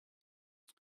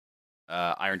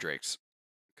Iron Drakes.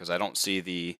 Because I don't see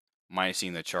the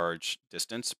minusing the charge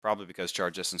distance. Probably because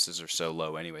charge distances are so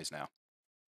low anyways now.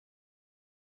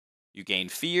 You gain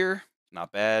fear.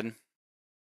 Not bad.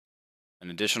 An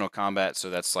additional combat, so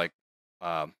that's like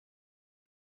Battle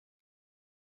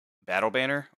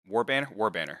Banner? War Banner? War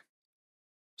Banner.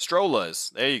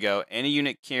 Strollers. There you go. Any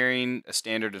unit carrying a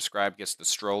standard described gets the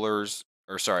Strollers,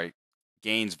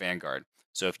 gains Vanguard.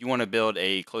 So if you want to build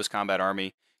a close combat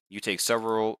army, you take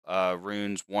several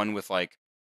runes, one with like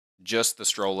just the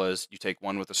Strollers, you take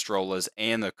one with the Strollers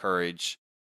and the Courage,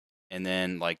 and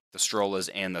then like the Strollers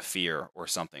and the Fear or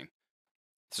something.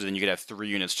 So then you could have 3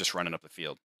 units just running up the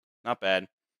field. Not bad.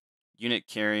 Unit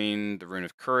carrying the Rune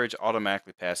of Courage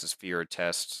automatically passes Fear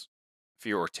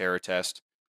or Terror test.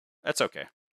 That's okay.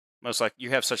 Most you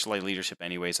have such light leadership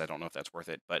anyways, I don't know if that's worth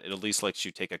it, but it at least lets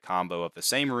you take a combo of the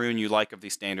same rune you like of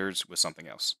these standards with something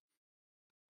else.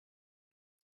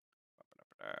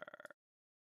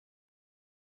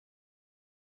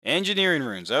 Engineering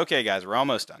runes. Okay, guys, we're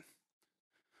almost done.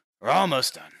 We're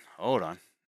almost done. Hold on.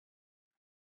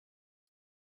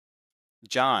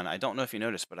 John, I don't know if you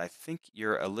noticed, but I think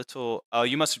you're a little... Oh,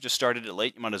 you must have just started it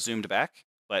late. You might have zoomed back.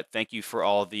 But thank you for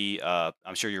all the...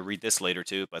 I'm sure you'll read this later,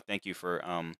 too. But thank you for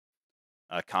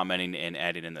commenting and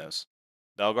adding in those.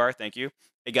 Belgar, thank you.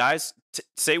 Hey guys,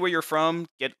 say where you're from.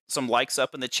 Get some likes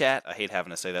up in the chat. I hate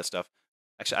having to say that stuff.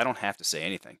 Actually, I don't have to say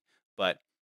anything, but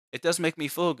it does make me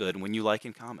feel good when you like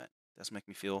and comment. It does make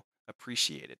me feel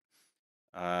appreciated.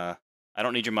 I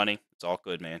don't need your money. It's all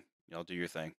good, man. Y'all do your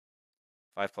thing.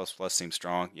 5++ seems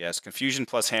strong. Yes, confusion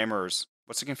plus hammers.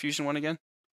 What's the confusion one again?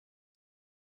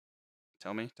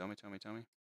 Tell me.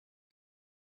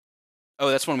 Oh,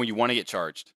 that's one where you want to get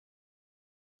charged.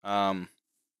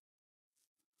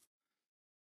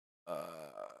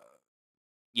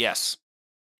 Yes,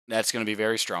 that's going to be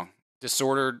very strong.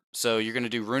 Disordered. So you're going to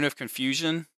do Rune of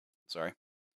Confusion. Sorry,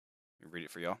 let me read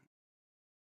it for y'all.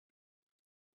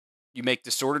 You make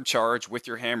Disordered Charge with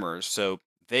your hammers, so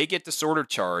they get Disordered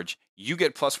Charge. You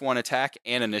get +1 attack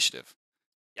and initiative.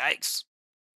 Yikes!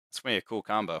 That's gonna be a cool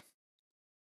combo.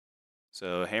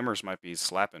 So hammers might be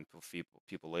slapping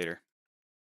people later.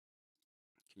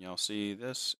 Can y'all see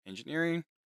this? Engineering.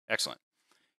 Excellent.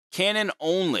 Cannon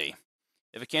only.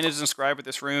 If a cannon is inscribed with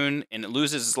this rune and it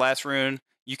loses its last rune,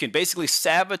 you can basically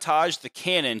sabotage the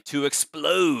cannon to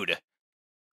explode.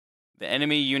 The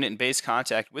enemy unit in base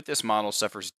contact with this model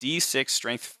suffers D6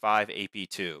 Strength 5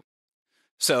 AP2.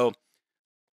 So,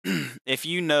 if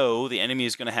you know the enemy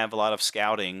is going to have a lot of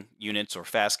scouting units or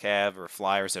fast cav or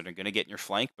flyers that are going to get in your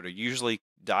flank but are usually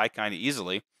die kind of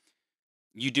easily,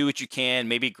 you do what you can,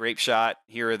 maybe grape shot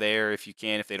here or there if you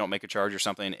can, if they don't make a charge or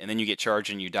something, and then you get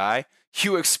charged and you die,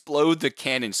 you explode the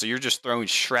cannon, so you're just throwing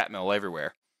shrapnel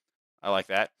everywhere. I like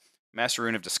that. Master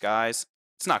Rune of Disguise.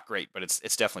 It's not great, but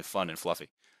it's definitely fun and fluffy.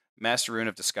 Master Rune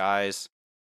of Disguise.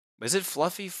 Is it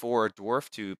fluffy for a dwarf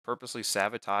to purposely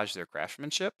sabotage their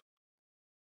craftsmanship?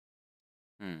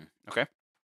 Okay.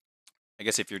 I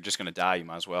guess if you're just going to die, you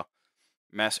might as well.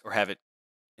 Or have it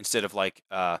instead of like,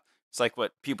 it's like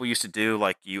what people used to do,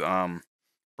 like you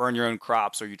burn your own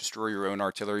crops or you destroy your own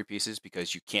artillery pieces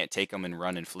because you can't take them and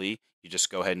run and flee. You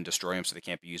just go ahead and destroy them so they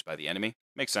can't be used by the enemy.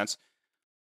 Makes sense.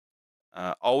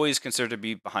 Always consider to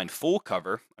be behind full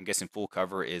cover. I'm guessing full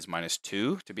cover is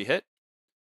 -2 to be hit.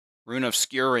 Rune of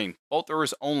Skewering. Bolt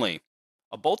throwers only.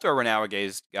 A bolt thrower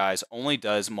nowadays, guys, only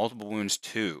does multiple wounds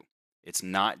 2. It's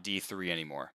not D3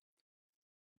 anymore.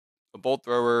 A bolt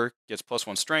thrower gets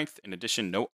 +1 strength. In addition,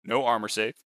 no armor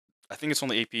save. I think it's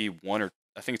only AP1 or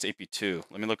I think it's AP2.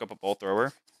 Let me look up a bolt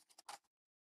thrower.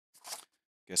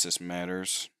 Guess this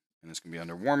matters. And it's going to be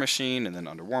under War Machine, and then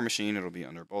under War Machine, it'll be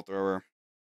under bolt thrower.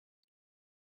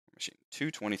 War Machine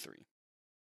 223.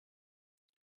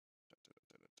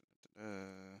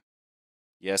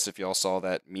 Yes, if y'all saw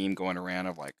that meme going around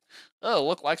of like, oh,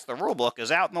 look like the rulebook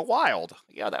is out in the wild.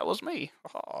 Yeah, that was me.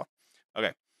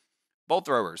 Okay. Bolt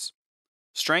throwers.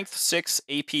 Strength 6,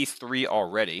 AP 3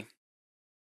 already.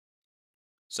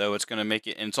 So it's going to make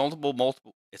it, and it's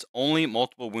only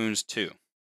multiple wounds 2.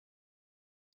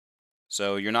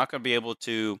 So you're not going to be able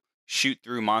to shoot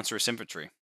through monstrous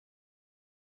infantry.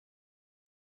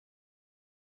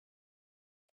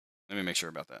 Let me make sure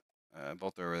about that.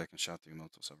 Bolt thrower that can shot through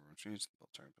multiple submarine machines.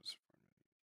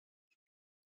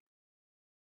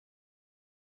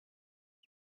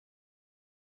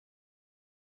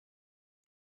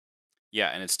 Yeah,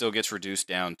 and it still gets reduced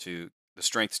down to the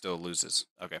strength still loses.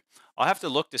 Okay. I'll have to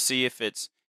look to see if does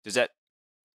that,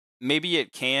 maybe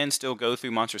it can still go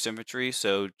through monstrous infantry.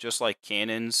 So just like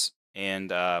cannons and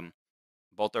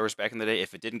bolt throwers back in the day,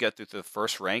 if it didn't get through the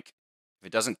first rank, if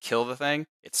it doesn't kill the thing,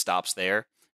 it stops there.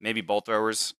 Maybe bolt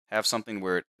throwers have something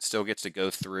where it still gets to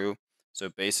go through. So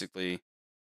basically,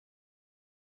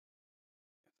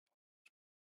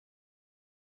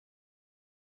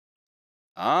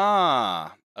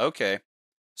 okay.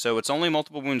 So it's only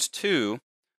multiple wounds 2,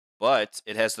 but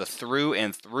it has the through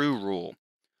and through rule.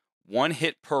 1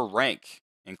 hit per rank,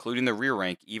 including the rear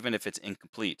rank, even if it's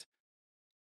incomplete.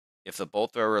 If the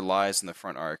bolt thrower lies in the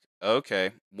front arc.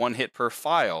 Okay. 1 hit per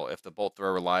file if the bolt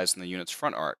thrower lies in the unit's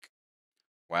front arc.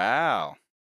 Wow.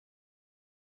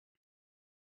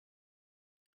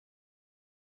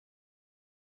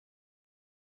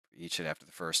 Each hit after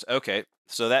the first. Okay.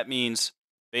 So that means,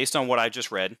 based on what I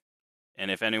just read, and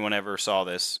if anyone ever saw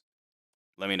this,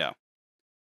 let me know.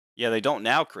 Yeah, they don't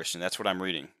now, Christian. That's what I'm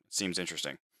reading. It seems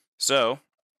interesting. So,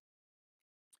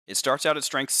 it starts out at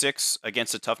strength 6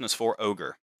 against a toughness 4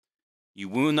 ogre. You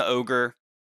wound the ogre.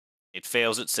 It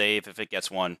fails its save if it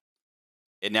gets one.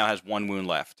 It now has 1 wound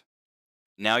left.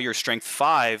 Now you're strength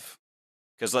 5,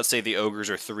 because let's say the ogres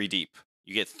are 3 deep.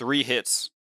 You get 3 hits,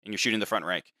 and you're shooting the front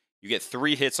rank. You get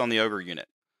 3 hits on the ogre unit.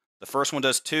 The first one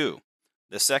does 2.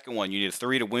 The second one, you need a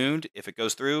 3 to wound. If it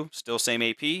goes through, still same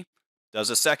AP,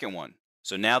 does a second one.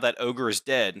 So now that ogre is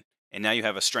dead, and now you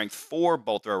have a strength 4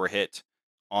 bolt thrower hit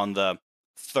on the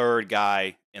third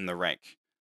guy in the rank.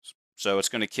 So it's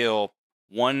going to kill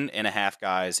 1.5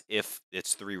 guys if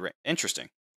it's 3 Interesting.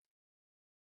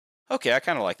 Okay, I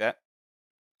kind of like that.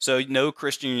 So no,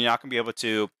 Christian, you're not going to be able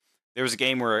to. There was a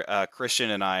game where Christian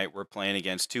and I were playing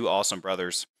against 2 awesome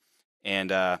brothers,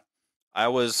 and I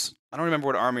don't remember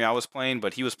what army I was playing,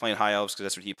 but he was playing High Elves because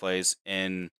that's what he plays.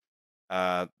 And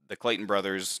the Clayton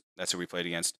brothers, that's who we played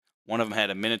against. One of them had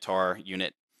a Minotaur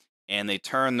unit, and they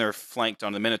turned their flanked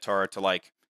on the Minotaur to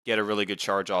like get a really good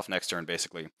charge off next turn,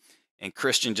 basically. And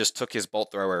Christian just took his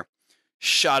bolt thrower,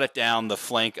 shot it down the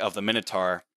flank of the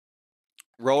Minotaur,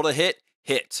 rolled a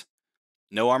hit.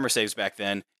 No armor saves back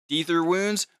then. D3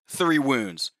 wounds, 3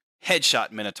 wounds.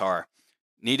 Headshot Minotaur.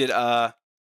 Needed I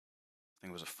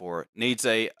think it was a 4. Needs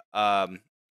a when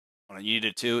I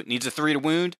needed a 2. Needs a 3 to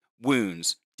wound.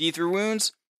 Wounds. D3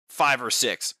 wounds, 5 or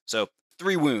 6. So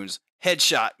 3 wounds.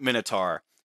 Headshot Minotaur.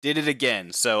 Did it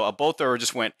again. So a bolt thrower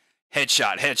just went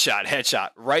headshot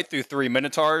right through 3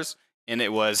 Minotaurs, and he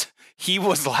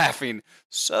was laughing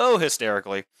so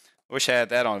hysterically. Wish I had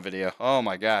that on video. Oh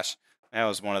my gosh. That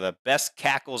was one of the best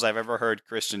cackles I've ever heard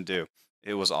Christian do.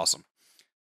 It was awesome.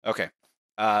 Okay.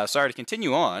 Sorry to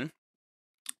continue on.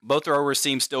 Both throwers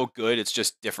seem still good. It's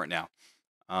just different now.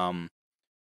 Rune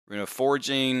of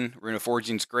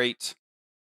Forging's great.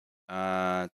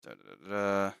 A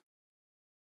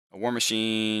War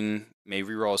Machine may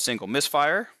reroll a single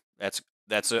misfire. That's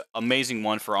an amazing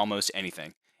one for almost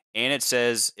anything. And it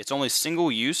says it's only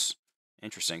single use.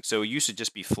 Interesting. So it used to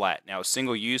just be flat. Now it's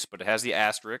single use, but it has the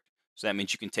asterisk. So that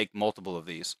means you can take multiple of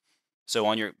these. So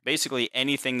on your basically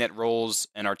anything that rolls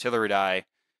an artillery die,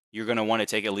 you're going to want to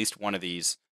take at least one of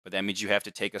these. But that means you have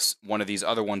to take one of these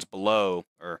other ones below,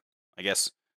 or I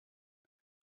guess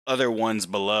other ones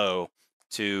below,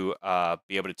 to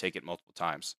be able to take it multiple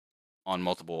times on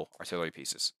multiple artillery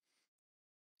pieces.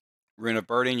 Rune of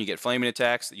Birding, you get flaming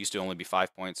attacks. That used to only be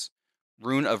 5 points.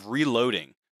 Rune of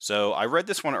Reloading. So I read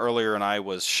this one earlier and I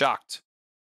was shocked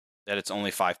that it's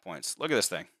only 5 points. Look at this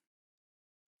thing.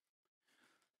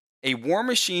 A War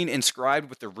Machine inscribed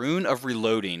with the Rune of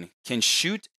Reloading can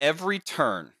shoot every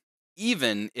turn,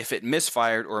 even if it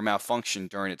misfired or malfunctioned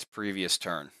during its previous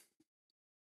turn.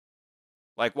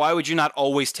 Like, why would you not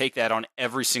always take that on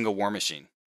every single War Machine?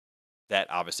 That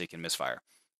obviously can misfire.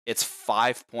 It's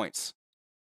 5 points.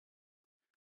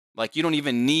 Like, you don't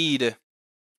even need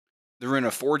the Rune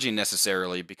of Forging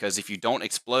necessarily, because if you don't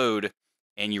explode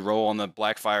and you roll on the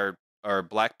black fire or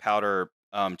black powder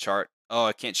chart, oh,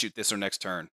 I can't shoot this or next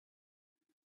turn.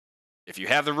 If you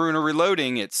have the Rune of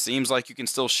Reloading, it seems like you can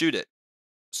still shoot it.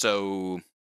 So,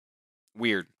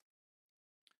 weird.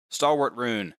 Stalwart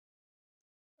Rune.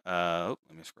 Let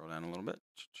me scroll down a little bit.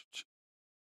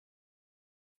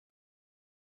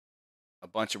 A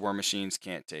bunch of War Machines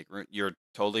can't take rune. You're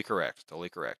totally correct. Totally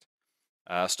correct.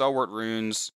 Stalwart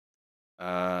Runes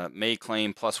may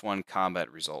claim +1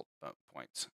 combat result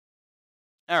points.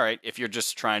 All right, if you're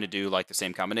just trying to do like the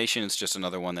same combination, it's just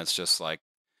another one that's just like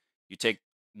you take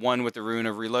one with the Rune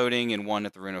of Reloading and one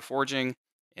at the Rune of Forging,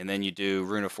 and then you do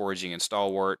Rune of Forging and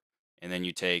Stalwart, and then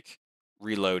you take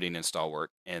Reloading and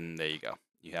Stalwart, and there you go.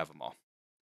 You have them all.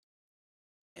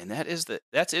 And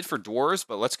that's it for Dwarves,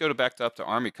 but let's go back up to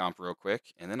Army Comp real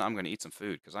quick, and then I'm going to eat some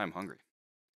food because I'm hungry.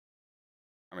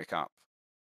 Army Comp.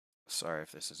 Sorry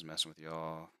if this is messing with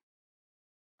y'all.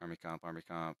 Army Comp.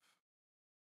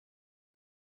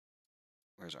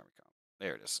 Where's Army Comp?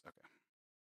 There it is. Okay.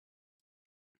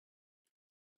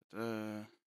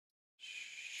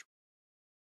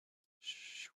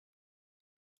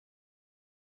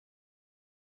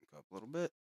 Go up a little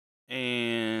bit.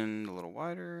 And a little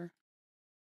wider.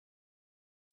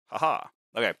 Haha.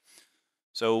 Okay.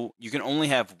 So you can only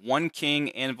have 1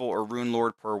 King, Anvil, or Rune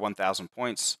Lord per 1,000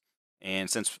 points. And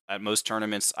since at most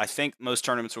tournaments, I think most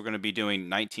tournaments we're going to be doing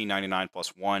 1999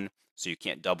 plus 1, so you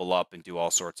can't double up and do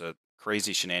all sorts of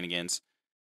crazy shenanigans.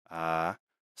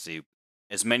 See,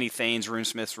 as many Thanes,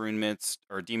 Runesmiths, Runemiths,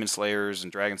 or Demon Slayers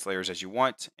and Dragon Slayers as you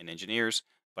want, and Engineers.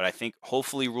 But I think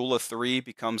hopefully Rule of 3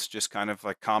 becomes just kind of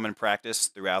like common practice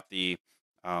throughout the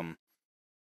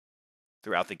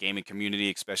gaming community,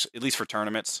 especially at least for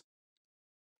tournaments,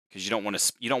 because you don't want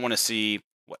to see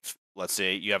what. Let's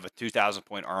say you have a 2,000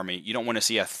 point army. You don't want to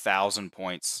see 1,000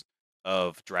 points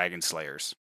of Dragon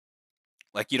Slayers.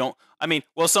 Like you don't. I mean,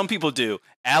 well, some people do.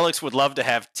 Alex would love to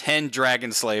have 10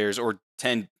 Dragon Slayers or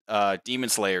 10 Demon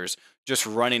Slayers just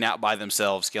running out by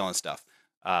themselves, killing stuff.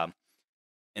 And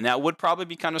that would probably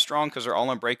be kind of strong because they're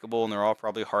all unbreakable and they're all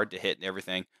probably hard to hit and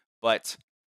everything. But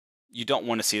you don't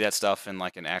want to see that stuff in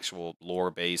like an actual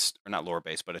lore-based, or not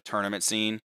lore-based, but a tournament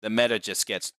scene. The meta just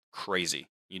gets crazy.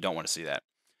 You don't want to see that.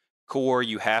 Core,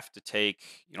 you don't have to take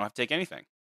anything.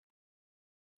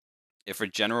 If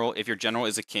your general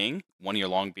is a king, one of your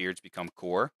long beards become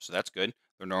core, so that's good.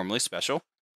 They're normally special.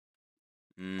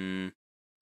 And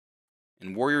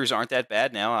warriors aren't that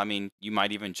bad now. I mean, you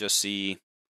might even just see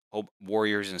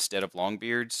warriors instead of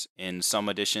longbeards. In some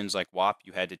editions like WAP,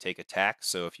 you had to take attack.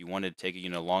 So if you wanted to take a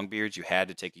unit of longbeards, you had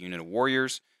to take a unit of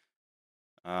warriors.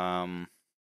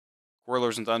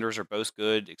 Quarrelers and Thunders are both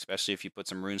good, especially if you put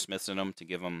some runesmiths in them to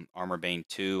give them Armor Bane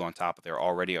 2 on top of their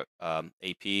already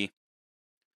AP.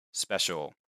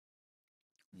 Special.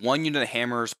 1 unit of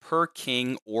hammers per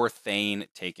king or thane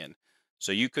taken.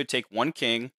 So you could take 1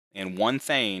 king and 1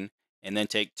 thane and then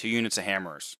take 2 units of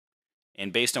hammers.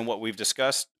 And based on what we've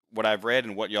discussed, what I've read,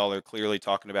 and what y'all are clearly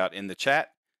talking about in the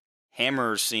chat,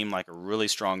 hammers seem like a really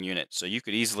strong unit. So you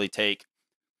could easily take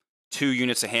 2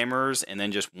 units of hammers and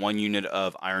then just 1 unit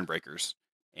of iron breakers.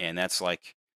 And that's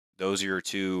like, those are your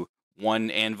 2,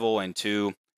 1 anvil and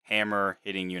 2 hammer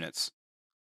hitting units.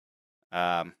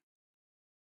 War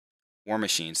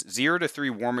machines. 0 to 3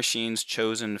 war machines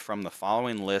chosen from the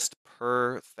following list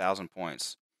per 1,000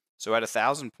 points. So at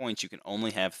 1,000 points, you can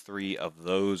only have 3 of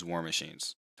those war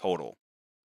machines total.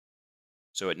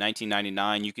 So at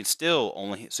 1999, you can still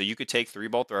only, so you could take 3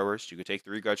 bolt throwers, you could take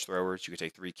 3 grudge throwers, you could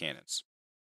take 3 cannons.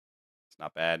 It's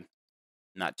not bad.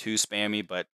 Not too spammy,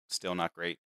 but still not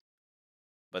great.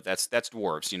 But that's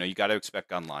dwarves. You know, you got to expect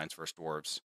gun lines versus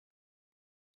dwarves.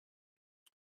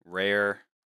 Rare.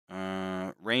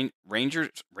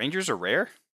 Rangers are rare?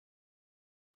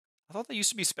 I thought they used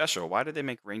to be special. Why did they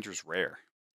make Rangers rare?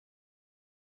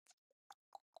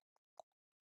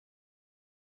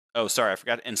 Oh, sorry, I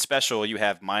forgot. In special, you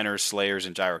have miners, slayers,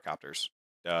 and gyrocopters.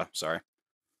 Sorry.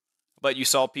 But you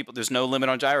saw people, there's no limit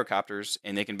on gyrocopters,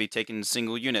 and they can be taken in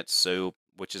single units, so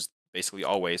which is basically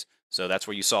always. So that's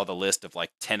where you saw the list of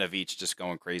like 10 of each just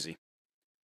going crazy.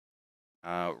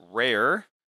 Rare,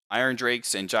 Iron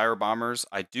Drakes and Gyro Bombers.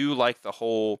 I do like the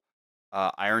whole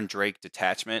Iron Drake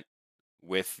detachment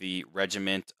with the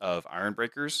regiment of Iron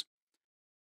Breakers.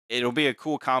 It'll be a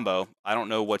cool combo. I don't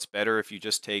know what's better if you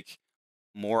just take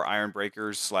more Iron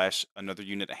Breakers / another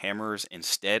unit of hammers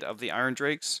instead of the Iron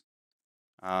Drakes.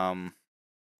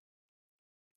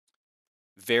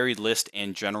 Varied list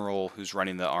and general who's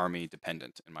running the army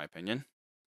dependent, in my opinion.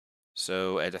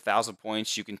 So at 1,000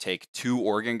 points, you can take 2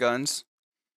 organ guns.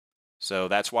 So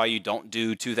that's why you don't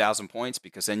do 2,000 points,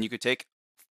 because then you could take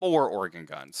 4 organ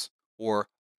guns or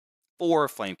 4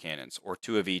 flame cannons or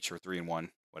 2 of each or 3 in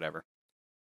 1, whatever.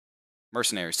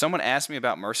 Mercenaries. Someone asked me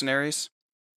about mercenaries.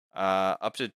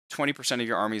 Up to 20% of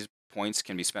your army's points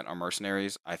can be spent on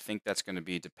mercenaries. I think that's going to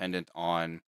be dependent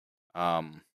on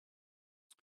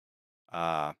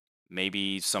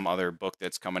maybe some other book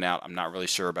that's coming out. I'm not really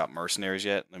sure about mercenaries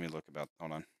yet. Let me look about,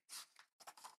 hold on.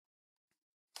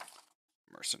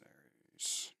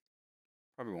 Mercenaries.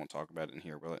 Probably won't talk about it in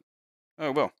here, will it?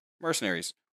 Oh, well,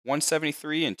 mercenaries.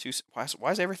 173 and 2,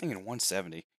 why is everything in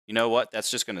 170? You know what?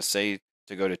 That's just going to say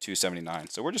to go to 279.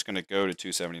 So we're just going to go to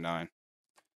 279.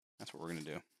 That's what we're going to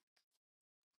do.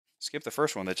 Skip the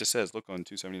first one that just says, look on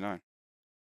 279.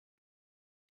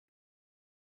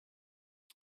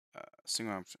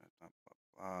 Single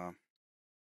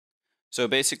So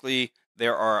basically,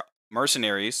 there are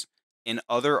mercenaries in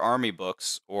other army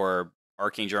books or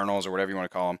arcane journals or whatever you want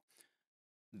to call them.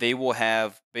 They will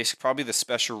have probably the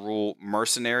special rule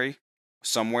mercenary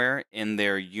somewhere in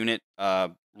their unit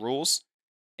rules,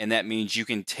 and that means you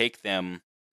can take them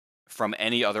from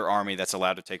any other army that's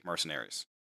allowed to take mercenaries.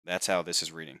 That's how this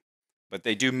is reading. But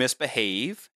they do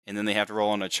misbehave, and then they have to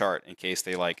roll on a chart in case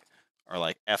they are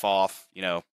like F off, you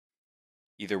know,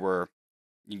 either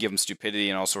you give them stupidity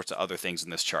and all sorts of other things in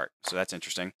this chart. So that's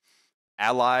interesting.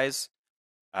 Allies,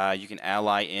 you can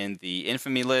ally in the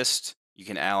infamy list. You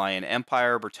can ally in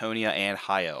Empire, Bretonia, and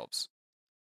High Elves.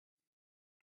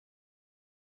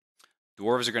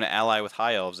 Dwarves are going to ally with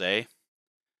High Elves, eh?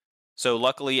 So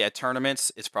luckily at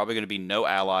tournaments, it's probably going to be no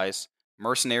allies.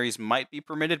 Mercenaries might be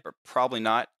permitted, but probably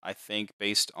not. I think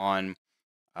based on,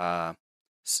 at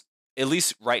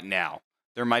least right now,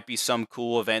 there might be some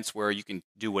cool events where you can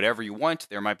do whatever you want.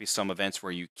 There might be some events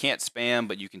where you can't spam,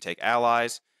 but you can take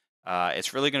allies.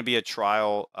 It's really going to be a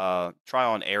trial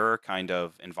and error kind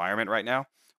of environment right now.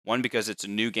 One, because it's a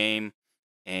new game,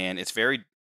 and it's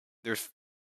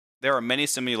there are many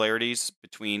similarities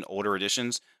between older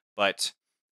editions, but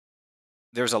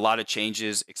there's a lot of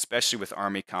changes, especially with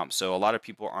army comp. So a lot of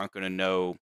people aren't going to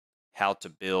know how to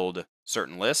build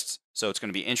certain lists. So it's going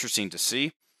to be interesting to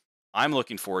see. I'm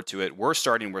looking forward to it. We're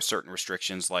starting with certain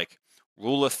restrictions like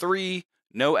rule of 3,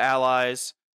 no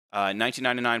allies,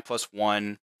 1999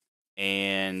 +1,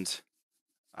 and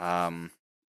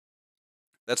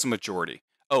that's a majority.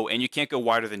 Oh, and you can't go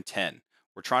wider than 10.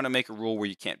 We're trying to make a rule where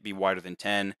you can't be wider than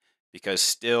 10, because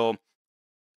still,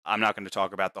 I'm not going to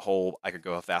talk about the whole, I could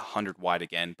go with that 100 wide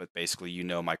again, but basically,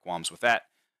 my qualms with that.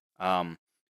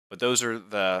 But those are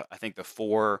I think the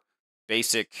 4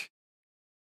 basic,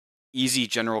 easy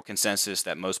general consensus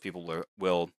that most people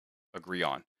will agree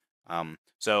on.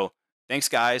 So thanks,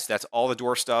 guys. That's all the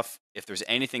dwarf stuff. If there's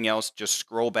anything else, just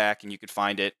scroll back and you could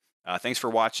find it. Thanks for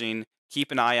watching.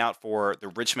 Keep an eye out for the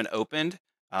Richmond Open.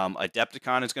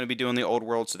 Adepticon is going to be doing the Old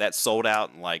World, so that's sold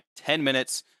out in like 10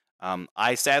 minutes.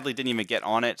 I sadly didn't even get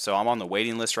on it, so I'm on the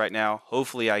waiting list right now.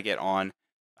 Hopefully I get on,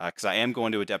 because I am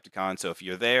going to Adepticon. So if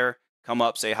you're there, come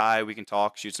up, say hi. We can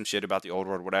talk, shoot some shit about the Old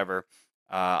World, whatever.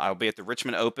 I'll be at the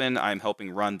Richmond Open. I'm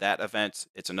helping run that event.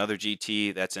 It's another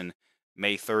GT that's in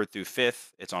May 3rd through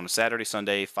 5th. It's on a Saturday,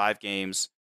 Sunday, 5 games,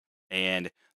 and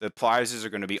the prizes are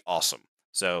going to be awesome.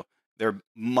 So they're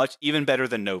even better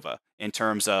than Nova in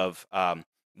terms of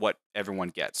what everyone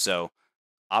gets. So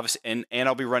obviously, and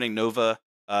I'll be running Nova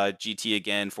GT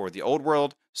again for the Old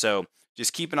World. So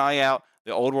just keep an eye out.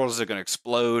 The Old Worlds are going to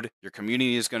explode. Your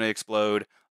community is going to explode.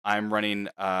 I'm running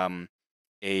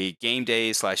a game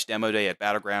day / demo day at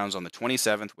Battlegrounds on the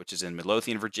 27th, which is in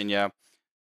Midlothian, Virginia.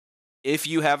 If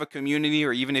you have a community,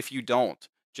 or even if you don't,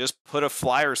 just put a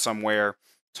flyer somewhere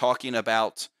talking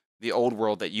about the Old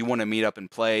World that you want to meet up and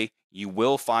play. You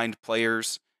will find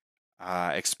players,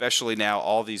 especially now.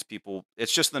 All these people,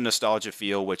 it's just the nostalgia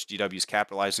feel, which DW is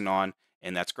capitalizing on,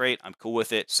 and that's great. I'm cool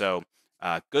with it. So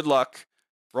good luck,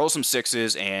 roll some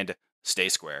 6s, and stay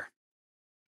square.